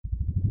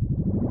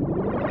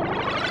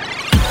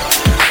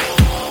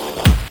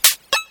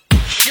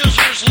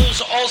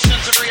lose all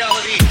sense of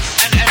reality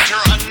and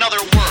enter another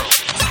world.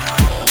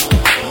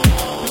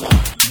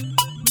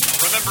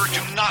 Remember,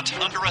 do not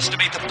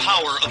underestimate the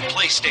power of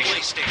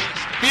PlayStation.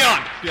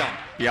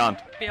 Beyond.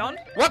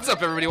 What's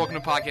up, everybody? Welcome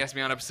to Podcast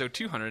Beyond, episode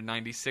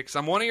 296.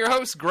 I'm one of your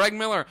hosts, Greg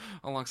Miller,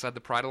 alongside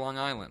the Pride of Long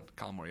Island,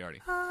 Colin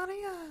Moriarty.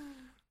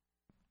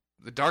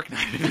 The Dark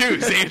Knight of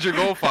News, Andrew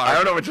Goldfarb. I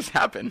don't know what just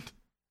happened.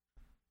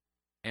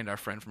 And our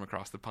friend from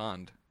across the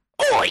pond.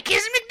 Oi, Keza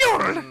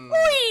McDonald!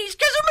 Oi, it's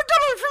Keza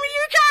McDonald from the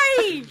UK!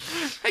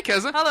 Hey,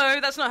 Keza. Hello,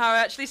 that's not how I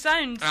actually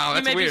sound. Oh, you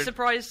that's may be weird.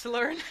 surprised to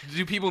learn.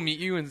 Do people meet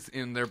you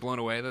and they're blown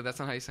away that that's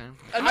not how you sound?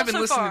 Not I've been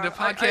so listening far. to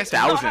podcasts. It's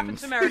not happened Thousands.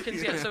 to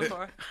Americans yet so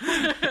far.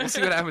 We'll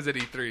see what happens at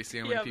E3, see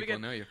how many Yeah, we people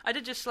could- know you. I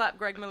did just slap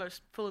Greg Miller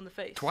full in the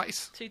face.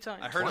 Twice. 2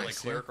 times. I heard it like Twice,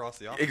 clear yeah. across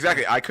the office.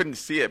 Exactly. I couldn't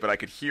see it, but I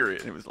could hear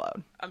it, and it was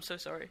loud. I'm so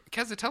sorry.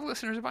 Keza, tell the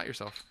listeners about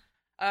yourself.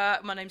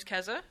 My name's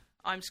Keza.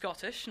 I'm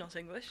Scottish, not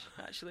English,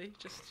 actually.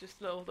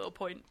 Just little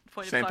point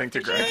Same of thing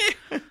to clarification.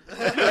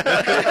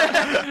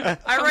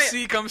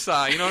 Greg. Come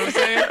saw, you know what I'm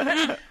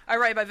saying? I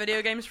write about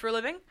video games for a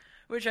living,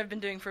 which I've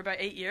been doing for about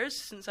 8 years,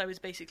 since I was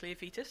basically a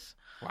fetus.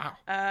 Wow.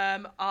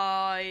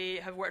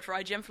 I have worked for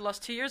IGN for the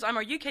last 2 years. I'm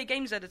our UK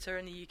games editor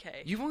in the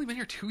UK. You've only been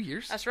here 2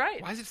 years? That's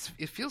right. Why is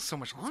it feels so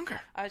much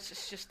longer?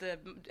 It's just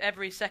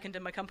every second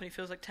in my company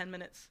feels like 10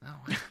 minutes. Oh,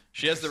 wow.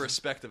 She has the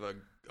respect of a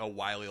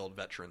wily old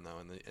veteran, though,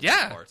 in these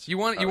Yeah, parts. you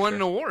won sure.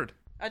 an award.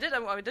 I did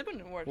win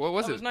an award. What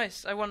was That it? was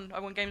nice. I won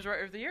Games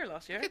Writer of the Year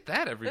last year. Look at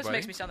that, everybody. This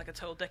makes me sound like a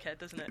total dickhead,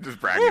 doesn't it? Just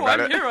bragging Oh, about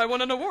I'm it. here. I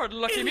won an award.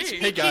 Lucky me.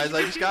 Hey guys,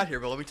 I just got here,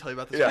 but let me tell you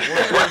about this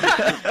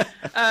Yeah.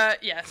 award.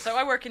 Yeah, so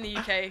I work in the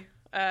UK.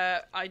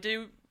 I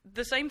do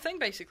the same thing,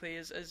 basically,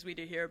 as we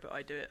do here, but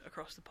I do it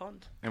across the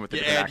pond. And with the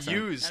You different add accent.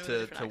 use And with a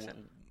to different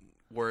accent.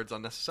 words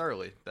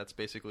unnecessarily. That's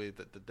basically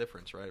the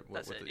difference, right?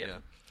 That's it, yeah.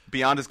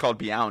 Beyond is called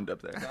Beyond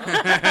up there.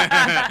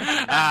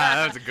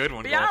 That was a good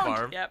one, Beyond.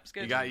 Goldfarb. Yep, it's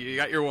good. You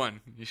got your one.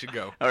 You should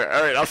go. All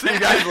right. I'll see you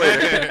guys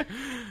later.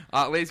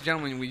 Ladies and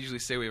gentlemen, we usually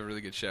say we have a really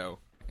good show,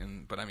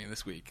 but I mean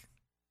this week,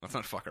 let's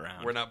not fuck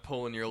around. We're not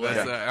pulling your Let's,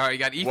 leg. all right, you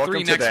got E3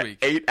 Welcome next to the week.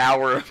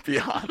 8-hour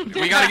Beyond.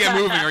 We got to get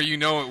moving, or you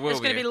know it will It's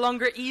going to be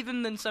longer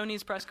even than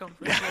Sony's press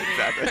conference.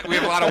 Exactly. We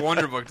have a lot of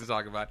Wonder Book to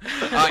talk about.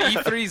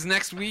 E3's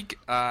next week.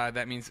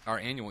 That means our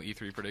annual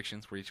E3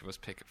 predictions, where each of us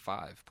pick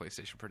 5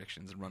 PlayStation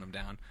predictions and run them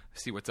down,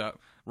 see what's up,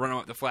 run them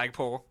up the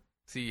flagpole,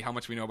 see how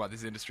much we know about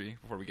this industry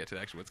before we get to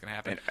actually what's going to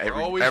happen. And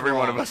always every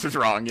one wrong. of us is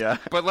wrong, yeah.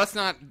 But let's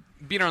not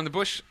beat around the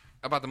bush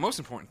about the most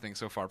important thing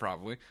so far.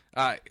 Probably,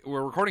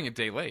 we're recording a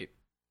day late.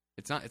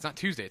 It's not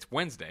Tuesday. It's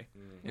Wednesday.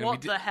 And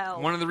What the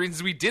hell? One of the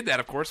reasons we did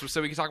that, of course, was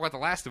so we could talk about The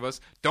Last of Us.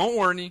 Don't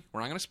worry, we're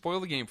not going to spoil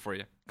the game for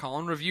you.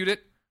 Colin reviewed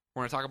it.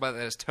 We're going to talk about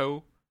that as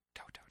toe.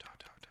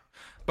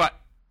 But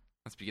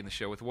let's begin the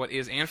show with what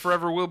is and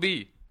forever will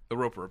be the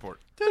Roper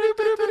Report.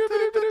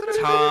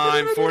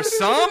 Time for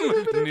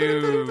some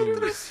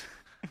news.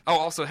 Oh,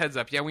 also heads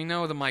up. Yeah, we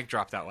know the mic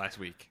dropped out last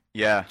week.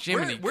 Yeah.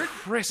 Jiminy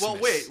Christmas. Well,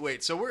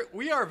 wait. So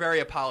we are very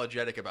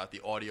apologetic about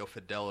the audio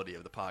fidelity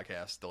of the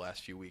podcast the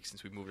last few weeks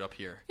since we moved up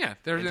here. Yeah,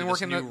 they're Into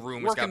working this the new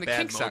room. It's working got the bad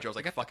kinks out. mojo. It's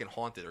like fucking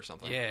haunted or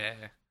something. Yeah.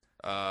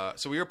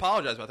 So we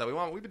apologize about that.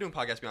 We've been doing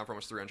Podcast Beyond for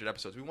almost 300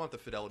 episodes. We want the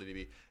fidelity to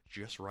be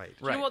just right.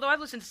 You know what, though?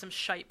 I've listened to some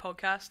shite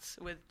podcasts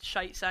with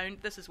shite sound.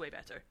 This is way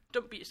better.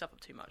 Don't beat yourself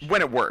up too much.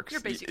 When it works. You're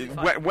basically It-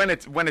 fine.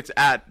 when it's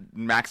at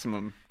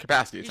maximum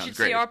capacity, it You sounds should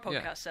great. see our podcast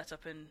Yeah.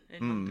 setup in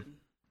London.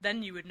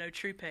 Then you would know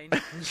true pain.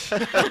 Well,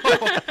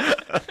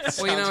 it's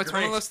one of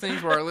great. those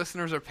things where our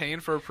listeners are paying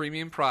for a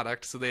premium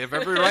product, so they have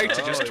every right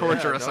to just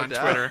torture us no on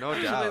doubt, Twitter.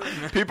 No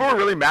doubt. People were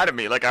really mad at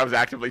me, like I was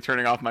actively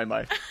turning off my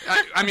mic.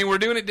 I mean, we're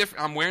doing it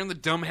different. I'm wearing the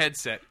dumb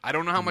headset. I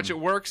don't know how much it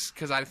works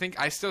because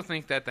I still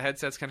think that the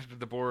headset's connected to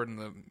the board,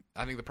 and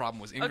I think the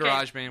problem was in Okay.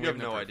 GarageBand. You We have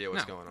no no proof. idea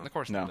what's No, going on. Of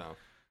course No. not. No.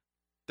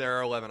 There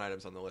are 11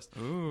 items on the list.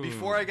 Ooh.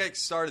 Before I get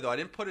started, though, I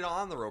didn't put it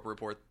on the Roper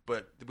Report,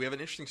 but we have an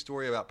interesting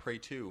story about Prey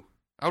 2.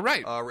 Oh,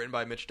 right. Written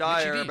by Mitch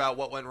Dyer Mitchie D. about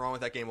what went wrong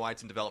with that game, why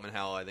it's in development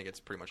hell. I think it's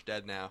pretty much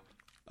dead now.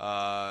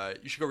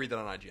 You should go read that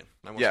on IGN.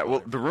 I won't Yeah, spoil well,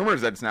 it. the rumor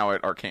is that it's now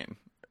at Arcane.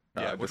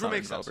 Yeah, which Dishonored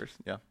makes sense. developers.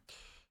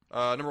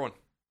 Yeah. Number 1.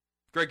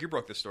 Greg, you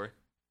broke this story.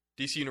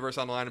 DC Universe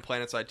Online and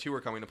PlanetSide 2 are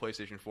coming to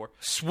PlayStation 4.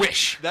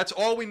 Swish. That's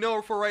all we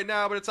know for right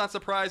now, but it's not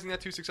surprising that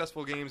 2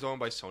 successful games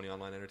owned by Sony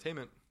Online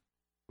Entertainment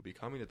will be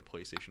coming to the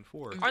PlayStation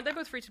 4. Aren't they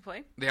both free to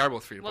play? They are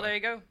both free to Well, play.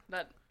 there you go.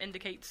 That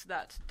indicates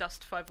that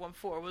Dust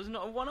 514 was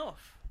not a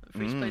one-off.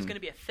 Free to play is going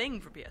to be a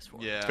thing for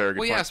PS4. Yeah. Very good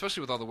Well, yeah, point.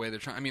 especially with all the way they're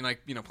trying. I mean,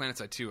 like,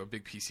 PlanetSide 2, a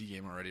big PC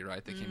game already,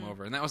 right? They came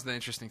over. And that was the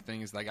interesting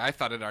thing is, like, I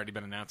thought it had already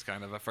been announced,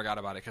 kind of. I forgot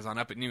about it because on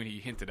Up at Noon, he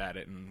hinted at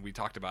it, and we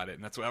talked about it.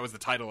 And that was the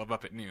title of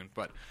Up at Noon.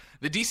 But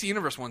the DC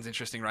Universe one's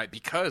interesting, right?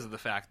 Because of the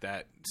fact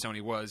that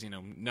Sony was,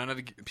 none of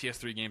the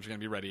PS3 games are going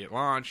to be ready at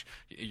launch.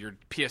 Your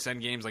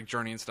PSN games like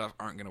Journey and stuff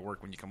aren't going to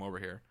work when you come over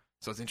here.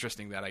 So it's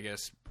interesting that, I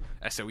guess,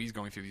 SOE's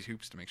going through these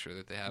hoops to make sure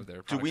that they have their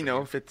Do products we know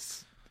ready. if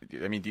it's...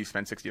 I mean, do you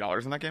spend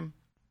 $60 on that game?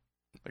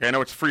 Like, I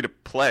know it's free to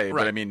play,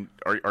 Right. but I mean,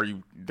 are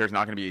you? There's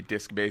not going to be a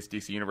disc-based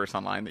DC Universe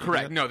Online. That you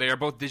Correct. can No, they are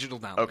both digital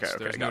downloads. Okay,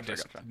 There's no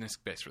gotcha.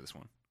 disc-based for this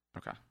one.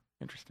 get? Okay.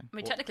 Interesting. I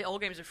mean, technically, all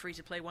games are free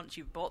to play once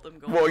you've bought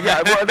them. Well,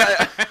 yeah. Well,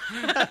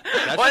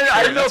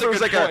 I didn't know if That's it a was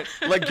good like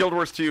point. like Guild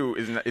Wars 2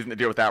 isn't the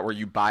deal with that where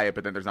you buy it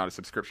but then there's not a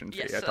subscription fee.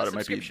 Yes, I thought it might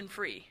be. subscription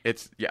free.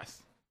 It's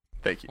yes.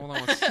 Thank you. Hold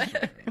on.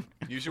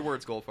 Use your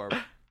words, Goldfarb.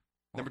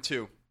 Number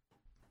 2,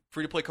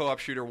 free-to-play co-op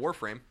shooter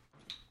Warframe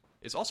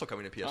is also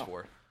coming to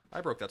PS4.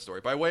 I broke that story.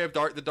 By way of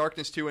The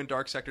Darkness 2 and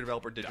Dark Sector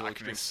developer Digital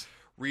Extremes, Darkness.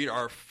 read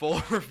our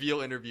full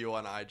reveal interview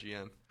on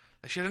IGN.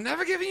 I should have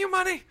never given you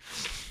money.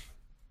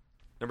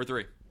 Number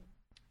 3, if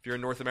you're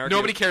in North America...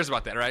 Nobody cares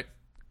about that, right?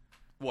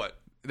 What?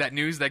 That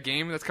news, that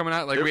game that's coming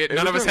out. Like It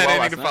none of was us doing had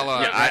well anything to last follow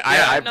night. up.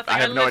 Yeah, nothing. I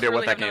have no idea what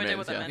literally that have no game idea is.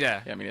 what that Yeah. meant.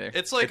 Yeah. Yeah, me neither.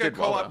 It's like It a did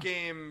well, co-op though.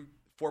 game,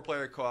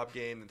 4-player co-op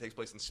game that takes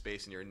place in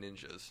space and you're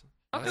ninjas.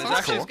 Okay, It's that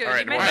actually- sounds good. all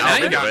right, You made well, it now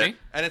sound you good. got me.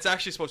 And it's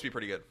actually supposed to be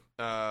pretty good.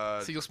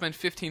 So you'll spend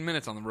 15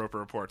 minutes on the Roper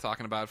Report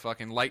talking about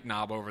fucking Light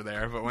Knob over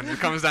there, but when it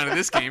comes down to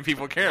this game,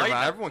 people care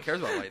about it. Everyone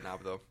cares about Light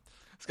Knob, though.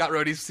 Scott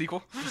Rody's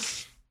sequel.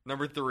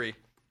 Number 3,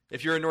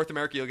 if you're in North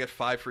America, you'll get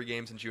 5 free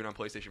games in June on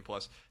PlayStation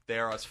Plus. They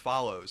are as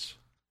follows: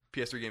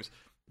 PS3 games,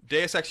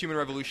 Deus Ex: Human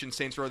Revolution,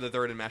 Saints Row the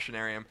Third, and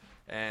Machinarium,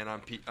 and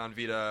on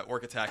Vita,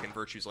 Orc Attack and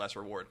Virtue's Last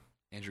Reward.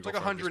 Andrew It's like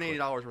Goldfarb just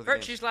 $180 worth of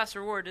Virtue's games. Last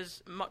Reward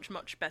is much,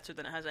 much better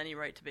than it has any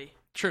right to be.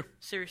 True.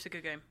 Seriously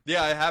good game.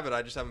 Yeah, I have it.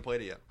 I just haven't played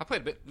it yet. I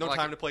played a bit. No I like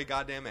time it. to play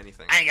goddamn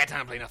anything. I ain't got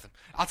time to play nothing.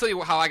 I'll tell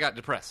you how I got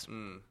depressed.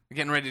 Mm.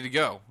 Getting ready to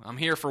go. I'm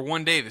here for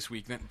one day this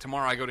week. Then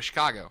tomorrow I go to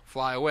Chicago,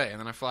 fly away, and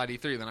then I fly to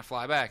E3. Then I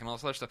fly back, and all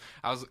this other stuff.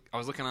 I was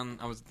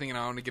thinking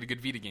I want to get a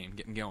good Vita game,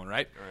 getting going,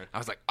 right? Right. I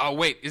was like, oh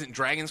wait, isn't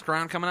Dragon's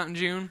Crown coming out in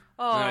June?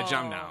 And then I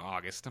jumped Oh. now,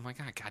 August. I'm like,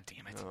 oh, god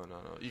damn it. No.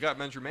 You got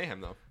Men's Mayhem,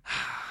 though.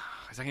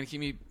 Is that gonna keep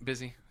me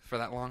busy for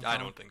that long? I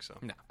don't think so.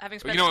 No. Having But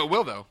spent you know what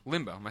will though?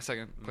 Limbo. My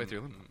second playthrough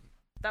of Limbo.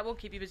 that will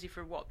keep you busy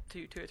for what,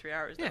 two or 3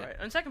 hours, though, Yeah. right?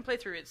 On second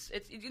playthrough, it's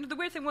you know, the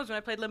weird thing was when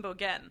I played Limbo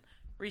again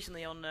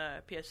recently on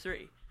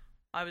PS3,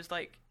 I was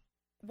like,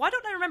 why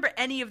don't I remember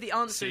any of the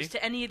answers See?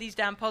 to any of these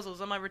damn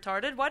puzzles? Am I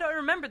retarded? Why don't I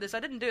remember this? I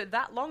didn't do it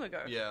that long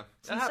ago. Yeah.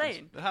 It's It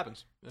insane.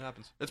 happens. It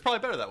happens. It's probably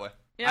better that way.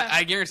 Yeah.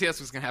 I guarantee that's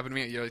what's gonna happen to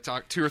me. You know,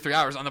 talk 2 or 3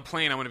 hours on the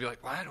plane. I'm gonna be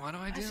like, what do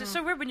I do? It's just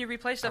so weird when you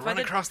replay I stuff. run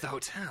did- across the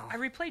hotel. I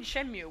replayed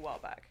Shenmue a while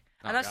back.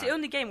 Oh, And that's God. the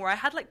only game where I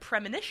had like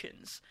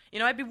premonitions. You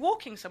know, I'd be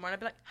walking somewhere and I'd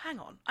be like, hang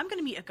on, I'm going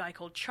to meet a guy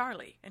called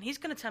Charlie, and he's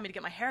going to tell me to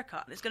get my hair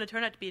cut, and it's going to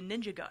turn out to be a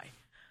ninja guy.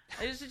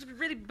 It was just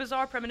really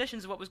bizarre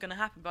premonitions of what was going to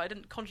happen, but I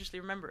didn't consciously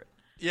remember it.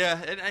 Yeah,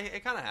 I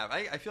kind of have.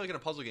 I feel like in a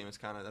puzzle game, that's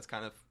kind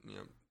of you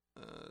know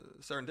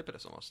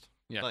serendipitous almost.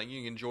 Yeah. Like you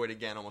can enjoy it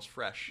again almost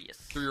fresh. Yes.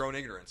 Through your own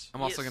ignorance.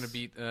 I'm also Yes. gonna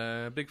beat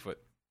Bigfoot.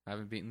 I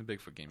haven't beaten the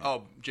Bigfoot game yet.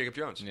 Oh, Jacob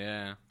Jones.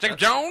 Yeah. Jacob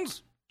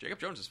Jones? Jacob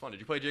Jones is fun. Did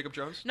you play Jacob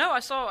Jones? No, I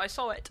saw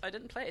it. I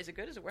didn't play it. Is it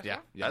good? Is it worth Yeah. it?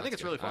 yeah I think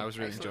that's it's really good. fun. I was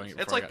really Excellent. enjoying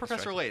it. It's before I like got Professor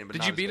distracted. Layton, but Did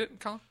not you as beat good. it,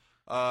 Colin?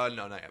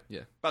 No, not yet.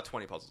 Yeah. About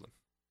 20 puzzles in.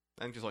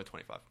 I think there's only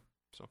 25.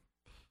 So,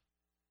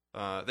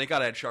 thank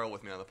God I had Charlotte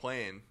with me on the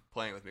plane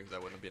playing with me because I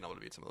wouldn't have been able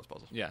to beat some of those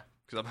puzzles. Yeah.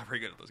 Because I'm not very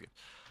good at those games.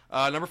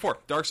 Number 4,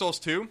 Dark Souls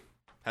 2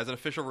 has an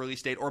official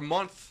release date or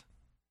month.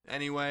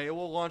 Anyway, it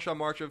will launch on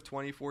March of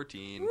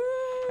 2014.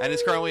 And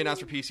it's currently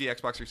announced for PC,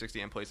 Xbox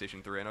 360, and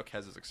PlayStation 3. I know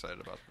Kez is excited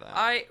about that.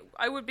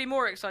 I would be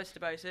more excited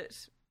about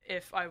it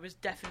if I was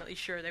definitely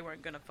sure they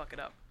weren't going to fuck it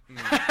up.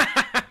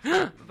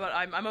 But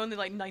I'm only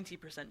like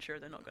 90% sure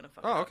they're not going to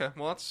fuck it Oh, up. okay.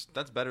 Well,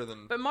 that's better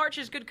than... But March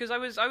is good because I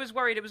was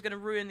worried it was going to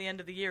ruin the end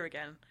of the year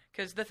again.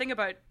 Because the thing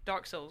about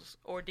Dark Souls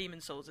or Demon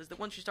Souls is that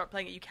once you start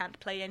playing it, you can't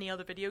play any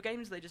other video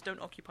games. They just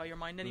don't occupy your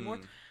mind anymore.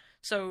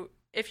 So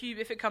if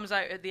it comes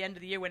out at the end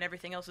of the year when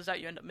everything else is out,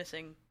 you end up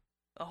missing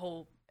a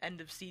whole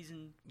end of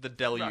season The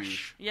deluge.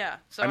 rush. Yeah.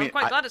 So I mean, I'm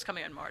quite glad it's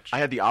coming out in March. I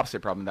had the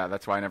opposite problem with that.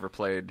 That's why I never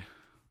played.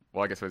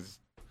 Well, I guess it was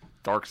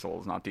Dark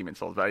Souls, not Demon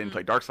Souls. But I didn't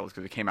play Dark Souls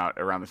because it came out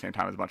around the same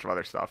time as a bunch of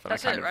other stuff, and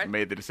That's I kind it, of right?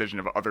 made the decision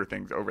of other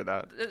things over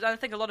that. I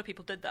think a lot of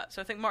people did that.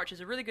 So I think March is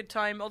a really good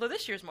time. Although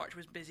this year's March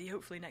was busy,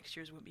 hopefully next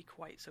year's won't be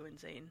quite so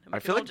insane. And we I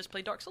can feel all like just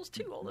play Dark Souls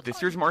 2 all the This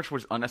time. year's March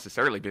was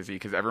unnecessarily busy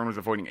because everyone was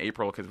avoiding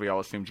April because we all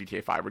assumed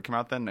GTA 5 would come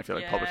out then. And I feel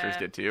like publishers Yeah.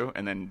 did too,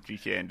 and then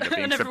GTA ended up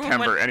being And everyone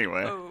September went,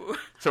 anyway. Oh.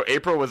 So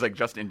April was like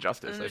just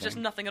injustice. And I there's just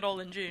think. nothing at all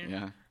in June.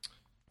 Yeah.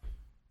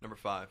 Number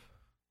 5.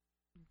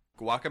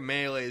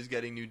 Guacamelee is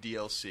getting new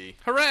DLC.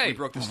 Hooray! We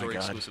broke the Oh my story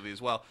God. exclusively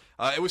as well.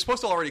 It was supposed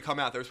to already come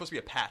out. There was supposed to be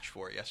a patch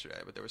for it yesterday,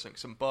 but there were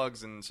some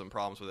bugs and some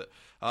problems with it.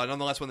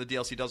 Nonetheless, when the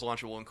DLC does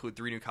launch, it will include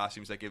 3 new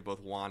costumes that give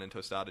both Juan and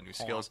Tostada new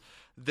skills.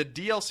 The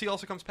DLC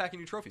also comes packing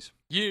new trophies.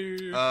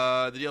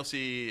 Yeah. The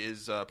DLC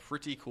is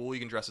pretty cool. You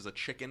can dress as a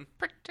chicken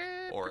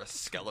or a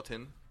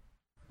skeleton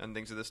and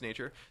things of this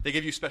nature. They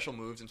give you special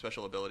moves and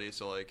special abilities.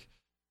 So, like,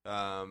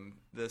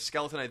 the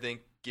skeleton, I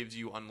think, gives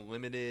you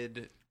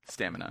unlimited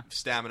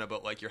Stamina,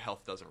 but like your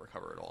health doesn't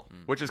recover at all.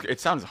 which is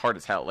it sounds hard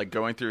as hell. Like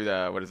going through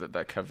the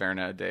the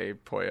Caverna de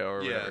Pollo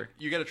or Yeah, whatever.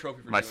 you get a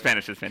trophy for My doing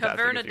Spanish is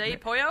fantastic. Caverna as you de can-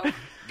 Pollo?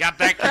 Got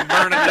that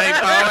Caverna de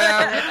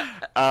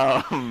Pollo?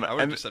 I would have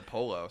and- just said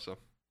polo. So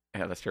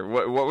yeah, that's true.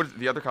 What was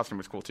the other costume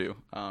was cool too.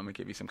 It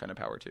gave you some kind of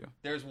power too.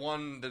 there's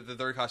one. The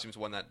third costume is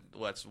one that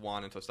lets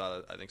Juan and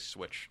Tostada, I think,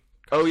 switch.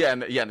 Oh yeah,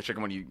 and the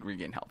chicken one you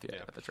regain health. Yeah,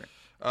 Yeah. that's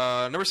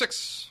right. Number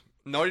 6.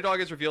 Naughty Dog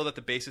has revealed that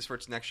the basis for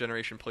its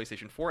next-generation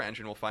PlayStation 4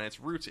 engine will find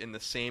its roots in the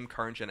same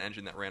current-gen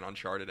engine that ran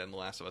Uncharted and The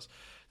Last of Us.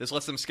 This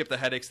lets them skip the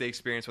headaches they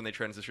experienced when they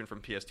transitioned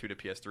from PS2 to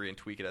PS3 and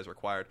tweak it as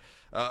required.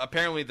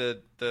 Apparently,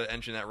 the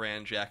engine that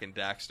ran Jak and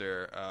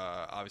Daxter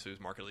obviously was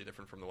markedly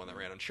different from the one that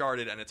ran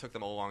Uncharted, and it took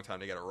them a long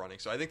time to get it running.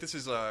 So I think this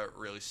is a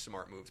really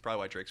smart move. It's probably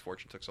why Drake's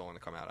Fortune took so long to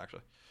come out,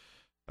 actually.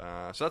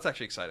 So that's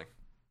actually exciting.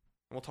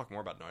 And we'll talk more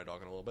about Naughty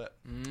Dog in a little bit.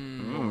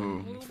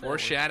 Ooh.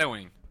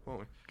 Foreshadowing.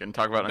 Won't we? Gonna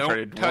talk about Don't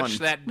Uncharted touch 1.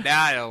 that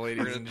dial, We're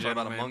ladies going and to talk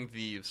about gentlemen. Among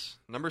Thieves.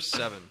 Number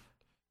 7.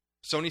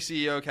 Sony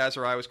CEO Kaz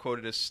Hirai was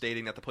quoted as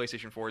stating that the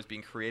PlayStation 4 is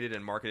being created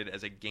and marketed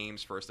as a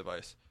games-first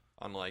device,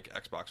 unlike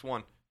Xbox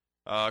One.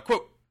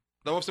 Quote,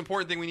 the most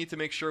important thing we need to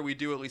make sure we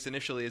do, at least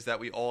initially, is that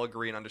we all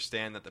agree and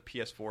understand that the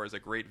PS4 is a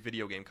great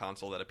video game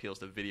console that appeals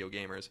to video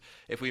gamers.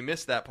 If we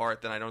miss that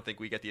part, then I don't think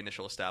we get the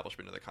initial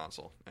establishment of the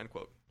console. End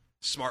quote.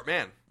 Smart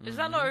man. Is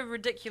that not a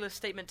ridiculous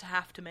statement to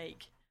have to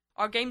make?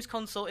 Our games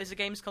console is a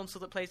games console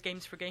that plays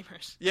games for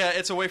gamers. Yeah,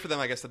 it's a way for them,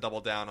 I guess, to double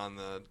down on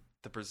the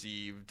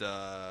perceived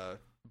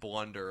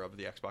blunder of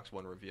the Xbox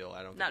One reveal.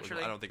 I don't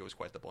think it was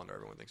quite the blunder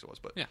everyone thinks it was,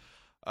 but yeah,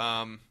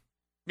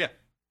 yeah,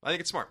 I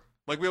think it's smart.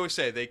 Like we always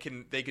say, they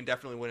can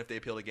definitely win if they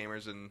appeal to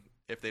gamers, and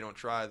if they don't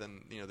try,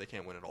 then they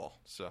can't win at all.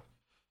 So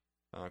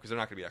because they're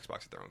not going to be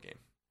Xbox at their own game,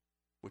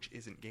 which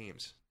isn't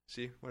games.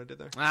 See what I did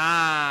there?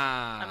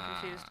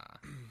 I'm confused.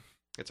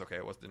 It's okay.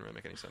 It didn't really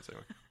make any sense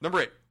anyway.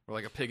 Number 8. We're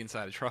like a pig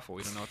inside a truffle.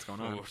 We don't know what's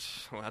going on.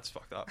 Well, that's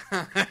fucked up.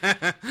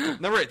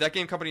 Number 8. That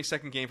game company's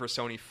second game for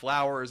Sony,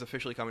 Flower, is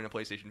officially coming to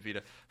PlayStation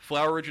Vita.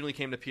 Flower originally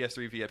came to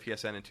PS3 via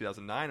PSN in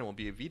 2009 and will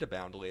be Vita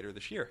bound later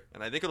this year.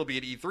 And I think it'll be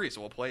at E3, so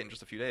we'll play it in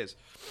just a few days.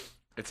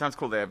 It sounds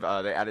cool. They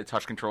have they added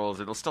touch controls.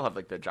 It'll still have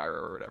like the gyro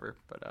or whatever,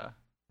 but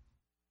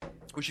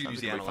We should sounds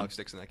use the like it'll be analog fun.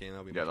 sticks in that game.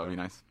 that'll be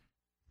nice.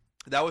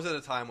 That was at a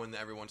time when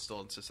everyone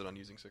still insisted on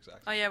using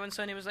 6-axis. Oh yeah, when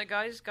Sony was like,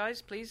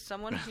 guys, please,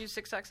 someone use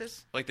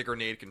 6-axis. Like the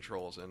grenade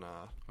controls in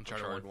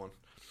Uncharted Uncharted 1.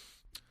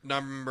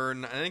 Number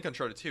 9, I think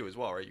Uncharted 2 as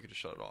well, right? You could just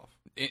shut it off.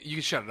 You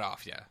can shut it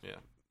off, yeah. Yeah.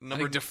 I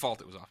think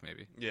default it was off,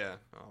 maybe. Yeah.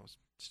 Oh, it was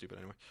stupid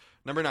anyway.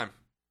 Number 9.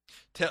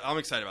 I'm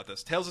excited about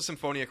this. Tales of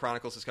Symphonia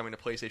Chronicles is coming to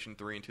PlayStation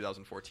 3 in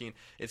 2014.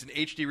 It's an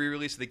HD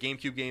re-release of the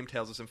GameCube game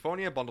Tales of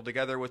Symphonia, bundled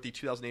together with the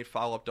 2008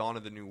 follow-up Dawn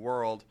of the New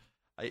World.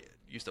 I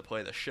used to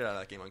play the shit out of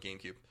that game on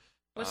GameCube.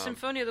 Was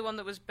Symphonia the one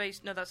that was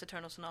based... No, that's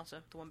Eternal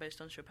Sonata, the one based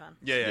on Chopin.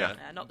 Yeah.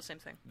 Not the same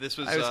thing. This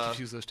was... I always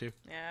confuse those two.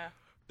 Yeah.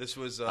 This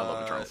was... I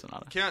love Eternal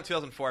Sonata. Came out in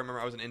 2004. I remember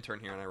I was an intern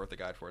here and I wrote the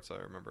guide for it, so I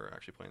remember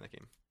actually playing that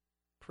game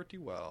pretty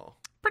well.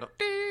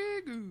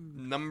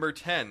 Number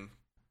 10.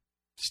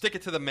 Stick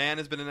It to the Man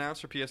has been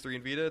announced for PS3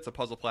 and Vita. It's a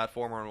puzzle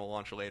platformer and will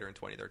launch later in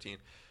 2013.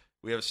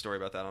 We have a story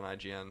about that on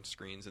IGN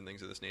screens and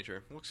things of this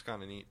nature. It looks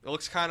kind of neat. It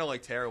looks kind of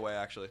like Tearaway,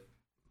 actually.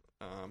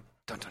 Dun,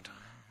 dun, dun.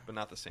 But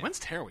not the same. When's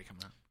Tearaway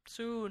coming out?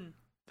 Soon.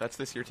 That's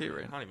this year too,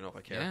 right? I don't even know if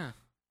I care. Yeah.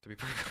 To be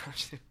perfectly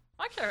honest.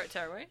 I care about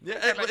Tearaway. Yeah, I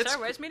care about it's-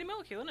 Tearaway. It's Media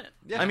Molecule, isn't it?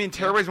 Yeah. I mean,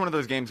 Tearaway's one of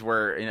those games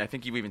where, and I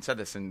think you even said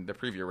this in the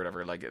preview or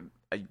whatever. Like,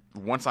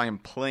 once I am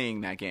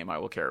playing that game, I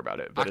will care about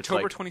it. But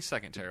October it's like,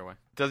 22nd, Tearaway.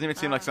 doesn't even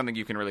seem like something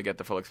you can really get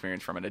the full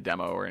experience from in a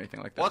demo or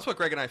anything like that. Well, that's what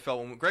Greg and I felt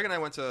when Greg and I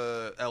went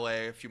to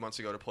LA a few months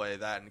ago to play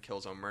that and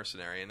Killzone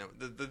Mercenary. And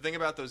the thing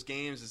about those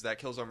games is that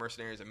Killzone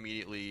Mercenary is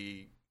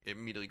immediately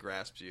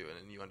grasps you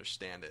and you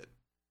understand it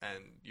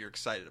and you're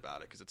excited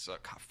about it because it's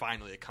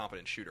finally a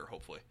competent shooter,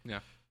 hopefully. Yeah.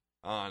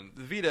 On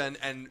the Vita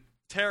and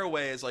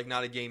Tearaway is like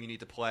not a game you need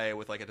to play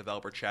with like a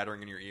developer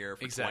chattering in your ear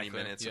for Exactly.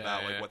 20 minutes Yeah,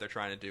 about yeah, like yeah. what they're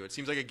trying to do. It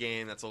seems like a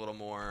game that's a little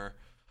more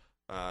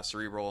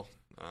cerebral.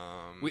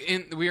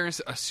 We are in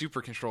a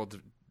super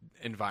controlled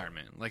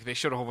environment. Like they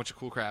showed a whole bunch of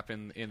cool crap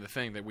in the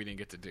thing that we didn't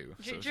get to do.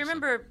 Do you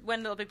remember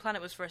when Little Big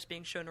Planet was first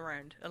being shown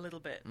around a little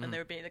bit, and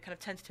they're kind of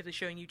tentatively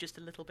showing you just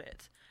a little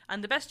bit?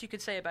 And the best you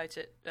could say about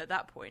it at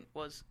that point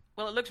was,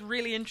 "Well, it looks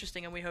really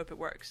interesting, and we hope it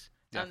works."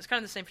 Yeah. And it's kind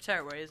of the same for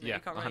Tearaway, isn't it? Yeah,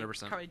 You can't really, 100%.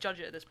 can't really judge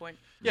it at this point.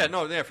 Yeah,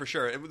 no, yeah, for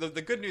sure.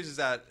 The good news is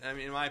that, I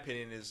mean, in my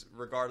opinion, is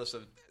regardless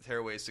of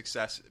Tearaway's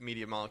success,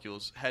 Media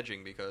Molecule's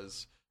hedging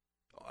because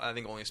I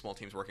think only a small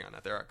team's working on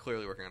that. They're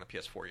clearly working on a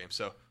PS4 game,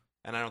 so.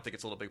 And I don't think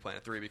it's Little Big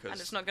Planet 3 because...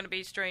 And it's not going to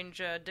be strange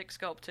dick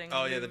sculpting.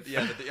 Oh yeah,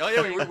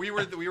 move. we were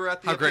at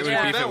the How great would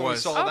it be if it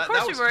was? Oh, of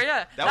course we were,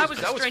 yeah. That was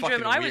a strange fucking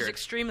moment. I was weird.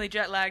 extremely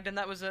jet lagged, and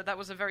that was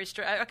a very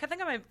strange. I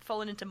think I may have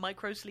fallen into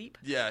micro sleep,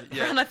 Yeah,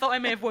 and I thought I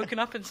may have woken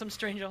up in some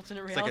strange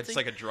alternate reality. It's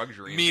like a drug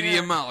dream. Media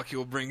Yeah.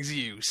 Molecule brings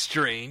you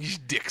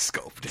strange dick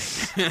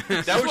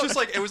sculpting. That was just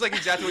like, it was like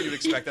exactly what you'd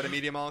expect out of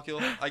Media Molecule.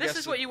 I This guess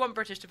is what you want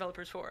British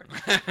developers for.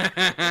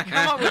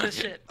 Come on with this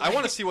shit. I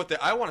want to see what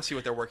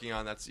they're working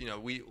on. That's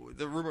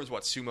the rumor is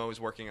what Sumo is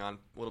working on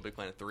Little Big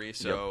Planet 3.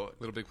 So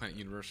Little Big Planet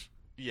Universe.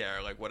 yeah,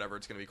 or like whatever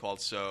it's going to be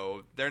called.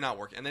 So they're not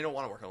working, and they don't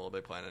want to work on Little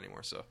Big Planet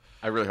anymore. So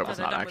I really hope Oh, it's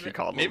they're not done with actually it.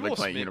 called Little Big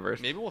Planet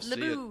Universe. Maybe we'll see it.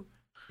 Naboo.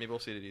 Maybe we'll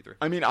see it at E3.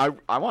 I mean,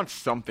 I want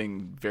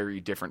something very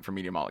different from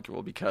Media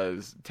Molecule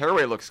because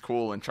Tearaway looks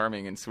cool and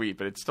charming and sweet,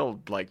 but it's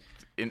still like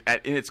in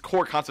its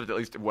core concept, at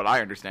least what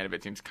I understand of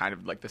it, seems kind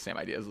of like the same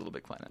idea as Little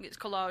Big Planet. It's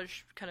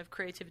collage, kind of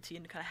creativity,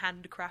 and kind of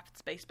handcraft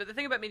space. But the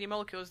thing about Media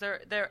Molecule is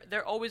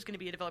they're always going to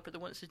be a developer that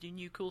wants to do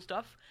new cool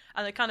stuff,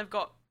 and they kind of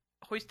got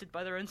hoisted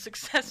by their own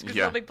success because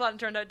Little Big Planet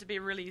turned out to be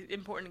a really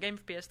important game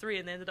for PS3,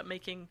 and they ended up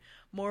making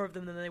more of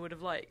them than they would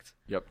have liked.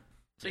 Yep.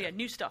 So yeah,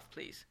 new stuff,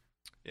 please.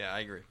 Yeah,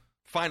 I agree.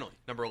 Finally,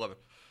 number 11.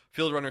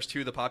 Field Runners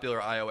 2, the popular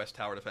iOS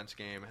tower defense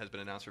game, has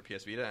been announced for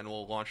PS Vita and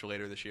will launch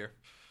later this year.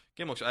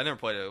 Game looks. I never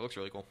played it. It looks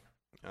really cool.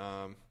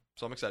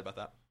 So I'm excited about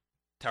that.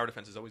 Tower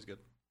defense is always good.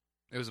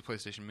 It was a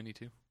PlayStation Mini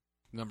too.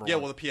 Number Yeah,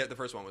 one. well, the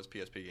first one was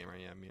PSP game, right?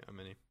 Yeah, a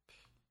mini.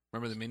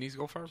 Remember the minis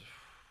go far?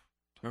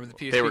 Remember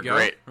the PSP They were Go?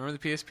 great. Remember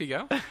the PSP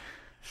Go?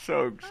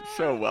 So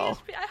well.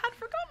 PSP, I had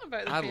forgotten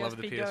about the I PSP love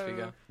the PSP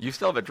Go. You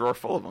still have a drawer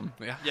full of them.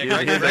 Yeah. Yeah, You're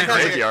Greg in has a like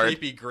graveyard. a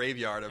creepy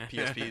graveyard of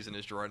PSPs in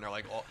his drawer, and they're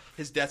like,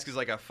 his desk is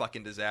like a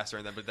fucking disaster,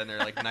 and but then they're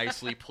like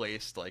nicely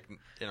placed, like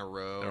in a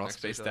row. They're all next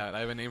to each spaced other. out.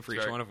 I have a name for It's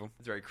each very- one of them.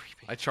 It's very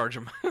creepy. I charge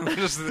them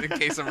just in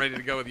case I'm ready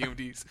to go with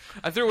UMDs.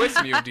 I threw away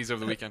some UMDs over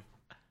the weekend.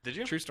 Did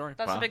you? True story.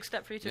 That's Wow. a big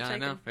step for you to Yeah, take. I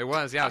know. It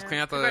was. Yeah, I was Yeah.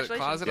 cleaning out the Congratulations.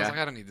 closet. I was Yeah. like,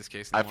 I don't need this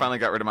case I anymore. finally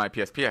got rid of my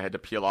PSP. I had to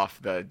peel off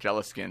the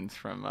Jella skins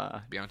from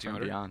Beyond from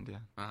 200? Beyond. Yeah.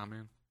 Oh,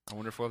 man. I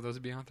wonder if we'll have those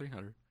at Beyond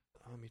 300.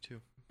 Oh, me too.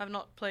 I've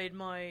not played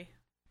my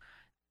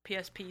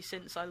PSP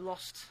since I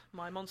lost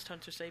my Monster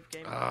Hunter save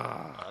game.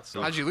 Oh, that's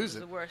so How'd you It lose was it?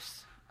 the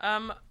worst.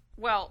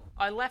 Well,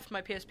 I left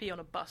my PSP on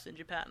a bus in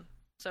Japan,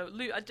 so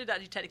I did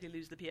actually technically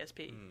lose the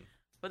PSP.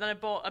 But then I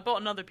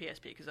bought another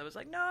PSP because I was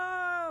like,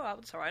 no,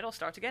 it's alright, I'll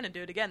start again and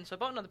do it again. So I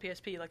bought another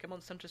PSP, like a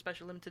Monster Hunter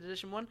Special Limited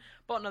Edition one.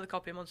 Bought another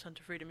copy of Monster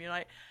Hunter Freedom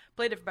Unite.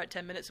 Played it for about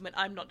 10 minutes and went,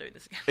 I'm not doing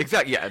this again.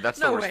 Exactly. Yeah, that's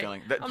No the worst way.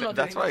 feeling. I'm not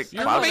That's doing why this.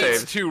 Your cloud mate's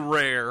saves. too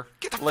rare.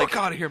 Get the fuck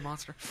out of here,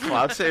 monster.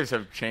 Cloud saves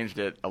have changed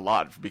it a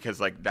lot because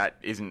like that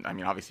isn't. I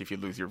mean, obviously, if you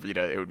lose your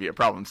Vita, it would be a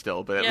problem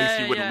still. But at least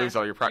you wouldn't lose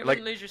all your You like.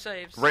 wouldn't lose your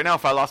saves. Right now,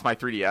 if I lost my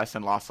 3DS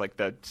and lost like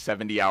the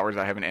 70 hours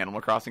I have in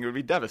Animal Crossing, it would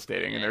be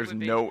devastating. Yeah, and it there's would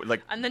be. no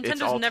like. And it's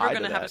Nintendo's all never tied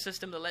going to to have a that.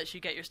 system that lets you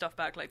get your stuff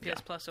back like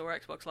PS Plus or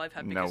Xbox Live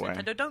had No because way.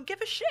 Nintendo don't give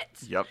a shit.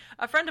 Yep.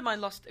 A friend of mine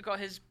got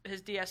his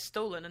DS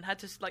stolen and had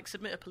to like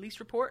submit a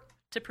police report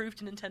to prove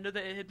to Nintendo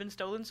that it had been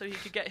stolen so he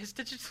could get his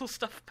digital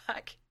stuff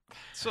back.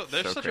 So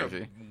they're So such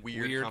crazy. a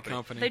weird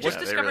company. They just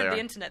they discovered really the are.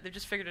 internet. They've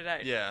just figured it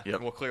out. Yeah. Yep.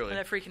 Well, clearly. And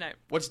they're freaking out.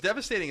 What's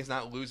devastating is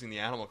not losing the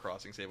Animal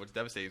Crossing save. What's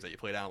devastating is that you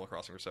played Animal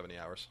Crossing for 70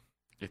 hours.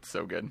 It's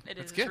so good. It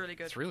is. It's It's good. really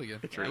good. It's really good.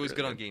 It's It really was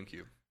good really on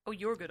GameCube. Oh,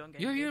 you're good on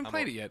games. You haven't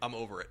played it yet. I'm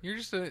over it. You're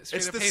just a straight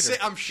It's up the hater. same.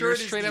 I'm sure You're it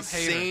a is straight the up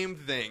hater. same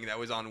thing that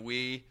was on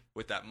Wii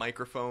with that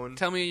microphone.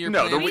 Tell me you're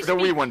No, the playing Wii it. the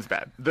Wii Speak- one's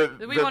bad. The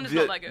Wii one is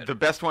not that good. The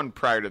best one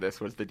prior to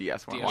this was the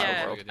DS one. DS Wild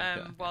yeah, World. good,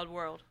 Yeah. Wild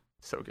World.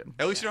 So good.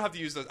 At least you don't have to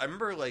use those. I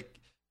remember like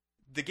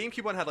the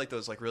GameCube one had like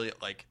those like really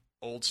like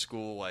old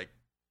school like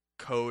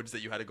codes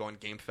that you had to go on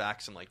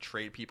GameFAQs and like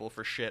trade people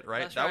for shit.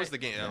 Right. That's that was right. the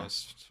game. Yeah. That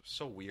was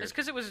so weird. It's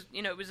because it was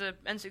it was a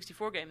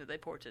N64 game that they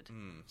ported,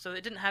 so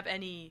it didn't have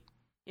any.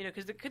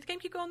 Because could the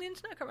GameCube go on the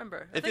internet? I can't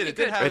remember. I It think did. It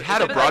did have- It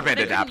had a but broadband they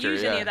couldn't adapter,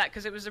 use any yeah. of that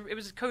because it was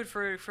a code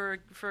for a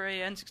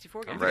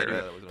N64 game. Right,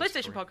 right. That was a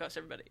PlayStation story. podcast,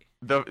 everybody.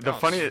 The Oh,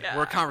 funny. yeah.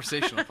 We're a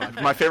conversational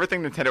podcast. My favorite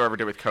thing Nintendo ever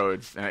did with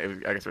codes,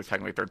 and I guess it was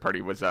technically third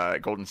party, was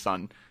Golden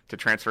Sun. To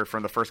transfer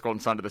from the first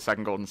Golden Sun to the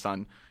second Golden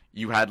Sun,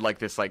 you had like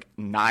this like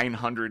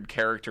 900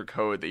 character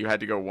code that you had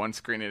to go one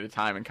screen at a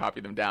time and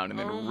copy them down, and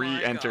then Oh my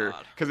re-enter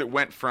God. because it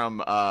went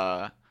from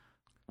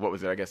what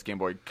was it? I guess Game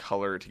Boy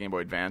Color to Game Boy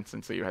Advance,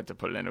 and so you had to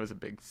put it in. It was a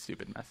big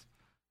stupid mess.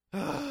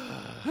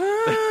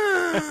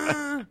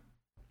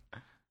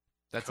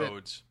 That's it.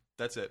 Codes.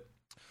 That's it.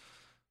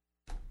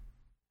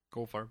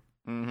 Gold Farm.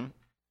 Mm-hmm.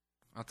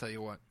 I'll tell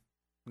you what.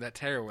 That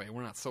Tearaway,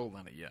 we're not sold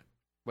on it yet.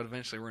 But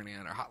eventually we're going to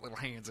get our hot little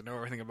hands and know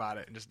everything about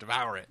it and just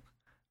devour it.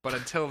 But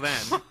until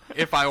then,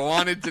 if I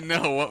wanted to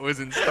know what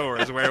was in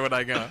stores, where would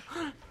I go?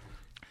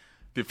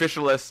 The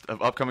official list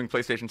of upcoming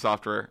PlayStation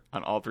software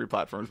on all 3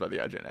 platforms by the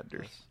IGN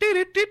editors.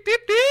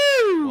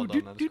 Well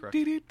done, that is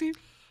correct.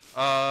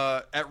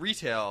 At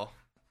retail,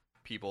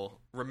 people,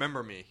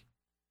 Remember Me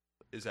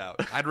is out.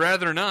 I'd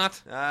rather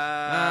not.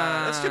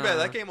 That's too bad.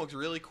 That game looks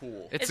really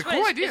cool. It's a one-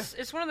 cool idea.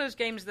 It's one of those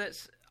games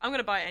that's I'm going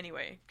to buy it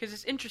anyway because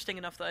it's interesting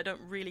enough that I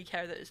don't really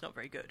care that it's not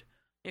very good.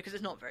 Because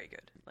it's not very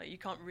good. Like you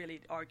can't really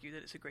argue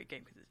that it's a great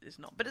game because it's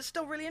not, but it's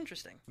still really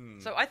interesting.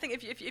 So I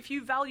think if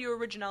you value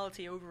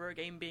originality over a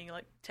game being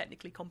like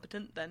technically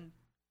competent, then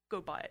go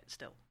buy it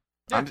still.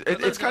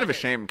 It's kind of a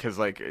shame because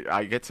like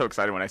I get so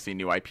excited when I see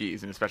new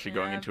IPs, and especially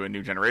going Yeah. into a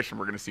new generation,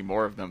 we're going to see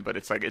more of them. But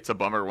it's like it's a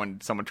bummer when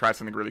someone tries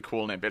something really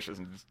cool and ambitious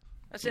and just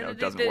That's you know, it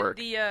doesn't work.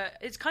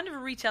 It's kind of a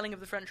retelling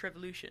of the French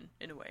Revolution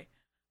in a way,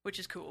 which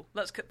is cool.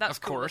 That's Of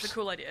cool. course. That's a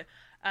cool idea.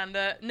 And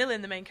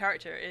Nilin, the main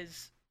character,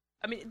 is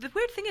I mean, the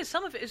weird thing is,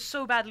 some of it is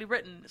so badly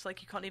written, it's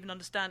like you can't even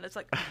understand. It's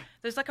like,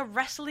 there's like a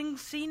wrestling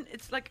scene,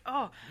 it's like,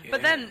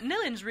 But then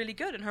Nillian's really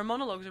good, and her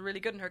monologues are really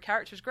good, and her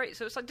character's great.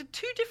 So it's like,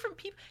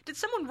 did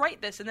someone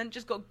write this and then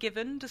just got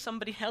given to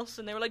somebody else,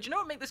 and they were like, do you know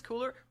what make this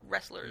cooler?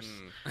 Wrestlers.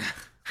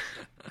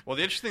 Well,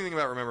 the interesting thing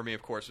about Remember Me,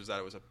 of course, was that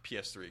it was a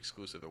PS3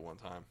 exclusive at one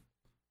time.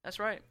 That's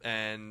right.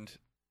 And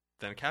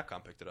then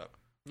Capcom picked it up.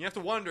 You have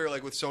to wonder,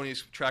 like, with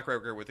Sony's track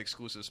record with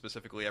exclusives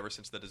specifically ever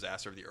since the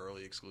disaster of the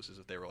early exclusives,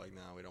 that they were like,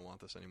 no, we don't want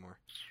this anymore.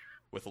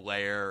 With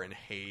Lair and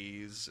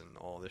Haze and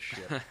all this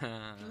shit.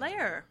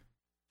 Lair.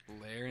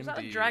 Lair Was that a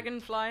indeed.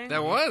 dragon flying?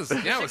 That was.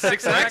 Yeah, it was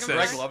Six 6 Axis. Greg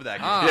Axis. loved that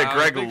game. Ah, Yeah,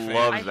 Greg I'm a big fan.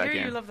 loves I that hear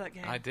game. you love that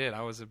game. I did.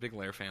 I was a big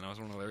Lair fan. I was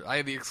one of the Lair. I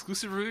had the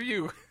exclusive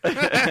review.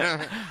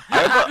 I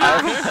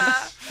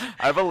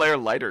have a Lair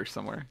lighter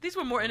somewhere. These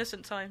were more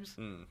innocent times.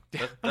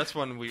 That's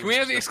when we... Can we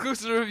have the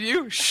exclusive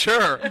review?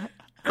 Sure.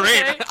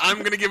 Great. Okay. I'm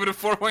going to give it a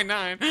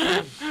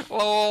 4.9.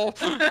 Lol.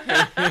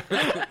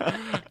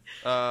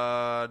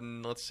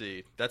 Let's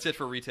see. That's it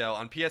for retail.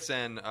 On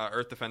PSN,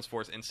 Earth Defense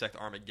Force Insect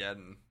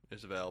Armageddon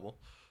is available.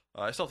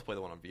 I still have to play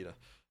the one on Vita.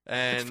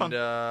 And It's fun. Same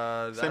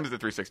as the that,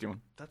 360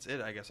 one. that's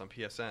it, I guess, on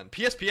PSN.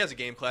 PSP has a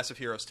game, Class of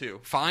Heroes 2.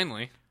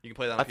 Finally. You can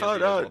play that on I PSP thought,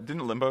 as well.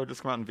 didn't Limbo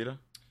just come out in Vita?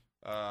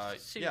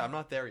 Soon. Yeah, I'm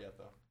not there yet,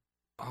 though.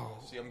 Oh.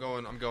 See, I'm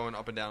going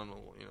up and down,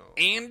 you know.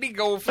 Andy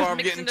Goldfarb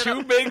Mixing getting it too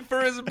up. big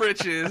for his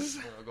britches.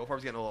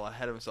 Goldfarb's getting a little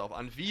ahead of himself.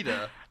 On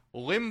Vita,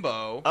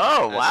 Limbo.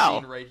 Oh, as wow.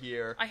 seen right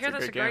here. I hear It's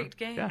that's a good great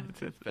game. Yeah, it's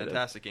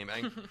Fantastic game.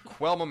 And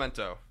Quell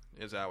Memento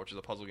is out, which is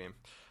a puzzle game.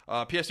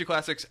 PS2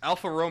 classics,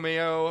 Alfa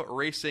Romeo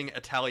Racing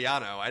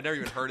Italiano. I'd never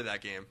even heard of that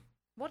game.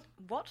 What?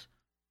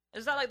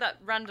 Is that like that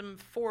random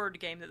Ford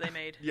game that they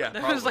made? Yeah,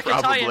 That was like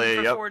probably. Italian for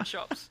Probably, yep. Ford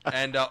shops.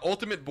 And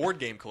Ultimate Board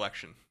Game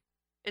Collection.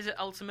 Is it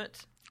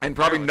Ultimate? And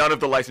probably none of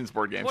the licensed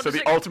board games. What So does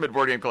the it- ultimate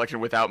board game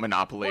collection without What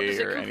Monopoly does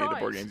it or any of the board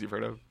comprise? games you've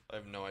heard of. I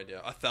have no idea.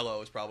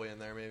 Othello is probably in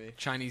there, maybe.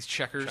 Chinese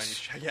checkers.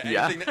 Chinese,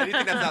 Yeah. anything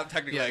that's not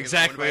technically. Yeah, I guess,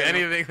 exactly. owned by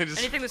anyone. Anything that just.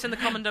 Anything that's in the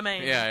common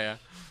domain. Yeah.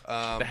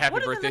 The Happy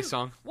What are the Birthday Lim-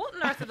 song. What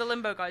on earth are the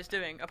Limbo guys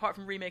doing, apart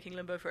from remaking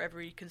Limbo for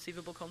every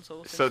conceivable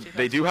console? Since So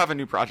they 2000? do have a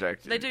new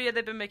project. They do, yeah.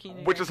 They've been making.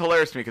 New Which games. is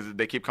hilarious to me because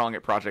they keep calling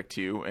it Project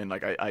 2, and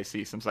like I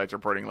see some sites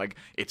reporting like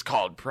it's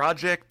called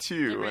Project 2, It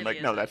really and like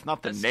no, isn't. that's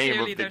not the That's name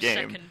clearly of the their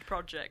game. second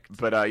project.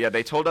 But yeah,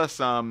 they told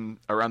us around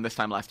this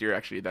time last year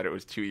actually that it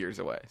was 2 years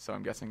away. So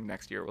I'm guessing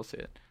next year we'll see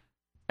it.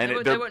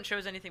 And They won't show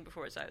us anything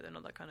before it's out. They're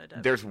not that kind of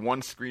dev. there's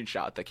one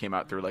screenshot that came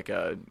out through like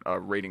a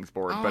ratings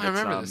board, Oh, but I it's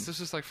remember this. This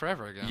was like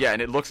forever ago. yeah,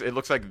 and it looks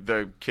like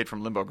the kid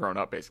from Limbo grown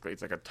up basically.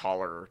 It's like a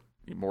taller,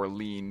 more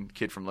lean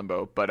kid from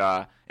Limbo,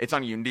 but it's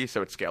on Unity,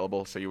 so it's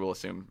scalable. So you will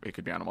assume it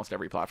could be on almost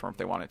every platform if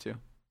they wanted to.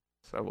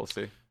 So we'll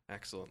see.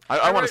 Excellent. I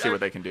want wrote- to see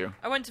what they can do.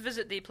 I went to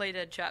visit the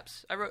Playdead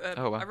chaps. I wrote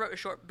Oh, wow. I wrote a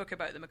short book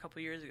about them a couple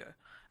of years ago,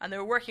 and they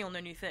were working on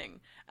their new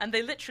thing. And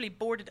they literally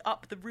boarded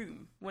up the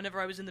room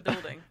whenever I was in the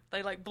building.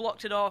 They like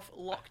blocked it off,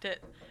 locked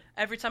it.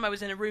 Every time I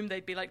was in a room,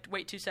 they'd be like,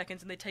 "Wait 2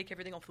 seconds," and they'd take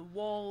everything off the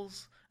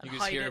walls and You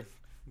just hide hear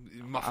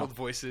it. muffled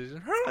voices.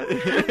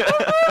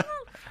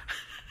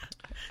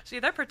 See,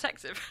 they're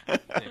protective. Yeah,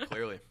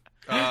 clearly.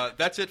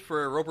 That's it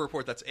for Roper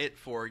Report. That's it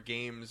for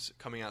games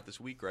coming out this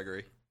week,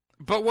 Gregory.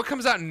 But what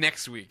comes out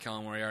next week,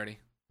 Colin Moriarty?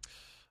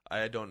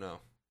 I don't know.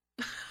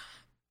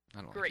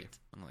 I don't Great. like you.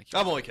 I don't like you.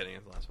 I'm only kidding.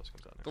 The Last of Us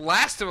comes out next. The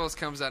Last of Us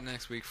comes out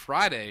next week,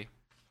 Friday,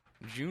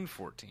 June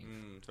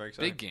 14th. It's very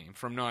exciting. Big game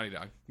from Naughty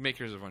Dog,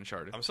 makers of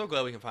Uncharted. I'm so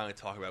glad we can finally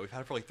talk about it. We've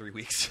had it for like 3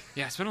 weeks.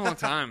 Yeah, it's been a long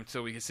time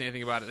until we can say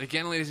anything about it.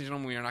 Again, ladies and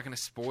gentlemen, we are not going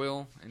to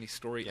spoil any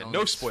story Yeah, no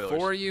elements spoilers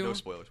for you. No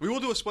spoilers. We will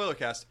do a spoiler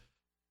cast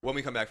when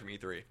we come back from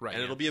E3. Right, And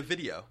yeah. it'll be a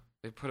video.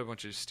 They put a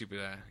bunch of stupid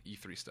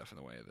E3 stuff in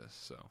the way of this,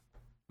 so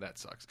that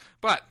sucks.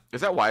 But,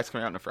 Is that why it's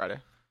coming out on a Friday?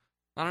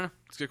 I don't know.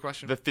 It's a good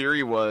question. The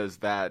theory was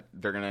that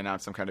they're going to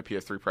announce some kind of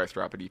PS3 price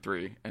drop at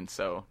E3, and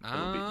so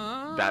it'll be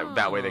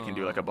that way they can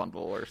do like a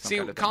bundle or something. See,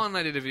 kind of thing. Colin and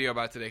I did a video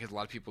about it today because a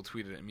lot of people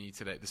tweeted at me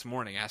this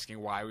morning asking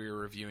why we were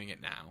reviewing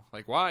it now.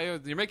 Like, why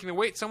you're making the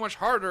wait so much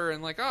harder,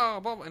 and like, oh,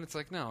 blah, blah. And it's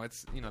like, no,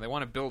 it's they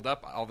want to build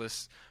up all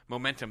this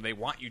momentum. They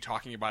want you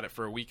talking about it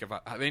for a week.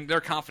 I mean, they're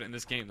confident in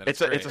this game that It's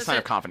great. a sign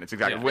of confidence,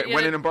 exactly. Yeah.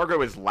 When an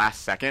embargo is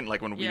last second,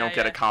 like when we Yeah, don't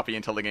get yeah. a copy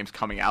until the game's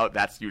coming out,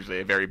 that's usually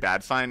a very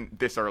bad sign.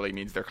 This early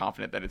means they're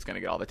confident that it's going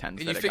to get all the tens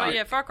And that you it figure- Oh got.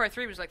 yeah, Far Cry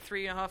 3 was like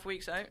 3.5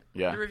 weeks out.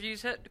 Yeah. The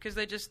reviews hit because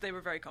they were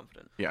very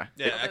confident. Yeah.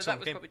 Yeah, Although excellent that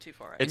was game. probably too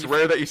far out. It's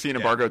rare that you see an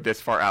embargo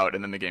this far out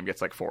and then the game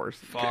gets like 4s.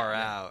 Far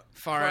out.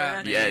 far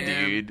out. Yeah,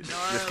 man. dude.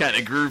 This kind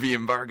of groovy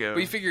embargo.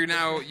 We figure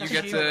now you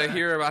get to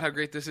hear about how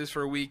great this is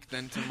for a week.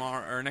 Then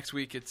tomorrow or next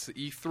week it's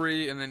E3,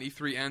 and then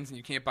E3 ends, and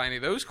you can't buy any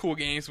of those cool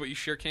games. But you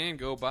sure can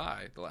go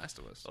buy The Last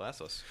of Us. The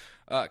Last of Us.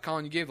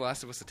 Colin, you gave The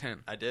Last of Us a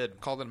 10. I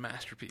did. Called it a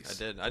masterpiece.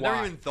 I did. I Why?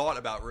 never even thought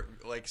about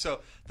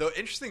so the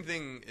interesting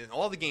thing in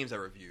all the games I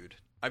reviewed,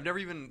 I've never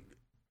even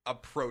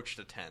approached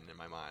a 10 in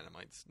my mind. I'm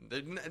like,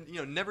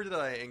 never did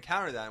I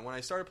encounter that. And when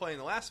I started playing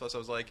The Last of Us, I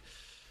was like,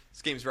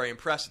 this game's very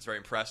impressive. It's very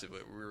impressive. We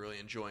were really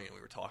enjoying it.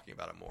 We were talking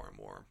about it more and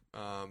more.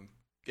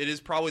 It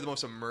is probably the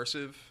most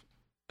immersive,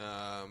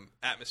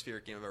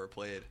 atmospheric game I've ever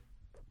played.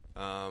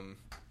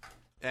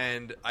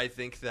 And I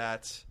think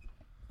that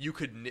you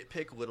could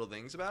nitpick little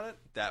things about it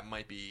that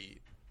might be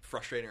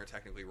frustrating or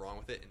technically wrong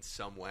with it in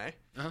some way,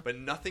 but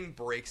nothing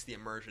breaks the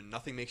immersion.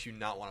 Nothing makes you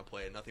not want to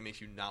play it. Nothing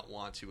makes you not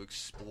want to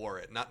explore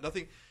it.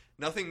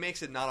 Nothing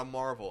makes it not a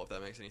marvel, if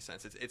that makes any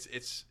sense.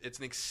 It's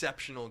an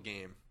exceptional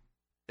game.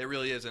 It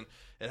really is, and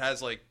it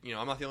has like,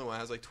 I'm not the only one. It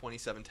has like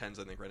 27 10s,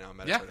 I think, right now on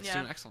Metacritic. Yeah, it's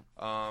doing excellent.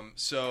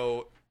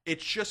 So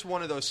it's just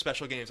one of those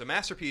special games. A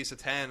masterpiece, a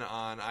 10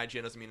 on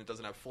IGN doesn't mean it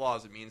doesn't have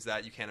flaws. It means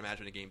that you can't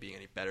imagine a game being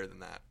any better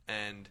than that,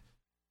 and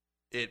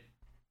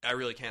I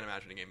really can't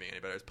imagine a game being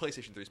any better. It's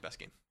PlayStation 3's best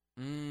game.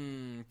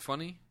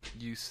 Funny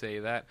you say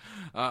that.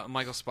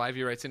 Michael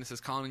Spivey writes in and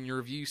says, Colin, in your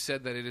review you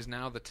said that it is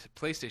now the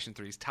PlayStation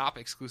 3's top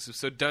exclusive,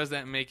 so does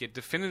that make it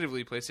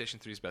definitively PlayStation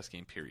 3's best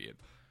game, period?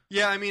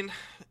 Yeah, I mean,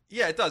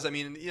 yeah, it does. I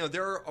mean,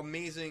 there are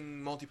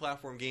amazing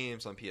multi-platform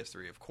games on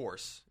PS3, of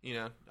course.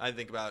 I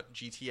think about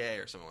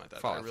GTA or something like that.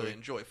 Fallout I really 3.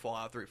 enjoy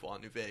Fallout 3,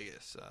 Fallout New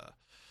Vegas,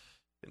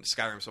 and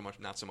Skyrim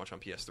not so much on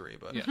PS3,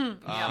 but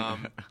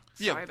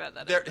Sorry about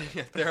that.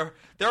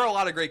 There are a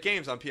lot of great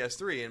games on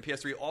PS3, and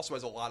PS3 also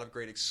has a lot of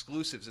great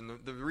exclusives.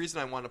 And the reason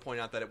I wanted to point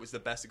out that it was the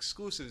best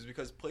exclusives is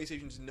because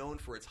PlayStation's known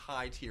for its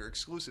high-tier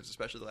exclusives,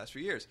 especially the last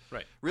few years.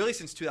 Right. Really,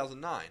 since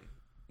 2009.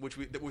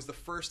 That was the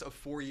first of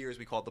 4 years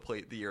we called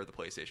the year of the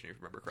PlayStation, if you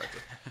remember correctly.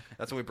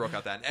 That's when we broke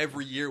out that. And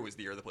every year was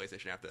the year of the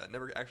PlayStation after that. It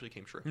never actually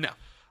came true. No.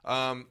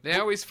 They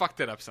always fucked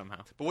it up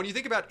somehow. But when you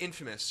think about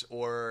Infamous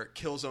or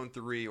Killzone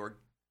 3 or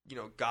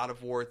God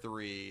of War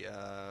 3,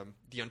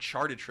 the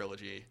Uncharted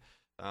trilogy,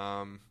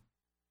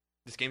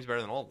 this game's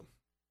better than all of them,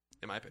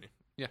 in my opinion.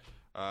 Yeah.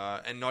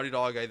 And Naughty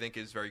Dog, I think,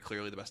 is very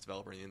clearly the best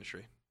developer in the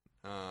industry.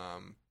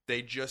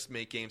 They just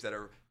make games that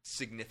are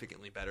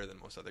significantly better than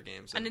most other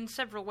games, and in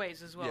several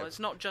ways as well. Yeah. It's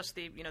not just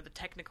the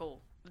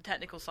technical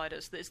side.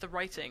 It's the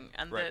writing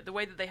and Right. the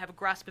way that they have a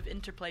grasp of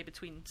interplay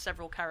between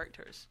several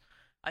characters.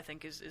 I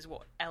think is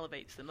what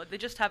elevates them. Like they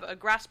just have a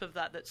grasp of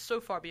that's so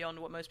far beyond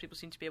what most people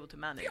seem to be able to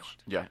manage.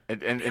 Yeah,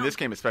 and in this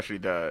game especially,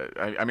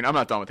 I mean, I'm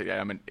not done with it yet.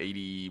 I'm at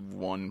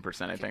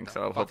 81%, I think,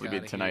 so I'll hopefully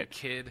be tonight.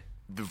 Kid.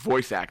 The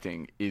voice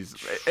acting is,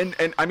 and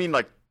I mean,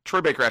 like, Troy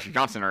Baker, Ashley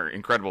Johnson are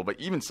incredible, but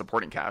even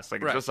supporting cast,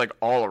 like, Right. just like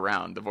all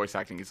around, the voice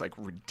acting is like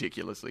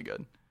ridiculously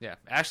good. Yeah,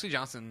 Ashley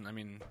Johnson, I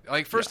mean,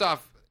 like, first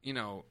off,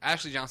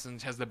 Ashley Johnson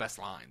has the best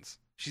lines.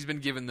 She's been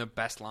given the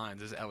best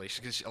lines as Ellie,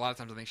 because a lot of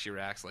times I think she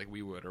reacts like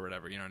we would or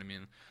whatever, you know what I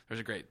mean? There's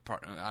a great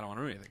part, I don't want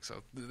to ruin anything,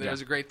 so there's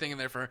a great thing in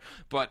there for her,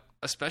 but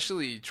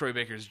especially Troy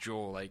Baker's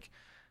Joel, like,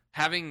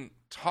 having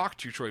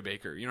talked to Troy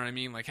Baker, you know what I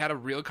mean? Like, had a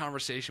real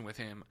conversation with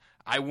him,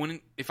 I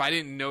wouldn't, if I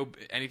didn't know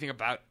anything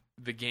about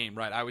the game,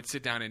 right, I would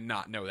sit down and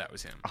not know that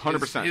was him.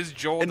 100%. His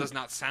Joel does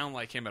not sound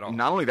like him at all.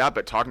 Not only that,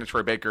 but talking to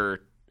Troy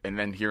Baker and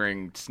then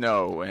hearing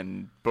Snow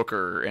and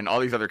Booker and all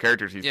these other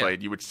characters he's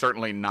played, you would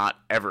certainly not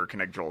ever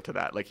connect Joel to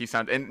that. Like, he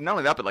sounds, and not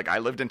only that, but like, I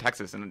lived in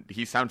Texas and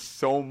he sounds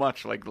so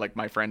much like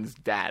my friend's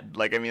dad.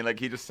 Like, I mean, like,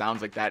 he just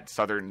sounds like that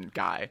Southern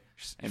guy.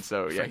 And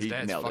so, yeah, he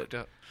nailed it.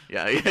 Up.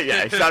 Yeah,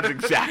 he sounds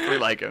exactly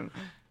like him.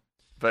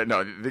 But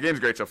no, the game's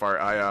great so far.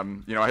 I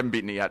haven't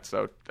beaten it yet,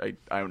 so I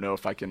don't know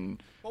if I can.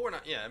 Well, we're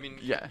not. Yeah, I mean,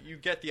 you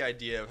get the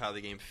idea of how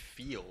the game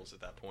feels at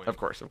that point. Of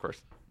course.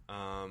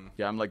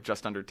 Yeah, I'm like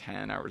just under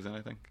 10 hours in,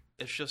 I think.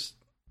 It's just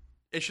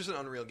an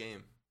unreal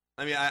game.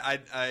 I mean,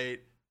 I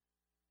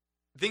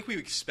think we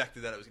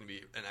expected that it was going to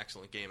be an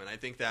excellent game, and I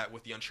think that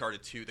with the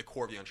Uncharted 2, the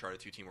core of the Uncharted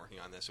 2 team working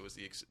on this, it was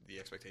the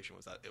expectation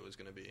was that it was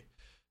going to be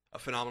a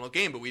phenomenal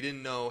game, but we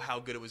didn't know how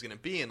good it was going to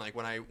be. And like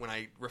when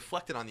I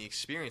reflected on the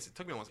experience, it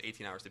took me almost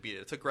 18 hours to beat it.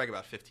 It took Greg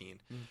about 15.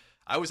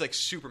 I was like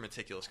super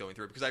meticulous going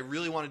through it because I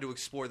really wanted to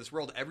explore this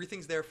world.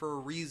 Everything's there for a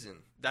reason.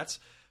 That's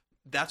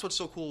what's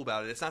so cool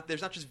about it.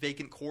 There's not just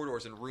vacant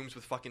corridors and rooms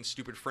with fucking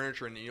stupid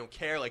furniture and you don't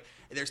care. Like,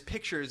 there's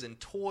pictures and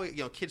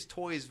kids'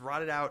 toys,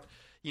 rotted out,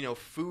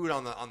 food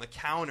on the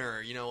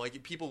counter.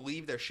 Like, people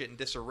leave their shit in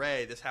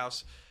disarray. This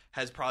house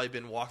has probably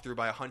been walked through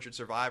by 100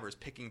 survivors,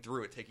 picking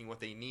through it, taking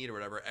what they need or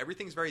whatever.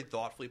 Everything's very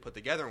thoughtfully put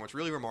together, and what's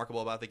really remarkable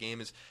about the game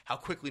is how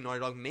quickly Naughty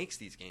Dog makes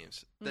these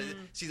games.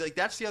 See, like,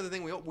 that's the other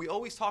thing. We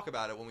always talk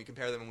about it when we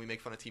compare them and we make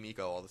fun of Team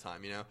Ico all the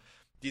time,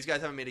 These guys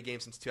haven't made a game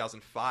since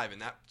 2005,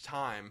 and that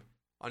time,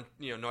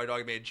 Naughty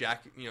Dog made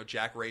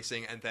Jack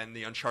Racing, and then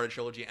the Uncharted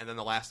trilogy, and then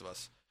The Last of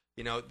Us.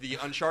 The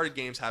Uncharted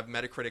games have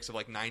Metacritics of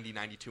like 90,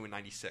 92, and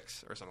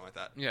 96 or something like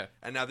that. Yeah.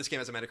 And now this game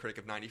has a Metacritic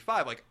of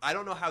 95. Like, I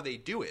don't know how they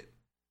do it,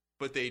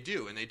 but they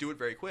do, and they do it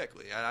very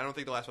quickly. I don't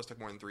think The Last of Us took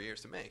more than 3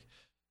 years to make.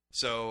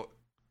 So,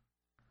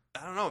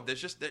 I don't know.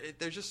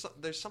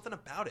 There's something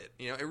about it.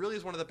 It really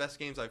is one of the best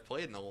games I've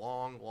played in a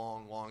long,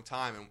 long, long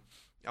time. And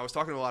I was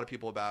talking to a lot of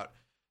people about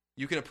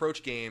you can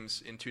approach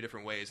games in two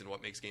different ways and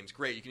what makes games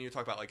great. You can either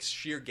talk about like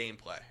sheer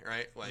gameplay,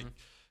 right? Like,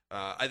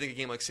 I think a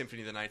game like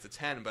Symphony of the Night's a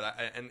 10, but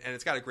and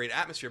it's got a great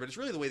atmosphere, but it's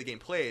really the way the game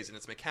plays and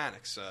its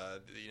mechanics.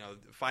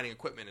 Finding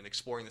equipment and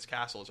exploring this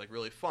castle is like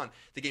really fun.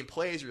 The game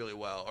plays really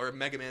well. Or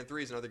Mega Man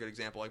 3 is another good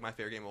example. Like, my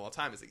favorite game of all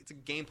time is it's a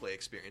gameplay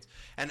experience.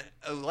 And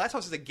Last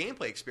House is a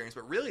gameplay experience,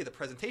 but really the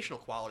presentational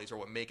qualities are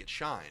what make it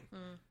shine.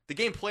 The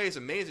game plays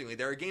amazingly.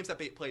 There are games that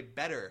play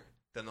better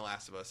than The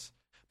Last of Us,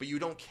 but you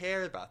don't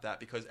care about that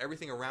because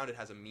everything around it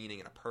has a meaning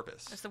and a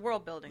purpose. It's the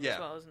world building Yeah. as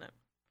well, isn't it?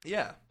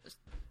 Yeah,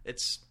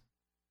 it's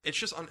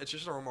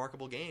just a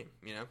remarkable game,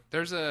 you know.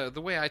 There's the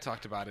way I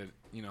talked about it.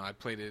 You know, I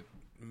played it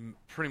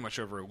pretty much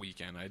over a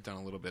weekend. I'd done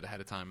a little bit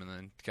ahead of time, and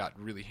then got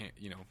really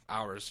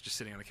hours just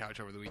sitting on the couch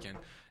over the weekend.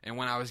 And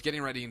when I was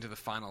getting ready into the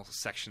final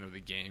section of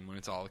the game, when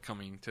it's all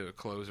coming to a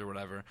close or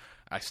whatever,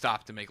 I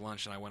stopped to make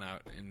lunch and I went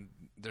out, and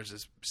there's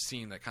this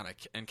scene that kind of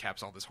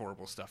encaps all this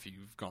horrible stuff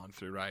you've gone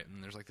through, right?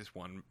 And there's like this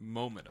one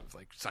moment of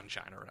like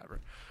sunshine or whatever.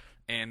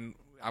 And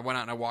I went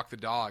out and I walked the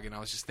dog, and I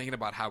was just thinking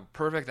about how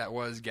perfect that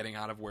was getting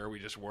out of where we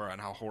just were and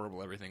how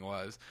horrible everything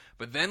was.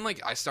 But then,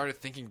 like, I started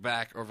thinking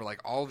back over, like,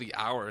 all the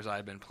hours I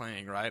had been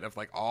playing, right, of,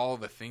 like, all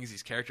the things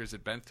these characters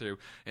had been through,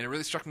 and it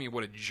really struck me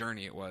what a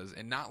journey it was.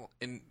 And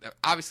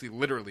obviously,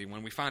 literally,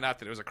 when we found out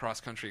that it was a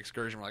cross-country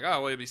excursion, we're like,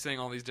 oh, well, you'll be seeing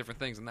all these different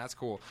things, and that's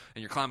cool,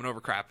 and you're climbing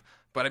over crap.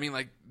 But, I mean,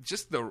 like,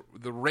 just the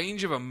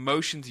range of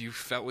emotions you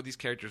felt with these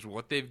characters,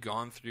 what they've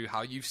gone through,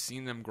 how you've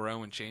seen them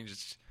grow and change,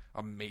 it's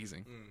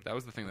amazing. That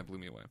was the thing that blew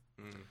me away.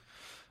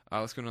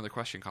 Let's go to another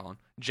question, Colin.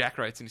 Jack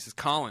writes, and he says,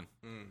 Colin,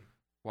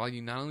 while you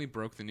not only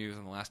broke the news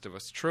on The Last of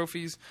Us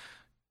trophies,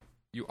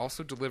 you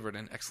also delivered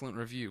an excellent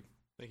review.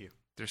 Thank you.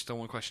 There's still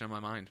one question on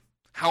my mind.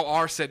 How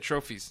are said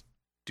trophies?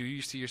 Do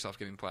you see yourself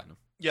getting platinum?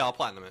 Yeah, I'll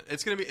platinum it.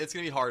 It's gonna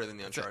be harder than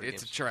the Uncharted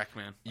It's games. a trek,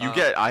 man.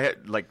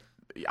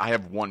 I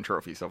have one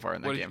trophy so far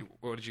in that What game.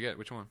 what did you get?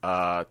 Which one?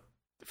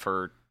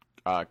 For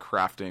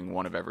crafting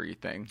one of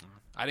everything.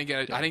 I didn't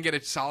get it. I didn't get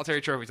a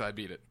solitary trophy till I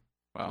beat it.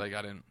 Wow. Like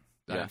I didn't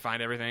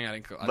find everything. I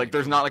didn't Like,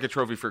 there's not like a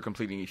trophy for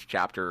completing each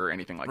chapter or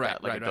anything like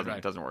that. Like,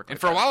 it doesn't work. And like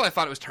for a that. while, I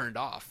thought it was turned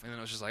off, and then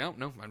I was just like, oh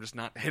no, I'm just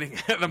not hitting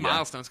the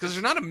milestones because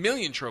there's not a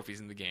million trophies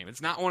in the game.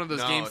 It's not one of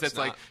those games that's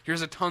like,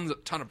 here's a ton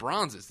of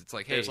bronzes. It's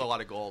like, hey, there's a lot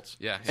of golds.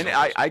 Yeah, And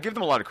I give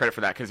them a lot of credit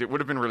for that because it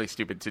would have been really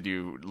stupid to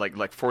do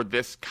like for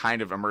this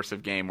kind of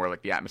immersive game where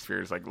like the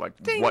atmosphere is like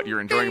what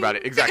you're enjoying about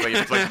it. Exactly.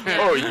 It's like,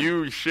 oh,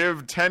 you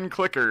shivved 10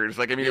 clickers.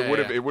 Like, I mean,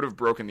 it would have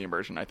broken the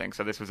immersion, I think.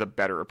 So this was a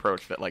better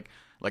approach that like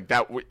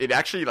that it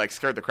actually like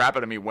scared the crap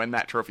out of me when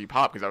that trophy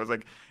popped because I was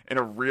like in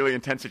a really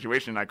intense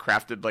situation and I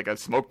crafted like a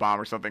smoke bomb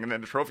or something and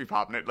then the trophy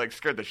popped and it like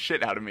scared the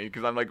shit out of me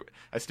because I'm like,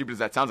 as stupid as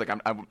that sounds, like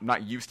I'm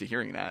not used to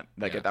hearing that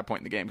at that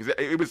point in the game because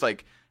it was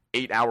like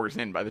 8 hours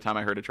in by the time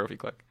I heard a trophy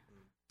click.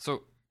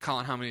 So,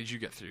 Colin, how many did you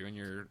get through in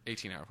your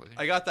 18-hour playthrough?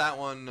 I got that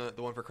one,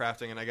 the one for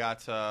crafting, and I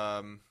got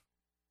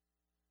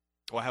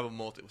I have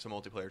some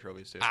multiplayer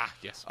trophies too. Ah,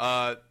 yes.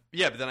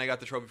 Yeah, but then I got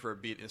the trophy for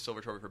a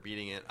silver trophy for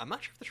beating it. I'm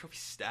not sure if the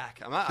trophies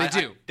stack.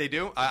 They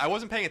do. I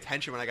wasn't paying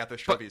attention when I got those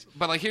trophies.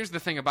 But like, here's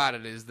the thing about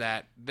it is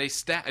that they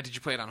stack. Did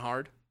you play it on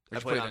hard? I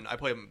would have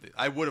played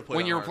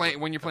when on you were hard, playing.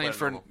 When you're playing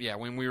for normal.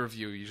 when we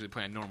review, you usually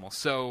play on normal.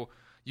 So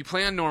you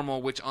play on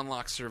normal, which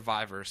unlocks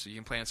Survivor. So you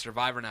can play on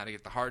Survivor now to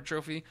get the hard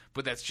trophy,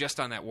 but that's just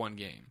on that one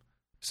game.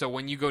 So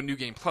when you go New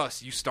Game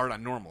Plus, you start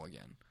on normal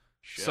again.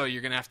 Shit. So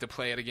you're gonna have to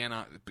play it again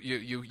on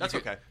That's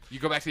okay. You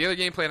go back to the other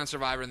game, play it on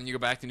Survivor, and then you go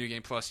back to New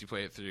Game Plus, you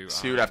play it through.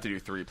 So you'd have to do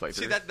 3 playthroughs.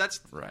 See,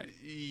 that's right.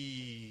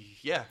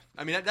 Yeah,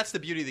 I mean that's the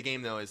beauty of the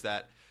game though is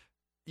that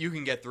you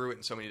can get through it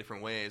in so many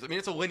different ways. I mean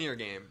it's a linear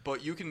game,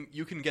 but you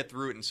can get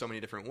through it in so many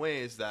different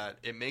ways that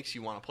it makes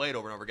you want to play it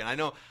over and over again. I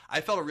know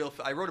I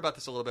wrote about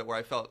this a little bit where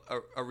I felt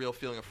a real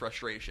feeling of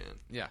frustration.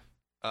 Yeah.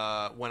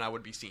 When I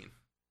would be seen,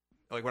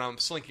 like when I'm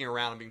slinking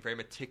around, I'm being very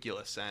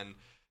meticulous and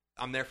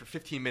I'm there for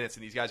 15 minutes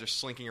and these guys are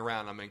slinking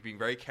around and I'm like being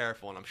very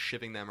careful and I'm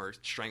shivving them or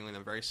strangling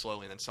them very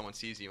slowly and then someone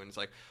sees you and it's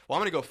like, well,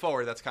 I'm going to go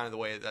forward. That's the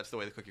way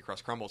the cookie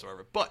crust crumbles or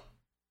whatever. But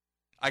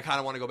I kind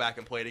of want to go back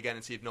and play it again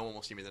and see if no one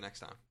will see me the next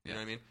time. You know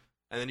what I mean?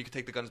 And then you could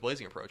take the guns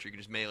blazing approach. Or you can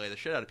just melee the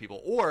shit out of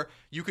people. Or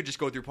you could just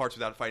go through parts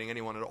without fighting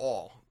anyone at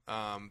all,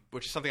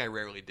 which is something I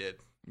rarely did.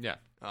 Yeah.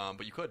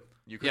 But you could.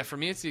 Yeah, for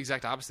me, it's the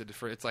exact opposite.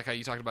 It's like how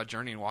you talked about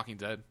Journey and Walking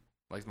Dead.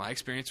 Like, my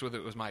experience with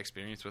it was my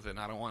experience with it, and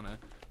I don't want to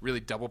really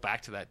double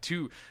back to that,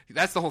 too.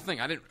 That's the whole thing.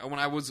 When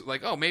I was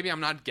like, oh, maybe I'm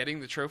not getting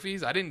the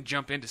trophies, I didn't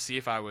jump in to see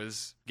if I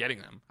was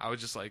getting them. I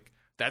was just like,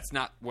 that's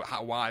not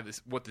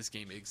what this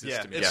game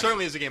exists to me. It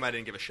certainly is a game I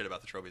didn't give a shit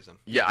about the trophies in.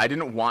 Yeah, I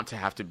didn't want to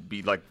have to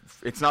be like.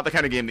 It's not the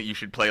kind of game that you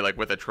should play like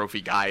with a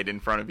trophy guide in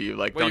front of you.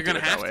 Like, well, don't you're do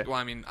gonna it have that way. to. Well,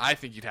 I mean, I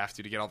think you'd have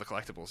to get all the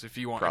collectibles if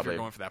you're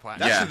going for that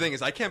platinum. That's the thing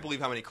is, I can't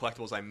believe how many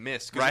collectibles I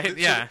missed. Right?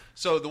 Yeah.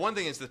 So the one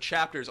thing is the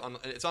chapters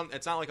it's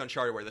not like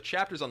Uncharted where the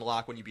chapters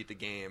unlock when you beat the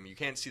game. You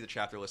can't see the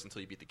chapter list until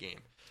you beat the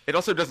game. It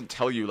also doesn't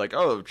tell you like,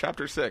 oh,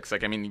 chapter 6.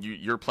 Like, I mean,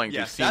 you're playing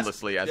through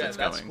seamlessly as it's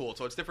going. That's cool.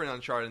 So it's different on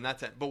Uncharted in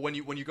that sense. But when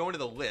you go into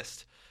the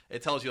list,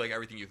 it tells you like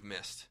everything you've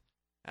missed.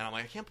 And I'm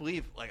like, I can't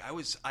believe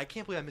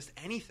I missed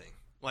anything.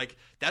 Like,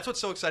 that's what's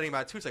so exciting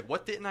about it too. It's like,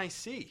 what didn't I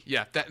see?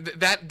 Yeah,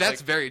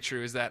 that's very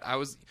true. Is that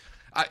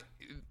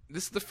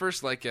this is the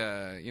first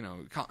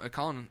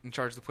Colin in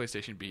charge of the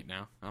PlayStation Beat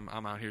now.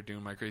 I'm out here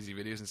doing my crazy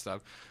videos and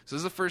stuff. So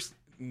this is the first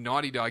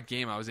Naughty Dog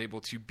game I was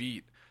able to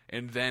beat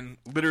and then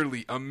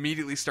literally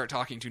immediately start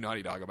talking to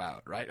Naughty Dog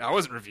about, right? I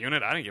wasn't reviewing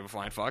it. I didn't give a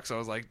flying fuck. So I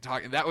was like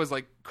talking. That was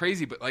like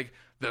crazy. But like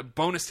the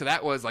bonus to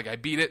that was like I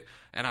beat it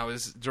and I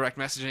was direct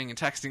messaging and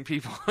texting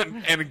people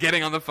and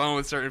getting on the phone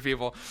with certain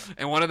people.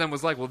 And one of them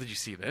was like, well, did you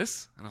see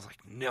this? And I was like,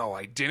 no,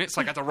 I didn't. So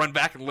I got to run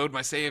back and load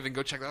my save and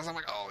go check that. I'm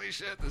like, holy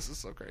shit, this is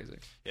so crazy.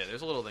 Yeah,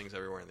 there's little things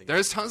everywhere in the game.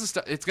 There's tons of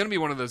stuff. It's going to be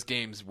one of those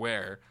games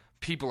where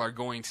people are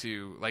going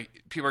to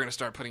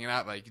start putting it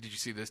out. Like, did you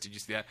see this? Did you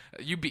see that?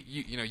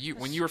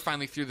 When you were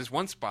finally through this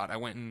one spot, I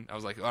went and I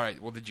was like, all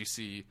right, well, did you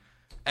see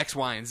X,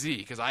 Y, and Z?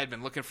 Because I had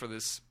been looking for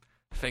this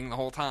thing the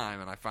whole time,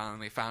 and I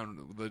finally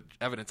found the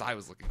evidence I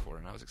was looking for,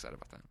 and I was excited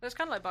about that. That's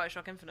kind of like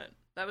Bioshock Infinite.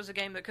 That was a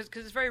game that,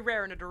 because it's very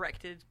rare in a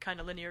directed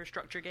kind of linear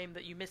structure game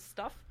that you miss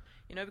stuff,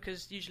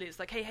 because usually it's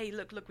like, hey,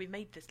 look, we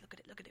made this. Look at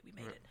it, we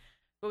made it.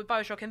 But with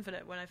Bioshock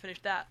Infinite, when I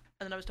finished that,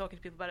 and then I was talking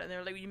to people about it, and they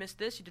were like, well, you missed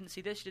this, you didn't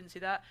see this, you didn't see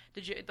that.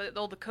 Did you,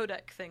 all the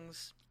codec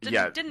things.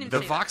 Didn't even the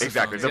see voxophones, that.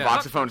 Exactly. The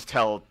voxophones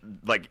tell,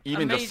 like,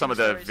 even Amazing just some of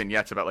the stories.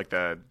 vignettes about, like,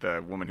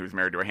 the woman who's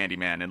married to a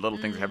handyman and little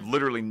things that have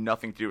literally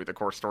nothing to do with the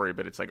core story,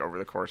 but it's, like, over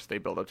the course they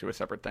build up to a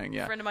separate thing,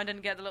 yeah. A friend of mine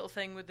didn't get the little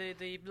thing with the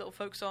little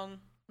folk song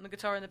on the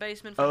guitar in the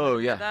basement. Oh,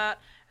 Like yeah. that.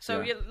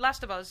 So, Yeah.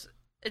 Last of Us,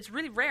 it's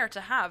really rare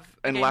to have.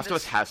 a And game Last of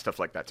Us that's- has stuff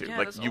like that, too. Yeah,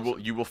 Like, that's you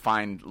awesome. will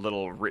find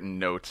little written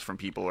notes from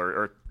people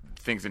or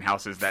things in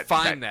houses that...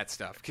 Find that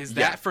stuff, because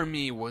Yeah. that, for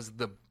me, was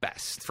the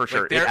best. For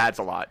sure. Like, It adds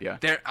a lot, yeah.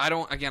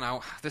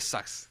 This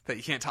sucks that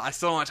you can't talk. I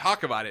still don't want to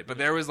talk about it, but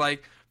there was,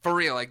 like, for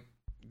real, like,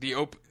 the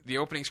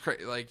opening's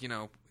like,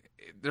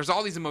 there's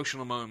all these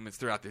emotional moments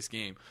throughout this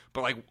game,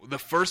 but like the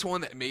first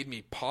one that made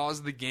me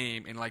pause the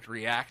game and like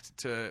react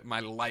to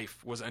my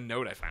life was a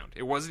note I found.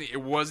 It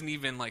wasn't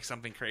even like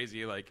something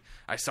crazy like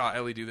I saw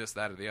Ellie do this,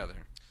 that, or the other.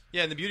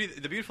 Yeah, and the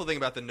beautiful thing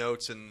about the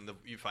notes and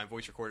you find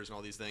voice recorders and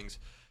all these things,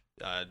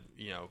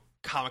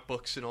 comic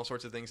books and all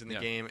sorts of things in the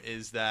game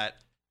is that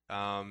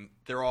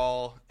they're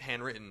all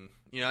handwritten.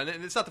 And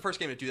it's not the first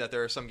game to do that.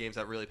 There are some games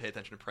that really pay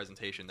attention to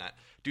presentation that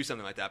do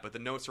something like that. But the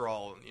notes are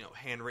all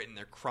handwritten.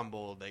 They're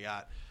crumbled. They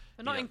got.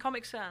 But not in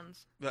Comic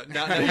Sans. They're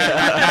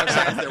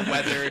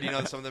weathered.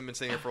 Some of them have been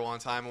sitting here for a long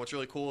time. And what's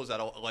really cool is that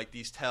a lot of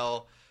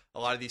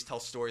these tell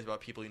stories about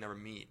people you never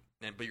meet.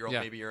 But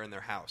maybe you're in their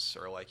house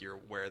or like you're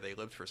where they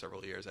lived for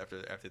several years after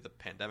the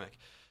pandemic.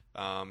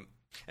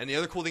 And the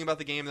other cool thing about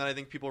the game that I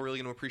think people are really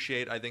going to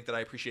appreciate, I think that I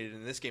appreciated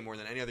in this game more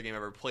than any other game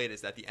I've ever played,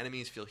 is that the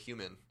enemies feel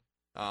human,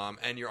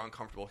 and you're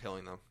uncomfortable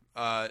killing them.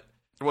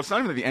 Well, it's not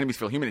even that the enemies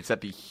feel human; it's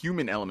that the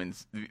human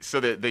elements,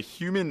 so the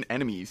human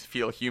enemies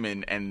feel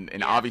human,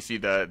 and obviously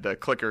the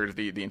clickers,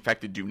 the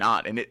infected, do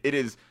not, and it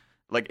is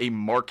like a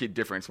marked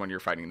difference when you're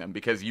fighting them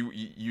because you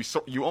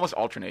almost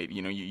alternate.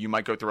 You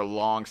might go through a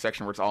long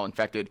section where it's all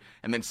infected,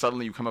 and then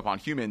suddenly you come upon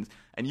humans,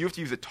 and you have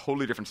to use a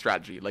totally different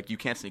strategy. Like you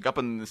can't sneak up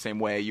on them the same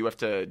way. You have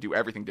to do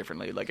everything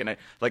differently. Like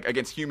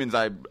against humans,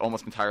 I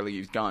almost entirely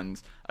use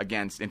guns.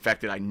 Against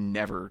infected, I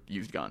never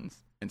used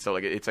guns. And so,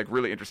 it's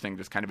really interesting,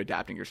 just kind of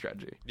adapting your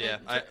strategy. Yeah,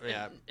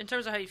 In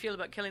terms of how you feel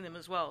about killing them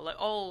as well, like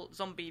all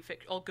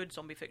good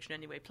zombie fiction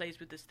anyway, plays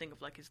with this thing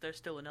of like, is there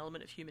still an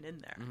element of human in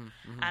there?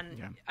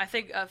 And I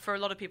think for a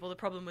lot of people, the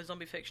problem with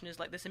zombie fiction is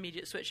like this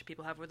immediate switch that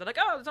people have where they're like,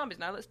 oh, zombies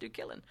now, let's do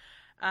killing.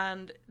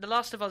 And The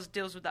Last of Us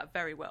deals with that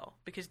very well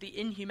because the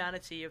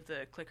inhumanity of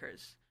the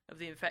clickers, of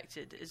the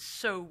infected, is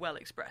so well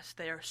expressed.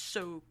 They are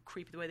so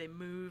creepy, the way they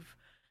move,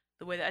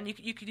 the way that, and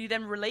you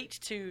then relate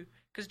to.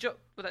 Because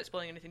without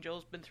spoiling anything,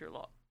 Joel's been through a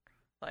lot,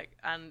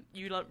 and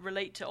you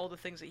relate to all the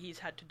things that he's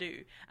had to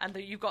do, and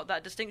you've got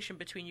that distinction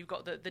between you've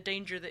got the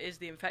danger that is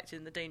the infected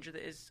and the danger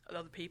that is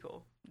other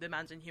people, the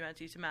man's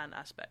inhumanity to man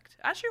aspect.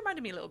 Actually,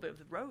 reminded me a little bit of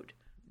The Road.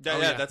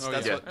 That's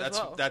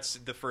well. that's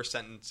the first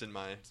sentence in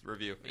my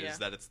review is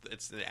that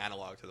it's the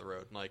analog to The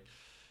Road. Like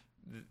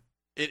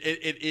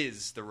it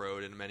is The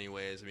Road in many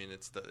ways. I mean,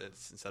 it's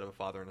instead of a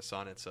father and a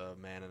son, it's a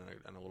man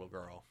and a little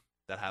girl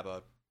that have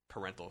a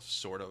parental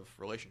sort of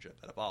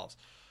relationship that evolves.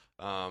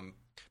 But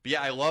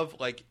yeah, I love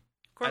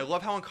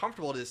how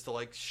uncomfortable it is to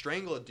like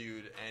strangle a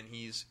dude and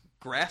he's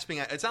grasping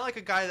at. It's not like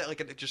a guy that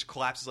like it just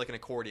collapses like an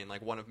accordion,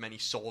 like one of many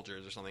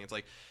soldiers or something. It's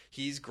like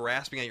he's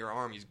grasping at your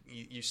arm.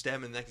 You stab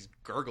him in the neck. He's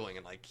gurgling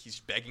and like he's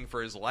begging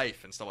for his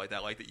life and stuff like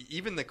that. Like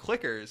even the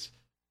clickers.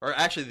 Or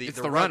actually,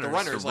 the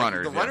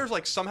runners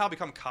like somehow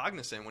become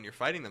cognizant when you're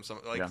fighting them.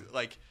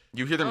 Like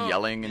you hear them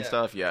yelling and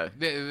stuff. Yeah,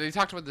 they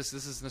talked about this.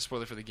 This isn't a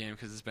spoiler for the game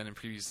because it's been in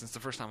previews since the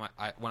first time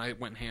when I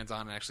went hands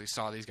on and actually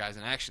saw these guys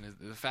in action. Is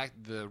the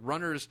fact the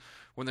runners,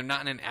 when they're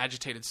not in an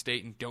agitated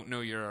state and don't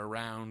know you're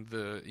around,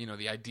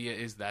 the idea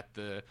is that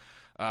the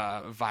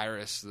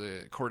virus,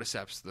 the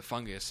cordyceps, the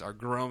fungus are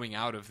growing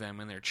out of them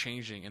and they're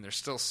changing and they're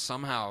still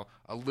somehow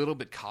a little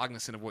bit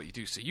cognizant of what you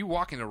do. So you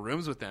walk into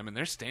rooms with them and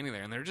they're standing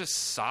there and they're just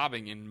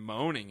sobbing and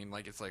moaning and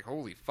like it's like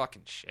holy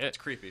fucking shit. It's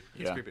creepy.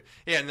 It's creepy.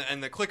 Yeah,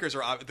 and the clickers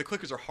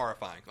are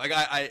horrifying. Like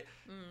I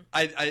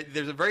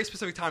there's a very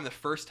specific time the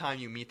first time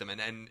you meet them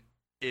and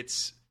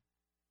it's.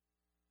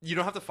 You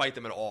don't have to fight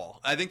them at all.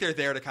 I think they're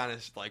there to kind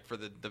of like for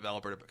the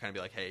developer to kind of be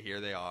like, hey, here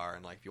they are,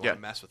 and like if you want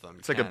to mess with them,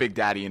 it's like a Big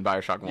Daddy in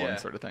Bioshock 1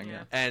 sort of thing.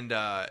 And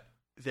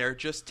they're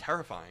just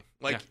terrifying.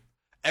 Like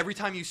every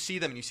time you see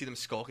them and you see them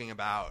skulking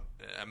about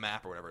a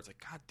map or whatever, it's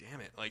like, God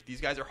damn it. Like,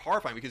 these guys are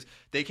horrifying because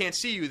they can't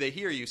see you, they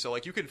hear you. So,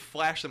 like, you could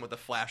flash them with a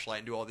flashlight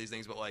and do all these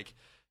things, but, like,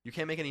 you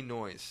can't make any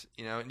noise,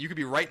 you know? And you could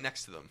be right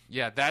next to them.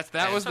 Yeah, that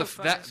was so the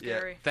fun and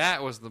scary.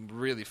 that was the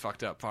really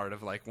fucked up part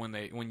of like when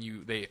they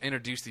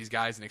introduce these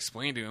guys and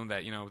explain to them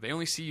that they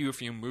only see you if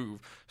you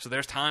move. So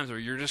there's times where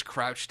you're just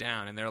crouched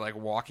down and they're like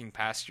walking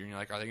past you and you're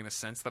like, are they going to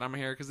sense that I'm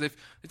here? Because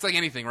it's like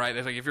anything, right?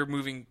 It's like if you're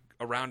moving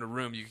around a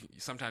room,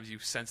 sometimes you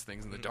sense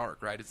things in the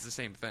dark, right? It's the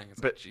same thing.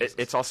 It's But like, Jesus.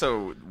 it's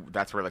also,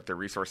 that's where like the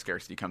resource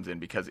scarcity comes in,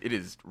 because it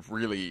is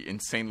really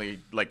insanely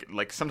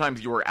like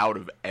sometimes you are out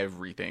of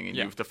everything and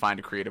you have to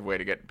find a creative way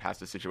to get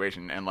past a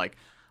situation. And like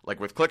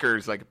with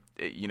clickers, like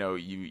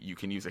you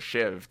can use a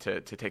shiv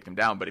to take them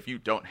down, but if you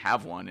don't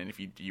have one and if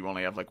you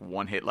only have like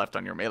one hit left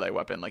on your melee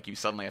weapon, like you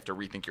suddenly have to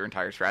rethink your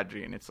entire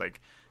strategy, and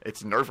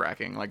it's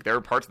nerve-wracking. Like there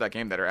are parts of that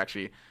game that are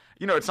actually,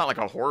 it's not like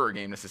a horror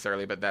game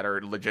necessarily, but that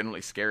are legitimately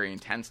scary and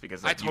tense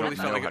because like, I totally you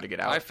felt don't know like how to get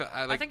out.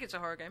 I think it's a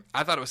horror game.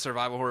 I thought it was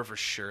survival horror for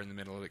sure in the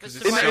middle of it because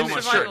The it's so survival-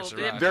 much survival, to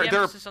the survive. There-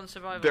 emphasis on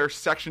survival. There are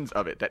sections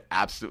of it that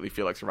absolutely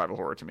feel like survival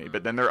horror to me,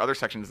 but then there are other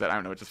sections that I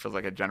don't know. It just feels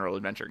like a general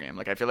adventure game.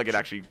 Like I feel like it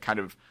actually kind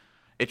of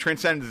it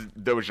transcends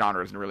those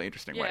genres in a really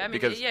interesting way. Yeah, I mean,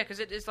 because because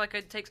it's like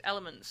it takes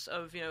elements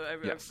of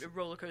Yes. a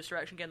roller coaster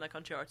action game like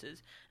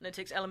Uncharted, and it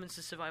takes elements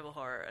of survival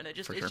horror, and it's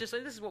sure. just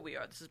like this is what we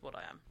are, this is what I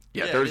am.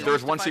 yeah, Yeah, there's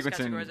it one defies sequence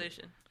in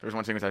categorization. there's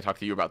one sequence I talked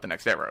to you about the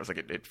next day where I was like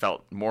it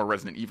felt more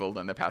Resident Evil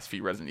than the past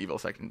few Resident Evil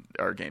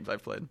games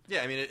I've played.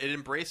 Yeah, I mean, it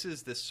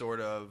embraces this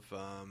sort of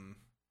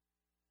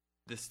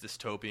this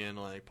dystopian,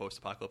 like,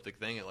 post-apocalyptic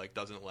thing. It, like,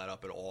 doesn't let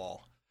up at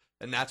all.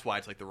 And that's why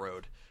it's like The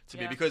Road to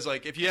me, Yeah. because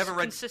like if you haven't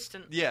read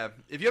consistent.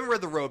 if you haven't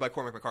read The Road by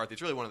Cormac McCarthy,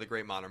 it's really one of the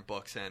great modern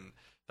books and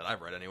that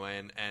I've read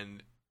anyway,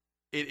 and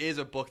it is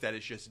a book that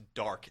is just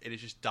dark. It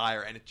is just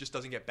dire, and it just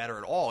doesn't get better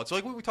at all. It's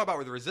like what we talk about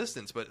with the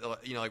Resistance, but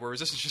like where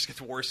Resistance just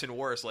gets worse and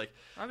worse. Like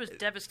I was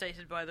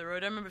devastated by The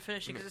Road. I remember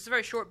finishing because it's a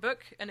very short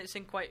book and it's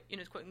in quite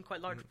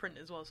quite large print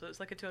as well. So it's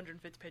like a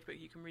 250-page book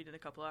you can read in a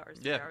couple hours.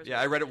 3 hours.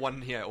 I read it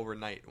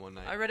overnight one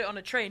night. I read it on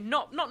a train,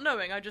 not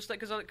knowing. I just like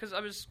because I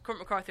was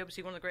Cormac McCarthy,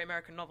 obviously one of the great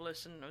American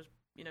novelists, and I was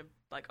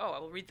like, oh, I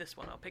will read this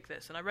one. I'll pick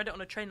this, and I read it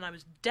on a train, and I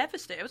was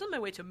devastated. I was on my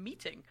way to a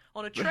meeting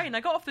on a train. I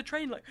got off the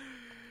train like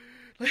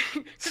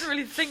couldn't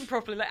really think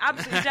properly, like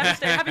absolutely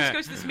devastated, having to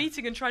go to this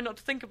meeting and try not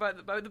to think about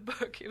the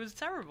book. It was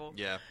terrible.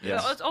 Yeah.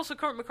 Yes. But also,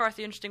 Cormac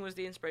McCarthy, interesting, was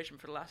the inspiration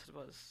for The Last of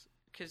Us,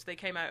 because they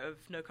came out of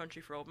No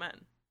Country for Old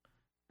Men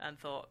and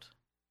thought,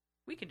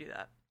 we can do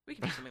that. We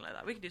can do something like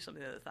that. We can do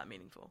something that's that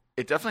meaningful.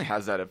 It definitely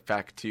has that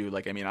effect too.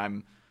 Like I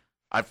mean,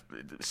 I've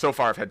so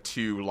far I've had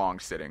 2 long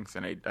sittings,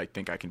 and I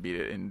think I can beat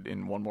it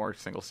in one more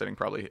single sitting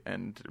probably,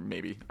 and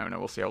maybe I don't know.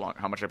 We'll see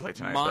how much I play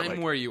tonight. but, Mime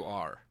like, where you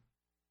are.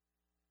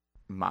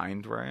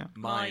 mind where I am.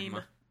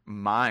 Mime.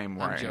 Mime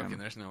where I'm I joking. am.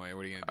 There's no way.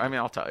 What are you gonna I mean,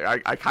 I'll tell you.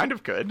 I kind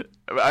of could.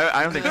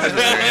 I don't think.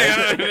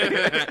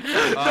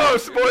 No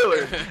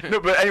spoilers. No,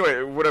 but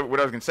anyway, what I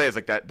was gonna say is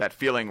like that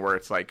feeling where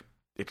it's like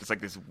it's just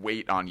like this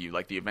weight on you,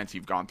 like the events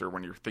you've gone through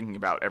when you're thinking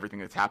about everything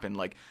that's happened.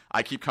 Like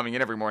I keep coming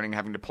in every morning,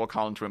 having to pull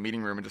Colin to a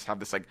meeting room and just have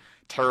this like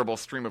terrible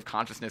stream of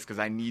consciousness because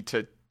I need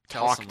to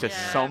Tell talk to someone.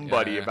 Yeah.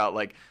 somebody Yeah. about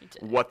like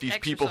to what these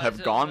people have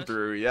exercise it gone almost.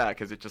 through. Yeah,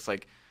 because it's just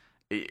like.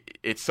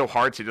 It's so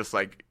hard to just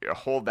like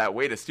hold that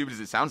weight. As stupid as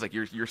it sounds, like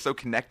you're so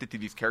connected to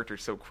these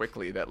characters so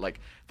quickly that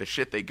like the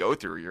shit they go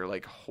through, you're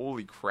like,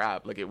 holy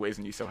crap! Like it weighs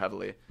on you so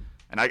heavily.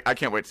 And I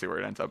can't wait to see where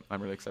it ends up. I'm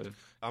really excited.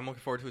 I'm looking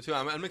forward to it too.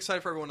 I'm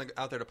excited for everyone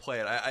out there to play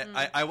it.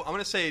 I'm going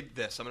to say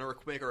this. I'm going to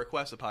make a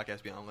request to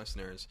Podcast Beyond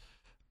listeners: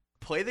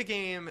 play the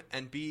game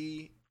and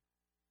be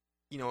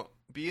in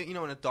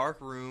a dark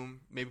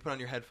room. Maybe put on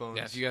your headphones.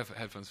 Yeah, if you have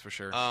headphones for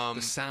sure. Um,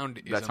 the sound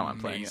is that's how I'm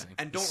playing it. amazing.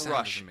 And The don't sound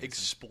rush. is amazing.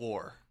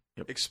 Explore.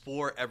 Yep.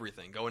 Explore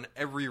everything. Go in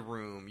every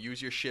room. Use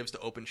your shivs to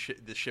open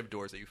the shiv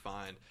doors that you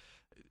find.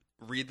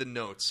 Read the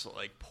notes.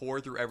 Like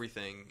pour through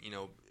everything.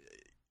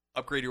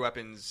 Upgrade your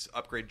weapons.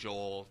 Upgrade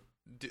Joel.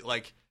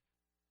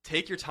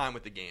 Take your time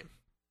with the game,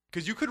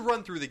 because you could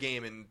run through the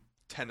game in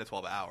 10 to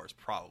 12 hours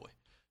probably,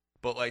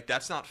 but like